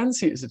don't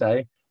fancy it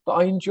today, but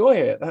I enjoy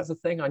it. That's the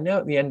thing. I know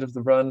at the end of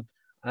the run,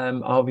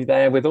 I'll be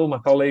there with all my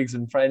colleagues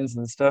and friends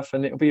and stuff,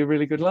 and it'll be a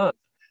really good laugh.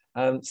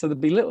 So there'll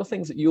be little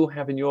things that you'll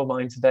have in your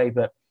mind today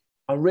that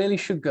I really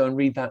should go and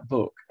read that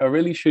book. I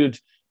really should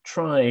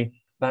try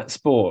that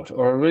sport,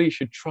 or I really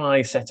should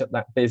try set up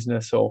that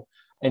business or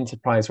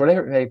enterprise,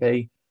 whatever it may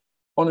be.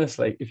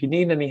 Honestly, if you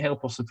need any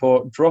help or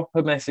support, drop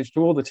a message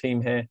to all the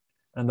team here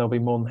and they'll be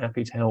more than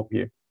happy to help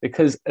you.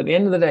 Because at the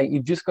end of the day,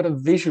 you've just got to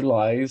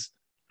visualize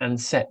and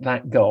set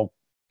that goal.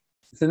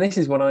 So this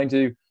is what I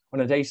do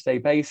on a day-to-day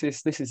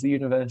basis. This is the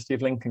University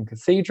of Lincoln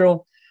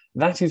Cathedral.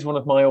 That is one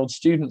of my old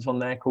students on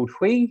there called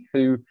Hui,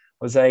 who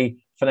was a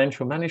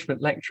financial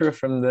management lecturer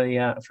from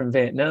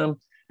Vietnam,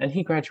 and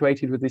he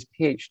graduated with his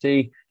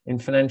PhD in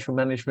financial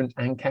management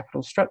and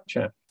capital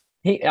structure.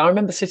 I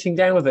remember sitting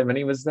down with him, and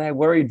he was there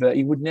worried that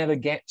he would never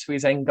get to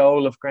his end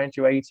goal of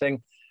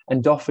graduating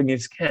and doffing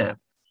his cap.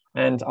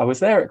 And I was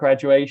there at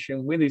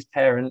graduation with his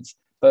parents,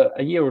 but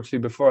a year or 2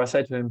 before I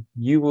said to him,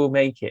 you will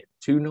make it.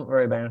 Do not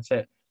worry about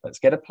it. Let's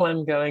get a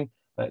plan going.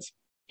 Let's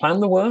plan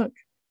the work,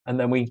 and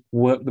then we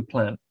work the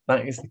plan.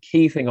 That is the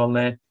key thing on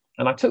there.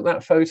 And I took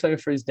that photo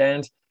for his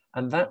dad,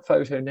 and that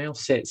photo now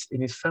sits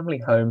in his family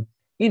home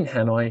in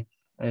Hanoi,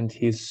 and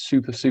he is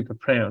super, super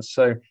proud.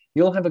 So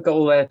you'll have a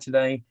goal there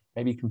today,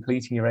 maybe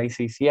completing your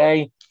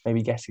ACCA,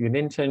 maybe getting an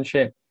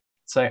internship.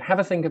 So have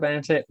a think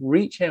about it,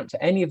 reach out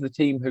to any of the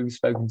team who've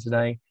spoken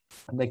today,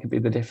 and they could be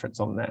the difference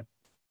on there.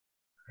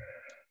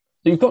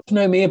 So you've got to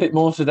know me a bit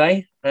more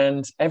today,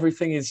 and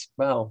everything is,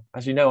 well,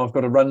 as you know, I've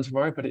got to run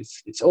tomorrow, but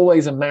it's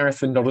always a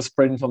marathon, not a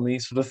sprint on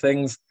these sort of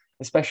things,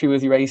 especially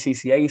with your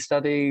ACCA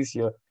studies,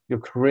 your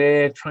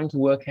career, trying to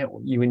work out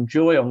what you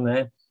enjoy on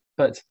there.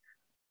 But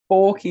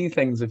 4 key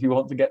things, if you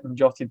want to get them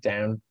jotted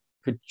down,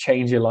 could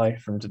change your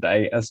life from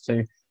today, as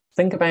to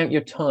think about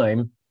your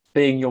time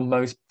being your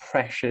most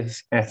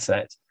precious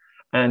asset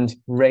and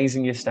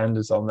raising your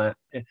standards on that.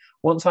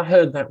 Once I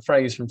heard that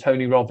phrase from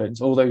Tony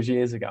Robbins all those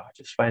years ago, I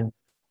just went,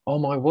 oh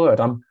my word,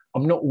 I'm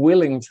not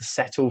willing to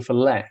settle for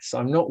less.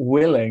 I'm not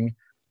willing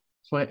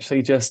to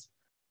actually just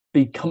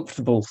be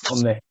comfortable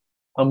on this.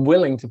 I'm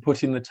willing to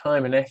put in the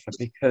time and effort,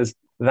 because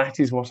that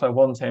is what I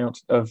want out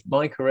of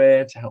my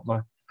career, to help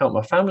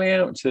my family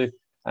out,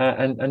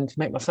 and to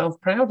make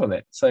myself proud on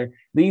it. So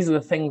these are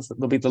the things that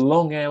will be the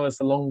long hours,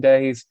 the long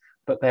days,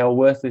 but they are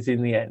worth it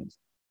in the end.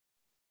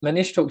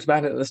 Manish talked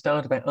about it at the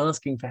start, about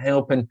asking for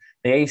help in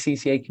the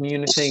ACCA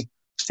community.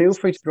 Feel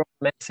free to drop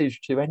a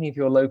message to any of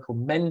your local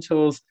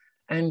mentors.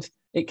 And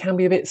it can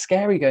be a bit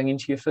scary going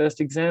into your first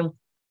exam.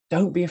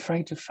 Don't be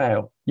afraid to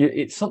fail.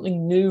 It's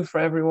something new for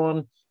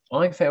everyone.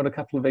 I failed a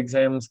couple of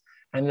exams,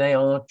 and they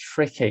are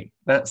tricky.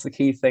 That's the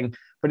key thing.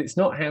 But it's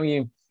not how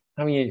you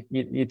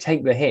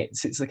take the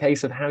hits. It's the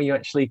case of how you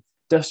actually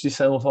dust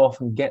yourself off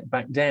and get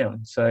back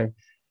down. So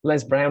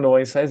Les Brown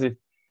always says,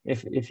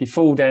 if you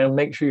fall down,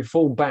 make sure you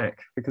fall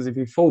back, because if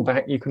you fall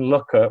back, you can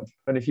look up.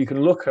 And if you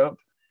can look up,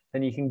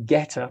 then you can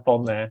get up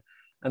on there.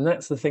 And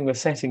that's the thing with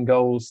setting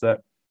goals, that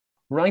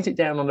write it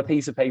down on a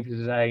piece of paper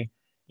today.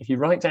 If you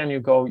write down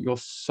your goal, you're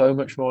so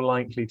much more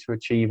likely to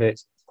achieve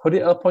it. put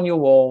it up on your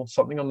wall,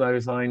 something on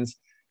those lines.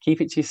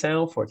 Keep it to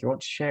yourself, or if you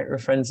want to share it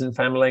with friends and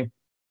family,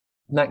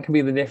 and that can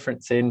be the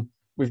difference in,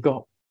 we've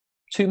got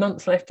 2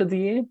 months left of the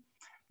year.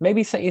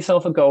 Maybe set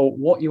yourself a goal,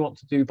 what you want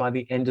to do by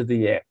the end of the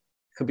year.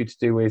 It could be to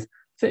do with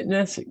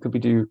fitness, it could be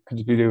to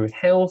do with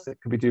health, it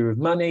could be to do with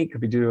money, it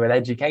could be to do with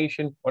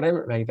education,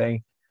 whatever it may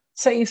be.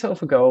 Set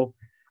yourself a goal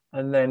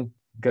and then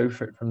go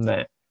for it from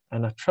there.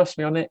 And trust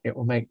me on it, it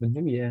will make the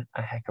new year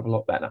a heck of a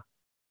lot better.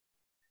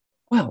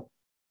 Well,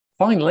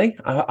 finally,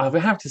 I will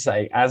have to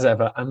say, as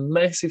ever, a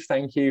massive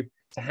thank you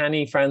to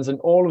Hani, Franz, and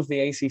all of the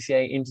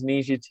ACCA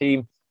Indonesia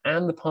team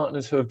and the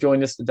partners who have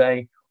joined us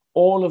today,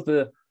 all of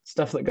the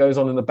stuff that goes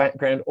on in the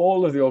background,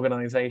 all of the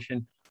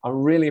organization. I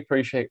really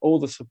appreciate all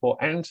the support,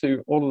 and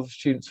to all of the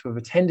students who have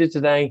attended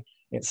today.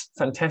 It's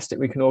fantastic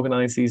we can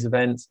organize these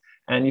events.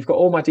 And you've got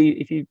all my,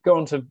 if you go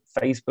onto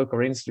Facebook or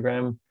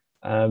Instagram,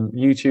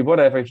 YouTube,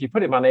 whatever, if you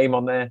put my name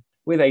on there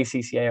with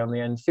ACCA on the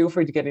end, feel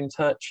free to get in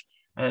touch.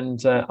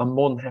 And I'm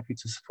more than happy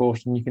to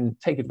support, and you can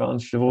take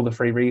advantage of all the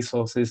free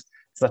resources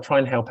as I try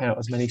and help out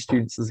as many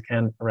students as I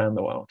can around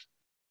the world.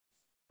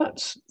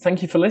 But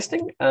thank you for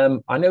listening.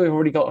 I know we've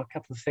already got a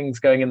couple of things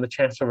going in the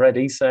chat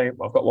already, so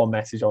I've got one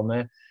message on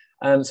there.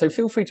 So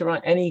feel free to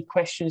write any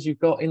questions you've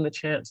got in the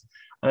chat,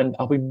 and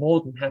I'll be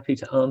more than happy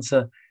to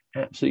answer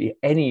absolutely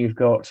any you've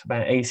got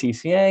about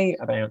ACCA,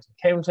 about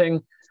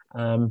accounting,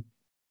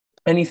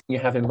 anything you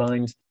have in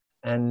mind.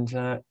 And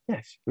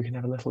yes, we can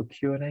have a little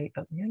Q&A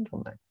at the end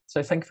on that.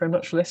 So thank you very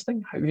much for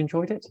listening. Hope you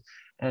enjoyed it,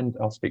 and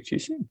I'll speak to you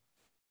soon.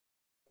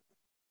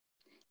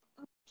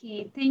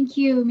 Okay, thank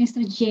you,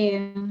 Mr.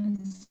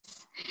 James.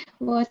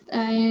 What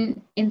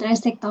an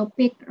interesting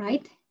topic,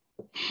 right?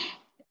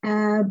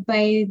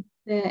 By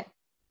the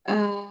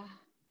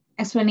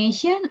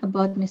explanation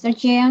about Mr.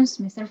 James,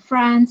 Mr.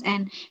 Franz,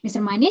 and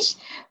Mr. Manish,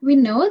 we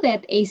know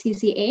that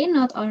ACCA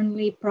not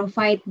only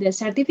provide the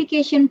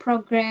certification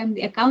program,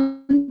 the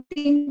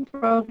accounting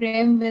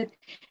program, but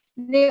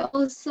they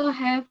also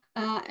have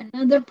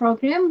another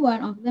program.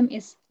 One of them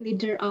is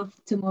Leader of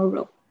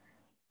Tomorrow.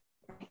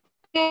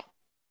 Okay.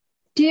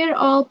 Dear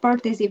all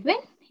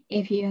participants,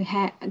 if you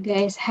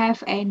guys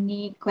have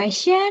any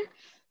question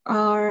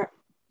or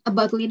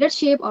about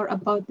leadership or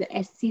about the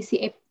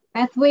ACCA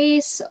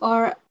pathways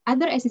or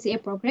other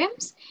ACCA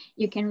programs,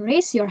 you can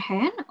raise your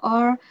hand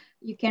or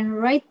you can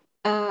write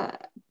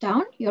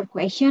down your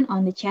question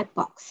on the chat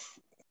box.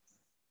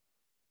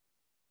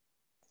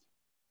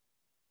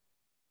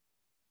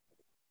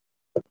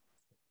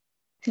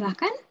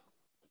 Silakan.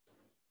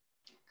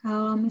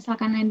 Kalau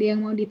misalkan ada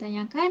yang mau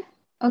ditanyakan,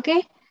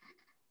 oke.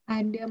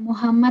 Ada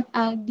Muhammad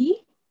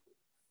Aldi.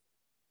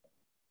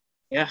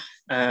 Yeah,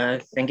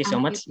 thank you so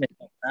much,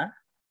 Mr.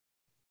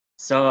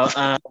 So,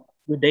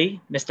 good day,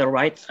 Mr.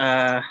 Wright.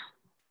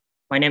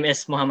 My name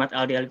is Muhammad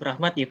Aldi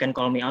Alif-Rahmat. You can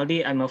call me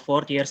Aldi. I'm a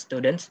fourth-year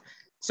student.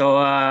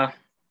 So,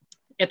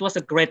 it was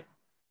a great,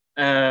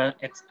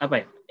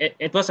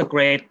 it was a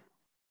great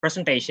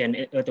presentation.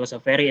 It was a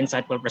very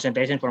insightful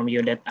presentation from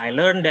you, that I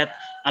learned that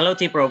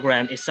LOT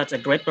program is such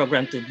a great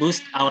program to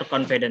boost our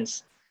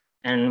confidence.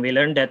 And we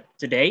learned that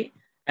today.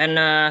 And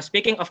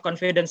speaking of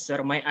confidence,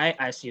 sir, may I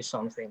ask you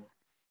something?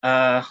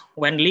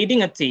 When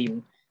leading a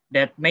team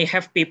that may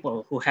have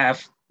people who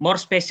have more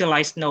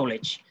specialized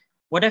knowledge,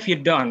 what have you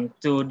done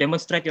to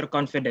demonstrate your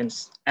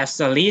confidence as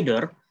a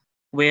leader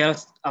while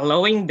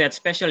allowing that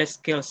specialist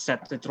skill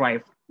set to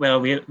thrive?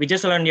 Well, we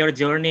just learned your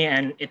journey,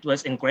 and it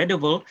was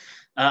incredible.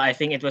 I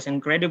think it was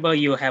incredible.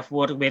 You have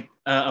worked with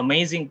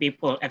amazing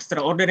people,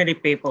 extraordinary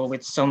people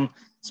with some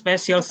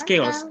special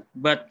skills.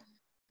 But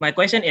my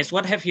question is,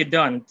 what have you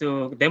done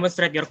to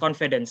demonstrate your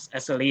confidence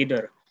as a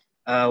leader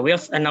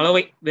whilst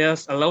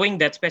allowing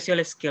that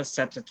specialist skill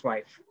set to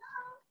thrive?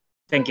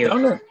 Thank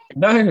you.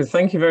 No,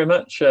 thank you very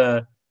much,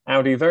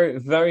 Audi. Very,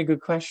 very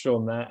good question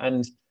on that.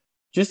 And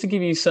just to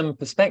give you some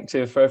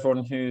perspective for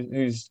everyone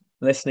who's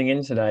listening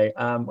in today,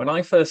 when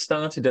I first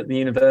started at the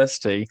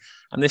university,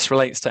 and this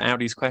relates to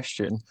Audi's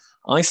question,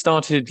 I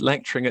started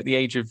lecturing at the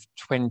age of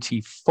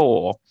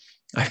 24.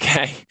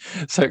 Okay,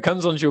 so it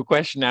comes on to your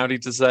question, Audi,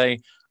 to say,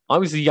 I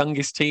was the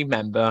youngest team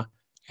member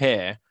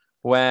here,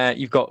 where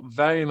you've got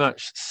very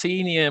much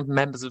senior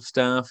members of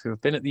staff who have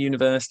been at the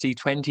university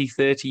 20,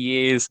 30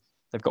 years.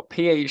 They've got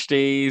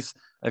PhDs,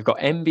 they've got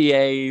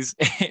MBAs.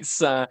 It's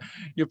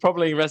you're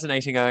probably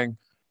resonating going,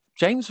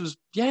 James was,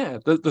 yeah,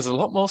 there's a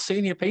lot more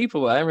senior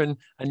people there, and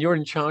you're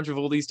in charge of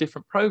all these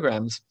different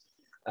programs.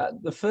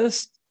 The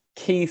first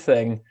key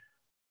thing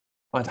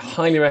I'd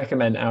highly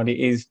recommend,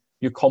 Audi, is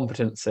your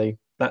competency.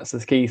 That's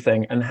the key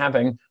thing, and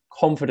having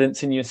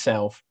confidence in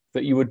yourself,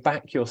 that you would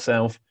back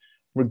yourself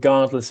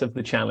regardless of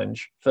the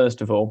challenge,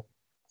 first of all,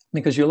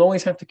 because you'll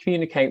always have to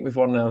communicate with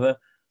one another.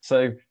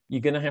 So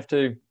you're going to have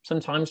to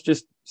sometimes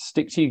just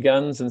stick to your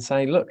guns and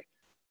say, look,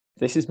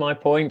 this is my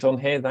point on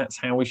here. That's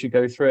how we should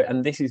go through it.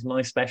 And this is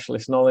my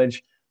specialist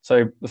knowledge.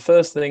 So the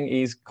first thing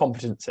is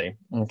competency.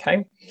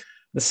 Okay.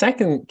 The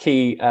second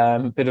key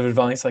bit of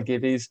advice I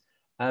give is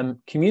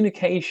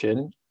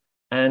communication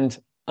and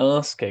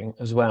asking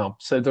as well.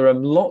 So there are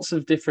lots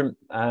of different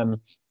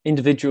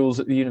individuals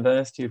at the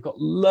university who've got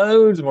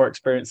loads more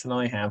experience than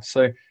I have.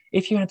 So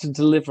if you had to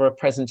deliver a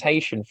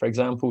presentation, for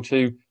example,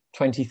 to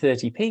 20,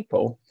 30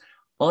 people,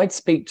 I'd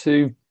speak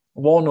to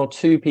 1 or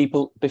 2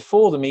 people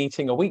before the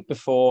meeting, a week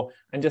before,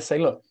 and just say,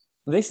 look,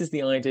 this is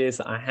the ideas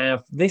that I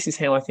have. This is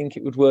how I think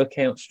it would work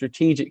out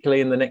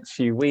strategically in the next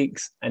few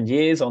weeks and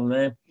years on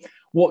there.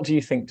 What do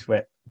you think to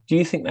it? Do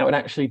you think that would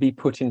actually be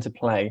put into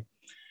play?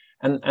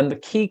 And the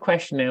key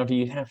question now do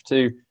you have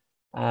to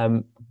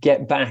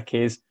get back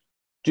is,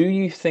 do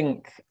you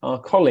think our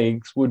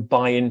colleagues would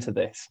buy into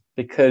this?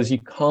 Because you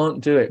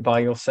can't do it by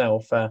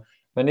yourself.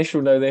 Manish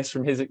will know this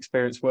from his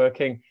experience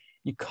working.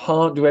 You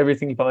can't do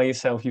everything by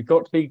yourself. You've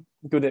got to be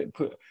good at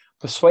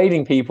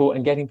persuading people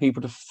and getting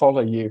people to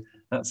follow you.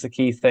 That's the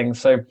key thing.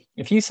 So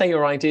if you say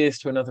your ideas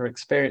to another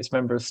experienced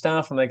member of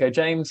staff and they go,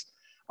 James,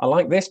 I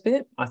like this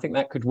bit. I think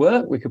that could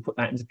work. We could put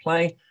that into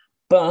play.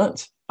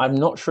 But I'm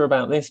not sure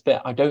about this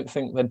bit. I don't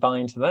think they'd buy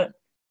into that.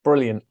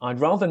 Brilliant. I'd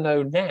rather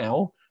know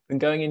now than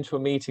going into a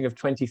meeting of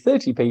 20,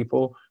 30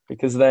 people,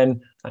 because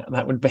then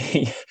that would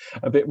be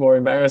a bit more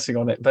embarrassing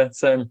on it. But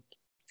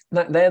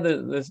they're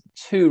the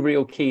 2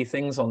 real key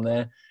things on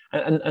there.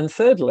 And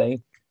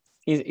thirdly,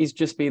 is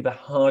just be the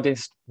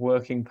hardest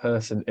working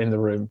person in the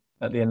room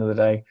at the end of the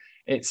day.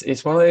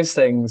 It's one of those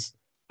things,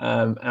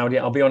 Audi,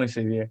 I'll be honest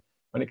with you,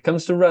 when it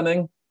comes to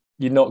running,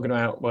 you're not going to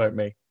outwork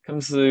me.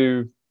 Comes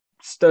to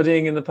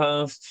studying in the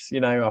past,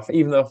 you know,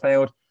 even though I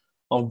failed,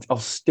 I'll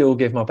still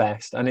give my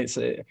best. And it's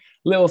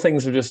little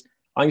things of just,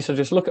 I used to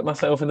just look at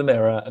myself in the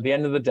mirror at the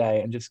end of the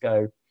day and just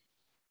go,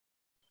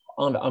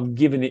 I'm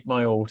giving it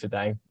my all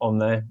today on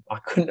there. I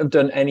couldn't have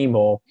done any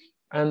more.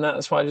 And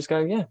that's why I just go,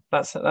 yeah,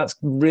 that's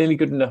really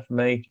good enough for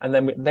me. And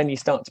then you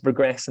start to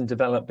progress and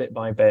develop bit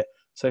by bit.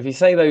 So if you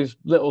say those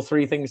little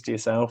 3 things to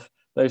yourself,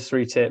 those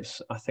 3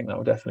 tips, I think that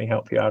will definitely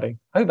help you, Audi.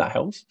 I hope that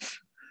helps.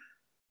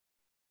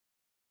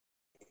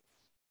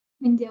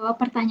 Menjawab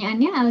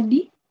pertanyaannya,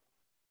 Aldi?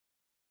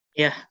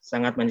 Ya,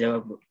 sangat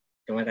menjawab, Bu.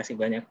 Terima kasih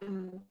banyak.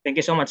 Thank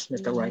you so much,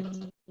 Mr. Wright.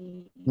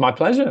 My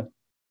pleasure.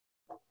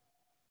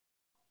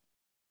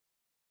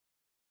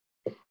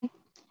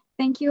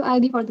 Thank you,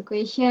 Aldi, for the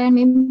question.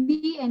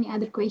 Maybe any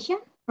other question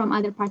from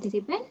other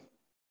participants?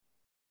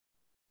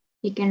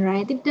 You can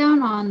write it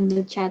down on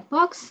the chat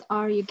box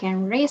or you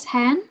can raise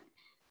hand.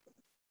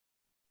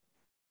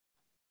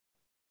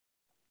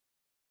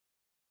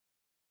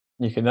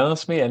 You can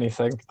ask me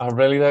anything. I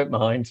really don't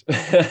mind.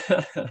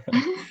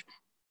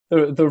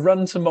 The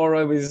run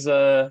tomorrow is,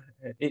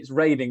 it's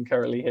raining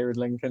currently here in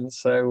Lincoln.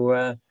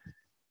 So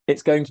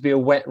it's going to be a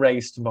wet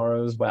race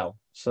tomorrow as well.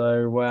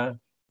 So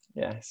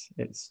yes,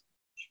 it's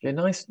a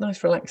nice,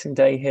 relaxing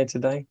day here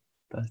today.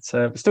 But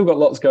we've still got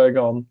lots going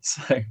on.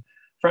 So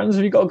Franz,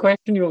 have you got a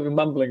question? You're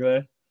mumbling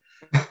there.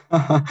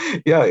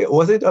 Yeah,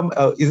 is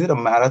it a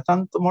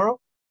marathon tomorrow?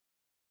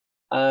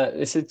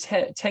 It's a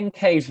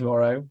 10K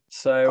tomorrow,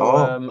 so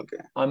okay.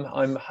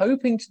 I'm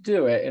hoping to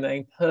do it in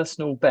a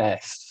personal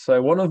best.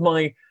 So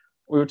we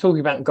were talking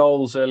about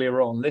goals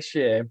earlier on. This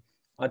year,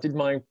 I did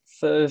my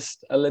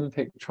first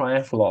Olympic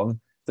triathlon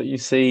that you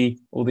see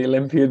all the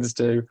Olympians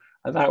do,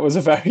 and that was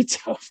a very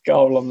tough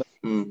goal on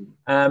that.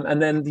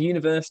 And then the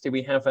university,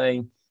 we have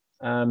a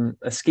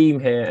scheme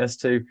here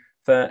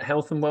for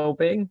health and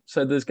well-being.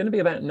 So there's going to be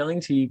about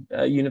 90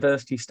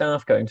 university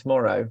staff going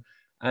tomorrow.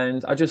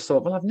 And I just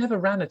thought, well, I've never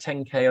ran a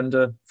 10K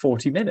under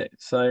 40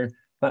 minutes. So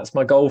that's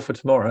my goal for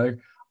tomorrow,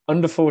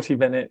 under 40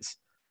 minutes,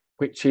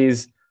 which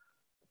is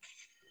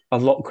a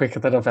lot quicker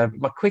than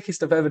my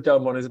quickest I've ever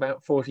done one is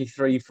about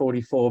 43,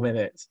 44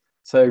 minutes.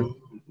 So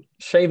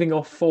shaving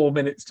off 4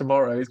 minutes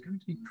tomorrow is going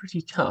to be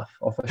pretty tough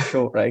off a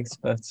short race.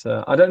 But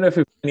I don't know if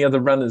we've got any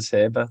other runners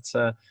here, but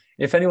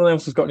if anyone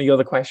else has got any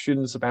other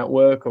questions about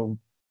work or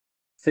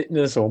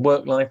fitness or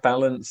work-life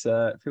balance,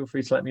 feel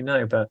free to let me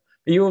know. But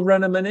are you a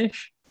runner,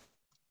 Manish?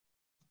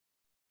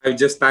 I've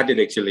just started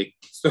actually.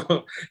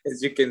 So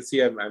as you can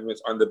see, I'm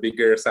on the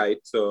bigger side.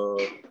 So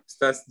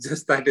just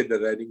started the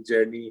running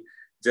journey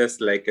just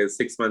like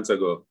 6 months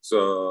ago.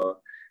 So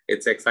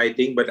it's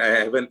exciting, but I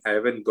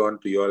haven't gone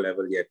to your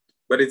level yet.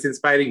 But it's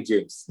inspiring,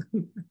 James.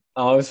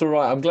 Oh, it's all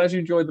right. I'm glad you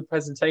enjoyed the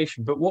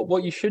presentation. But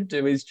what you should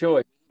do is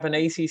join an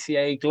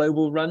ACCA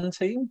global run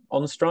team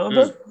on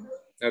Strava.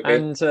 Okay.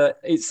 And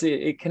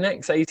it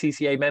connects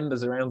ACCA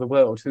members around the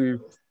world who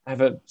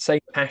have a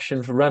same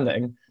passion for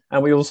running,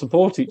 and we all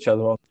support each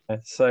other on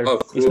there. So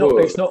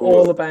it's not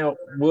all about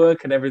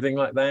work and everything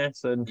like that.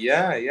 And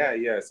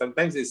yeah.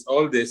 Sometimes it's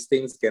all these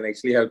things can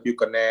actually help you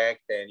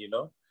connect, and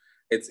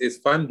it's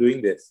fun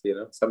doing this.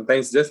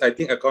 Sometimes I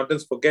think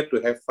accountants forget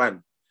to have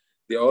fun.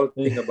 They all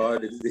think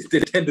about it. They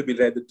tend to be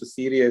rather too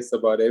serious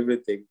about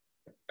everything.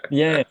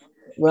 Yeah.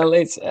 Well,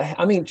 just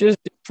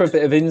for a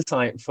bit of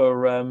insight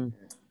for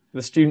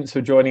the students who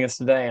are joining us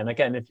today. And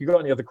again, if you've got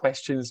any other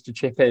questions to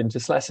chip in,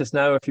 just let us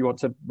know if you want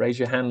to raise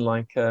your hand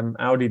like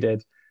Audi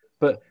did.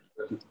 But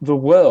the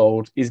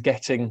world is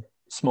getting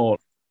smaller.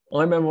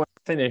 I remember when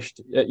I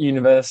finished at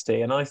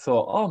university and I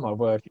thought, oh my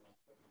word,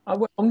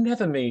 I'll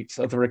never meet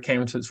other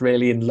accountants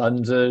really in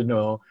London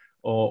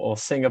or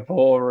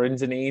Singapore or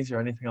Indonesia or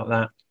anything like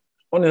that.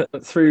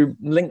 through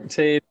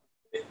LinkedIn,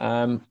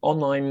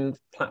 online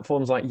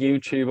platforms like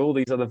YouTube, all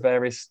these other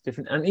various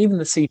different, and even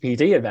the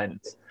CPD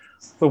events,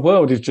 the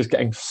world is just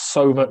getting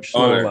so much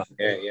smaller.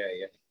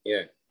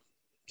 Yeah.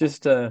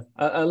 Just a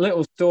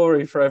little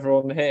story for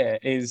everyone here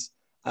is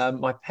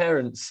my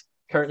parents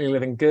currently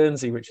live in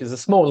Guernsey, which is a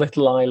small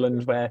little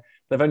island where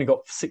they've only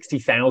got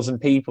 60,000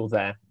 people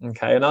there.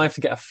 Okay. And I have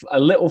to get a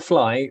little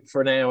flight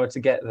for an hour to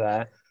get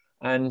there.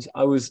 And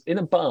I was in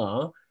a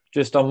bar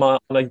just on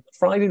a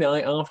Friday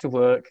night after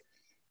work.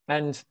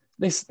 And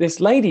this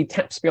lady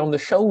taps me on the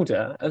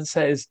shoulder and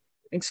says,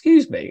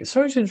 "Excuse me,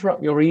 sorry to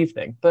interrupt your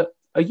evening, but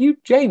are you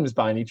James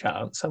by any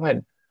chance?" I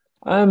went,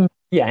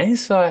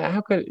 "Yes,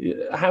 how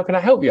can I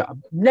help you?"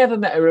 I've never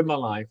met her in my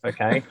life,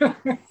 okay?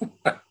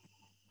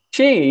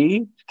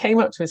 She came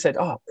up to me and said,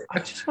 "Oh, I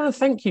just want to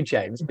thank you,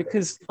 James,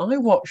 because I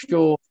watched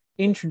your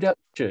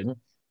introduction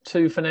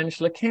to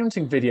financial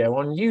accounting video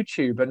on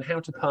YouTube and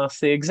how to pass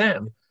the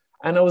exam.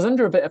 And I was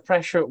under a bit of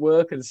pressure at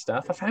work and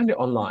stuff. I found it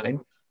online.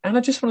 And I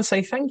just want to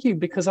say thank you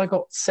because I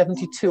got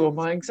 72 on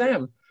my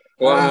exam."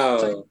 Wow.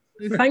 So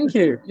thank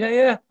you.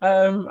 Yeah.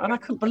 And I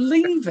couldn't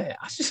believe it.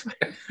 I just went,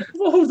 of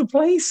all the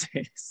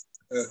places.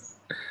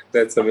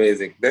 That's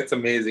amazing. That's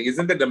amazing.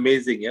 Isn't that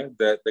amazing? Yeah,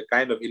 the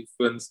kind of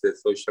influence that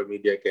social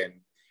media can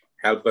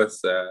help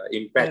us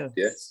impact.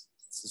 Yes,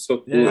 it's so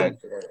cool.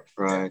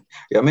 Right.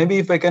 Yeah. Maybe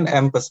if I can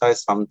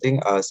emphasize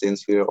something,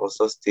 since we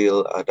also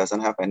still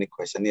doesn't have any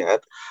question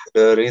yet.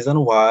 The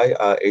reason why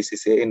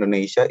ACCA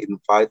Indonesia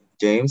invite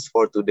James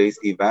for today's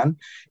event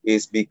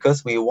is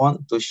because we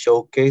want to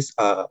showcase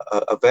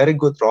a very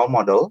good role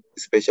model,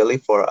 especially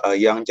for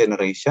young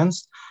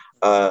generations.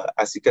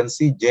 As you can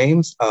see,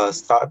 James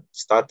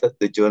started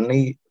the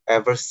journey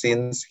ever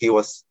since he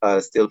was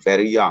still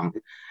very young.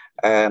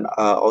 And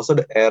also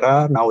the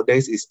era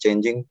nowadays is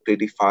changing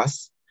pretty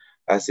fast.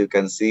 As you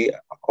can see,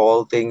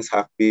 all things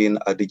have been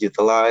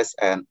digitalized,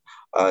 and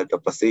the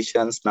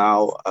positions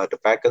now, the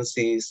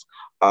vacancies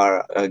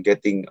are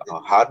getting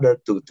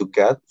harder to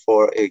get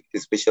for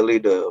especially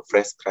the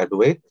fresh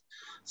graduate.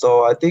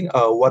 So I think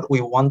what we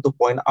want to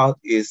point out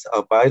is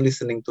by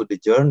listening to the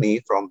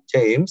journey from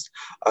James,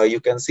 you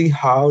can see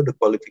how the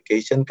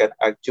qualification can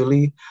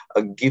actually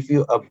give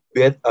you a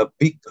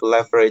big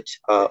leverage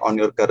on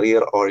your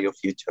career or your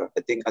future.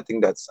 I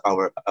think that's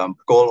our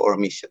goal or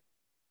mission.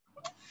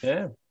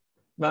 Yeah.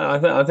 No,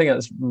 I think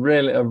that's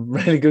really a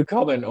really good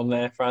comment on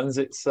there, Franz.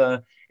 It's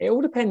it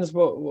all depends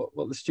what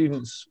the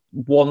students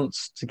want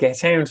to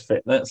get out of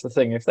it. That's the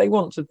thing. If they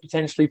want to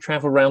potentially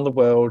travel around the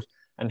world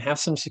and have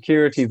some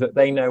security that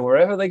they know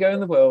wherever they go in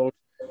the world,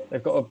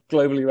 they've got a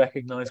globally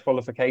recognized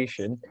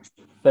qualification,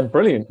 then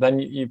brilliant. Then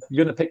you're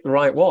going to pick the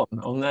right one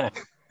on there.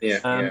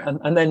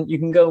 And then you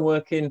can go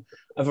work in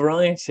a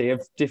variety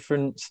of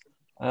different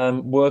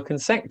work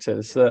and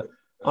sectors. That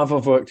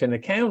I've worked in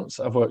accounts,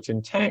 I've worked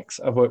in tax,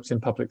 I've worked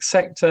in public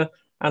sector.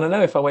 And I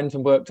know if I went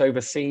and worked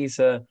overseas,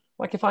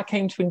 like if I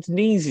came to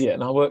Indonesia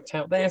and I worked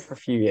out there for a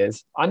few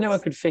years, I know I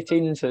could fit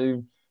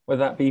into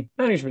whether that be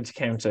management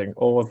accounting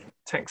or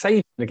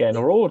taxation again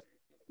or audit.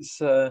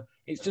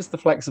 It's just the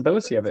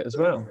flexibility of it as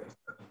well.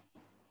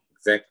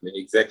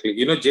 Exactly.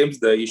 You know,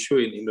 James, the issue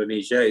in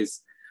Indonesia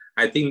is,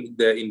 I think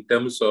in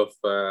terms of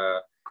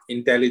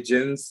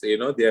intelligence, you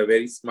know, they are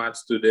very smart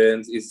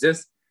students. It's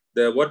just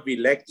what we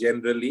lack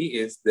generally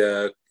is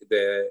the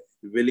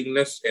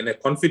willingness and a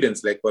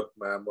confidence, like what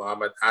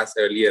Muhammad asked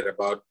earlier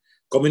about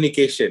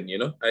communication. You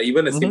know,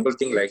 even a simple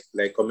thing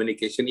like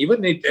communication,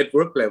 even at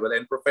work level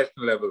and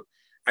professional level.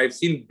 I've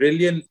seen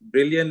brilliant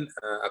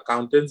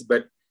accountants,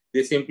 but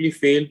they simply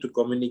fail to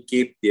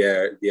communicate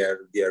their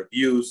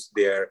views,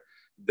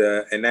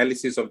 the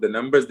analysis of the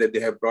numbers that they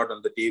have brought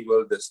on the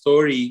table, the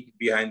story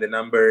behind the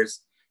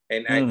numbers.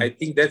 And I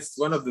think that's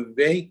one of the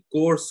very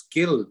core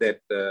skill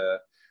that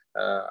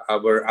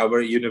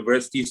our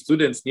university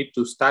students need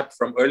to start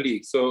from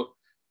early. So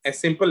as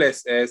simple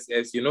as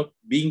you know,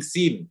 being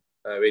seen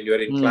when you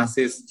are in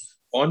classes,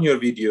 on your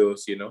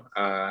videos, you know,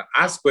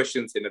 ask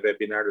questions in a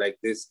webinar like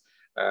this.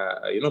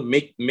 You know,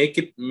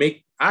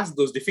 ask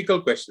those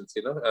difficult questions.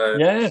 You know,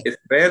 it's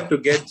rare to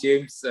get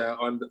James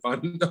on the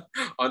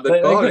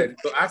call and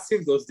to ask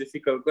him those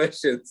difficult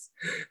questions.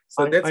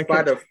 So that's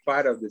part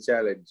of the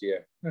challenge. Yeah,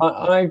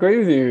 I agree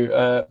with you,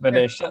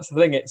 Manish. That's the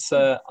thing. It's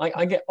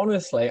I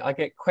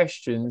get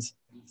questions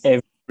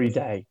every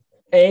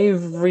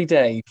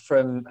day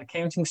from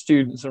accounting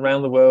students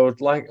around the world,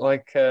 like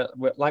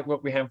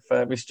what we have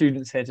with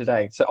students here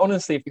today. So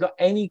honestly, if you've got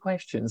any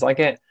questions, I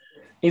get.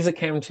 Is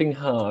accounting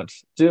hard?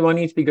 Do I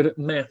need to be good at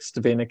maths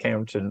to be an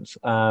accountant?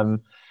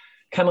 Can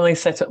I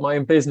set up my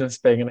own business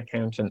being an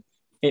accountant?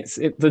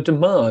 The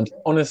demand,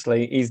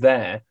 honestly, is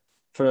there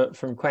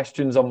from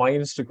questions on my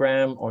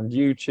Instagram, on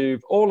YouTube,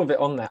 all of it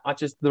on there.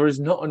 There is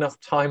not enough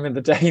time in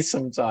the day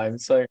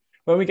sometimes. So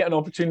when we get an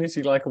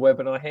opportunity like a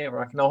webinar here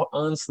where I can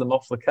answer them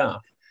off the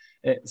cuff,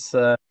 it's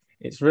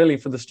really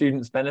for the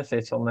students'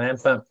 benefit on there.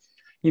 But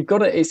you've got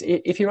to,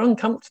 if you're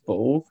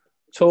uncomfortable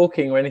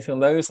talking or anything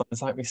on those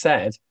lines, like we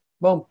said,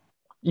 well,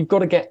 you've got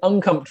to get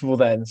uncomfortable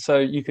then, so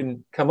you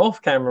can come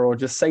off camera or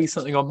just say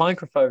something on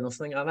microphone or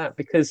something like that.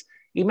 Because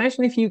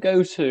imagine if you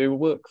go to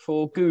work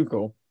for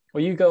Google,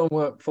 or you go and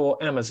work for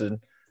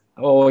Amazon,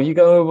 or you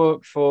go and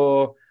work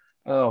for,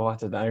 oh, I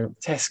don't know,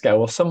 Tesco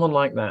or someone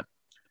like that.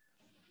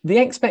 The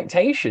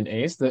expectation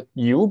is that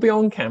you will be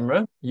on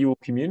camera, you will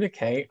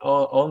communicate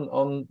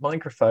on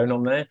microphone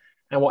on there,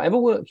 and whatever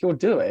work you're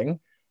doing,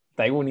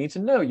 they will need to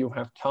know. You'll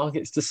have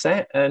targets to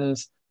set, and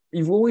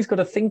you've always got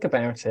to think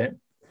about it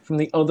from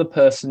the other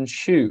person's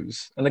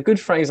shoes. And a good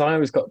phrase I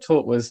always got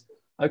taught was,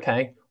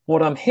 okay,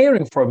 what I'm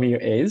hearing from you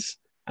is,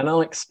 and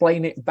I'll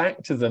explain it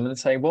back to them and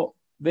say, well,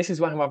 this is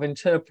how I've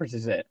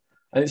interpreted it.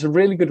 And it's a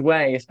really good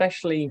way,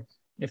 especially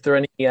if there are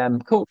any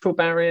cultural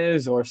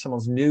barriers, or if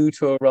someone's new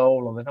to a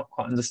role or they're not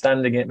quite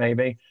understanding it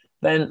maybe,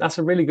 then that's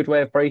a really good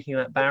way of breaking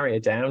that barrier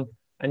down,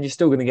 and you're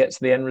still going to get to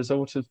the end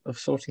result of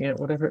sorting out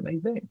whatever it may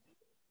be.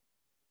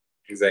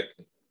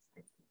 Exactly.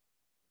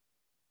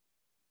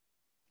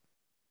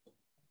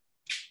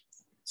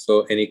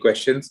 So any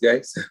questions,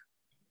 guys?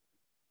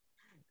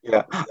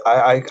 Yeah,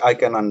 I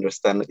can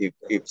understand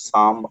if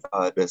some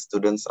the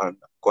students are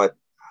quite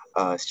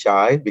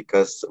shy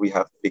because we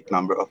have big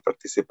number of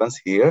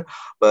participants here.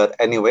 But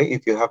anyway,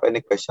 if you have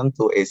any question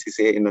to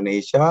ACCA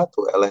Indonesia, to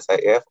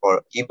LSIF,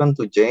 or even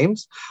to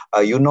James,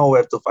 you know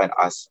where to find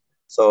us.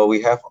 So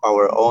we have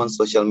our own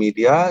social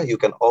media. You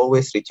can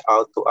always reach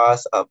out to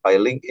us by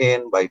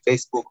LinkedIn, by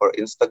Facebook or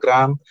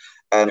Instagram.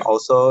 And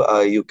also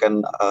you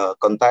can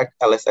contact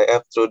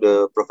LSIF through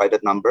the provided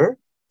number.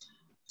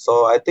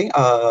 So I think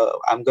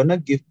I'm gonna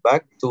give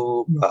back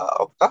to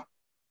Okta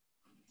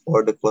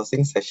for the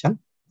closing session.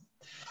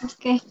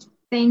 Okay,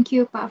 thank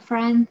you, Pak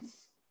Franz.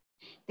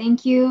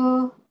 Thank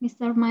you,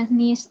 Mr.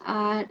 Manis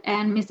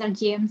and Mr.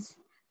 James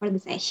for the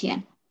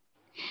session.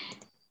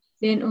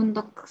 Dan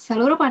untuk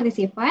seluruh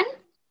partisipan,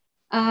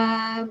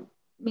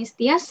 Miss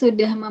Tia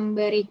sudah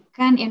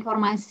memberikan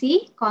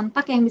informasi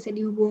kontak yang bisa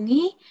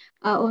dihubungi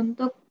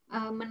untuk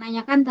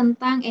menanyakan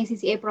tentang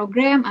ACCA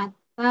program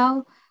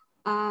atau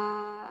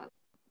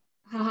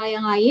hal-hal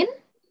yang lain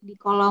di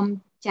kolom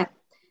chat.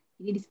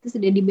 Jadi di situ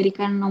sudah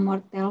diberikan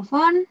nomor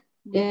telepon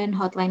dan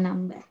hotline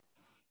number.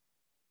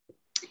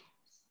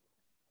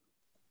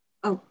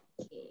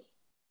 Okay.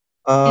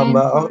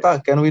 Mbak Okta,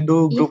 can we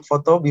do group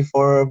photo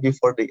before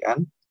the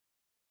end?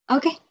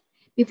 Okay.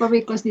 Before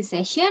we close this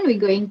session, we're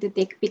going to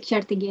take a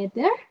picture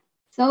together.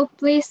 So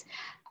please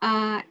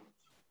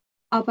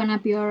open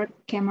up your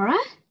camera,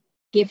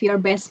 give your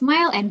best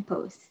smile, and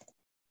pose.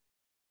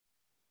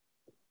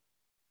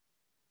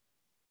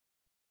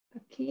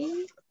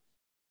 Okay.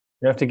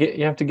 You have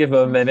to give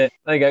them a minute.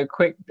 There you go.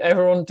 Quick,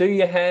 everyone, do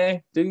your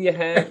hair. Do your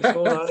hair. It's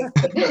all right.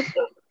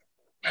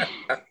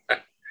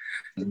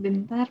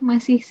 Sebentar,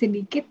 masih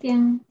sedikit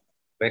yang.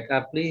 Back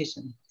up, please.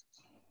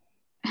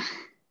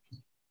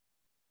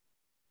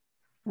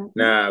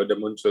 Nah, udah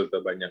muncul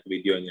tuh banyak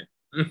videonya.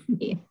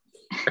 Yeah.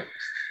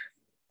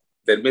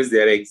 That means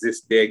they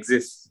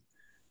exist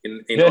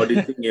in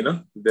auditing, you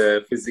know,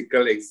 the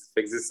physical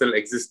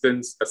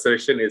existence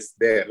assertion is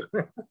there.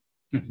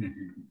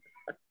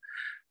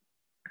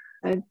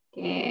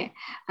 Okay.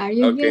 Are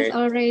you guys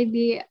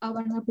already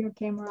open up your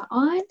camera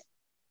on?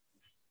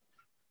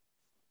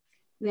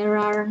 There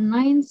are 9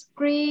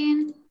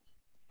 screens,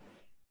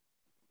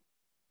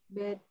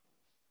 but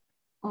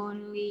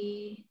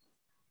only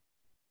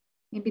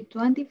maybe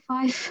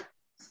 25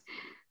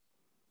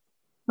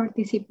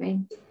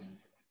 participants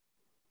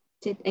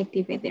should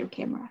activate their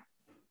camera.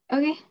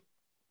 Okay.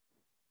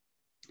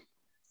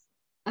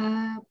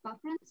 Pak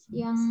Franz,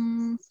 yang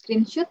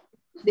screenshot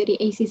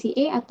dari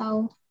ACCA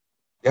atau?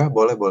 Ya,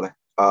 boleh.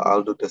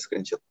 I'll do the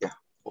screenshot, ya.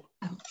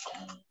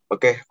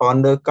 Okay,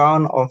 on the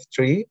count of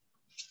 3,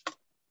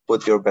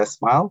 put your best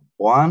smile.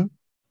 1,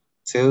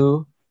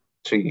 2,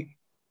 3.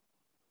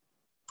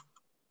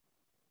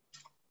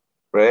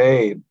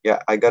 Great.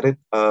 Yeah, I got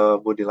it,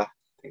 Budila.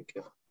 Thank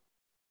you.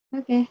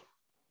 Okay.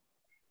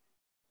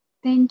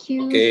 Thank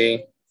you.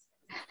 Okay.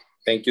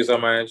 Thank you so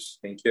much.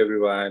 Thank you,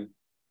 everyone.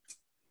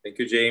 Thank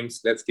you,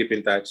 James. Let's keep in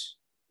touch.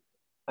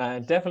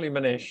 Definitely,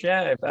 Manish.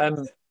 Yeah.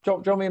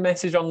 Drop me a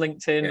message on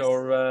LinkedIn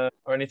or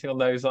anything on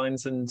those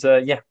lines, and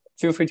yeah,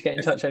 feel free to get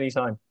in touch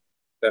anytime.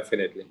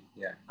 Definitely,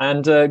 yeah.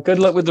 And good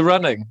luck with the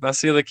running.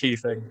 That's the other key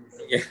thing.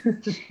 Yeah.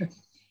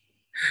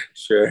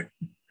 Sure.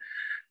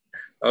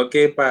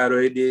 Okay, Pak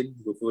Rohidin,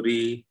 Bu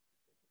Furi,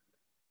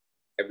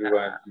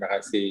 everyone, terima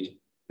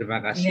kasih. Terima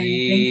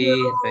kasih.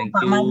 Thank you,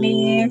 Pak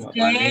Manis,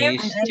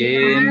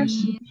 James,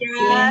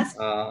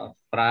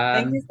 Pran.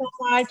 Thank you so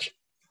much.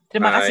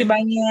 Terima kasih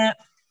banyak.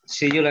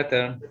 See you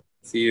later.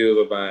 See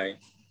you, bye-bye.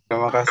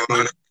 Terima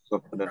kasih.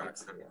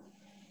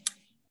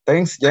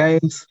 Thanks,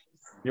 James.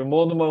 You're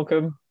more than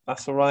welcome.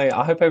 That's all right.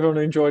 I hope everyone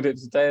enjoyed it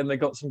today and they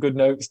got some good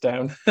notes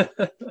down.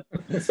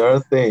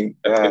 Sure thing.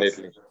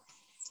 Definitely.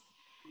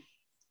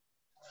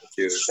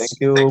 Yes. Thank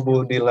you,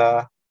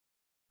 Budila.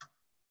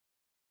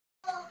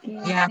 Okay,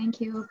 Yeah. thank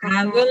you.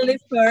 I will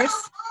leave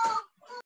first.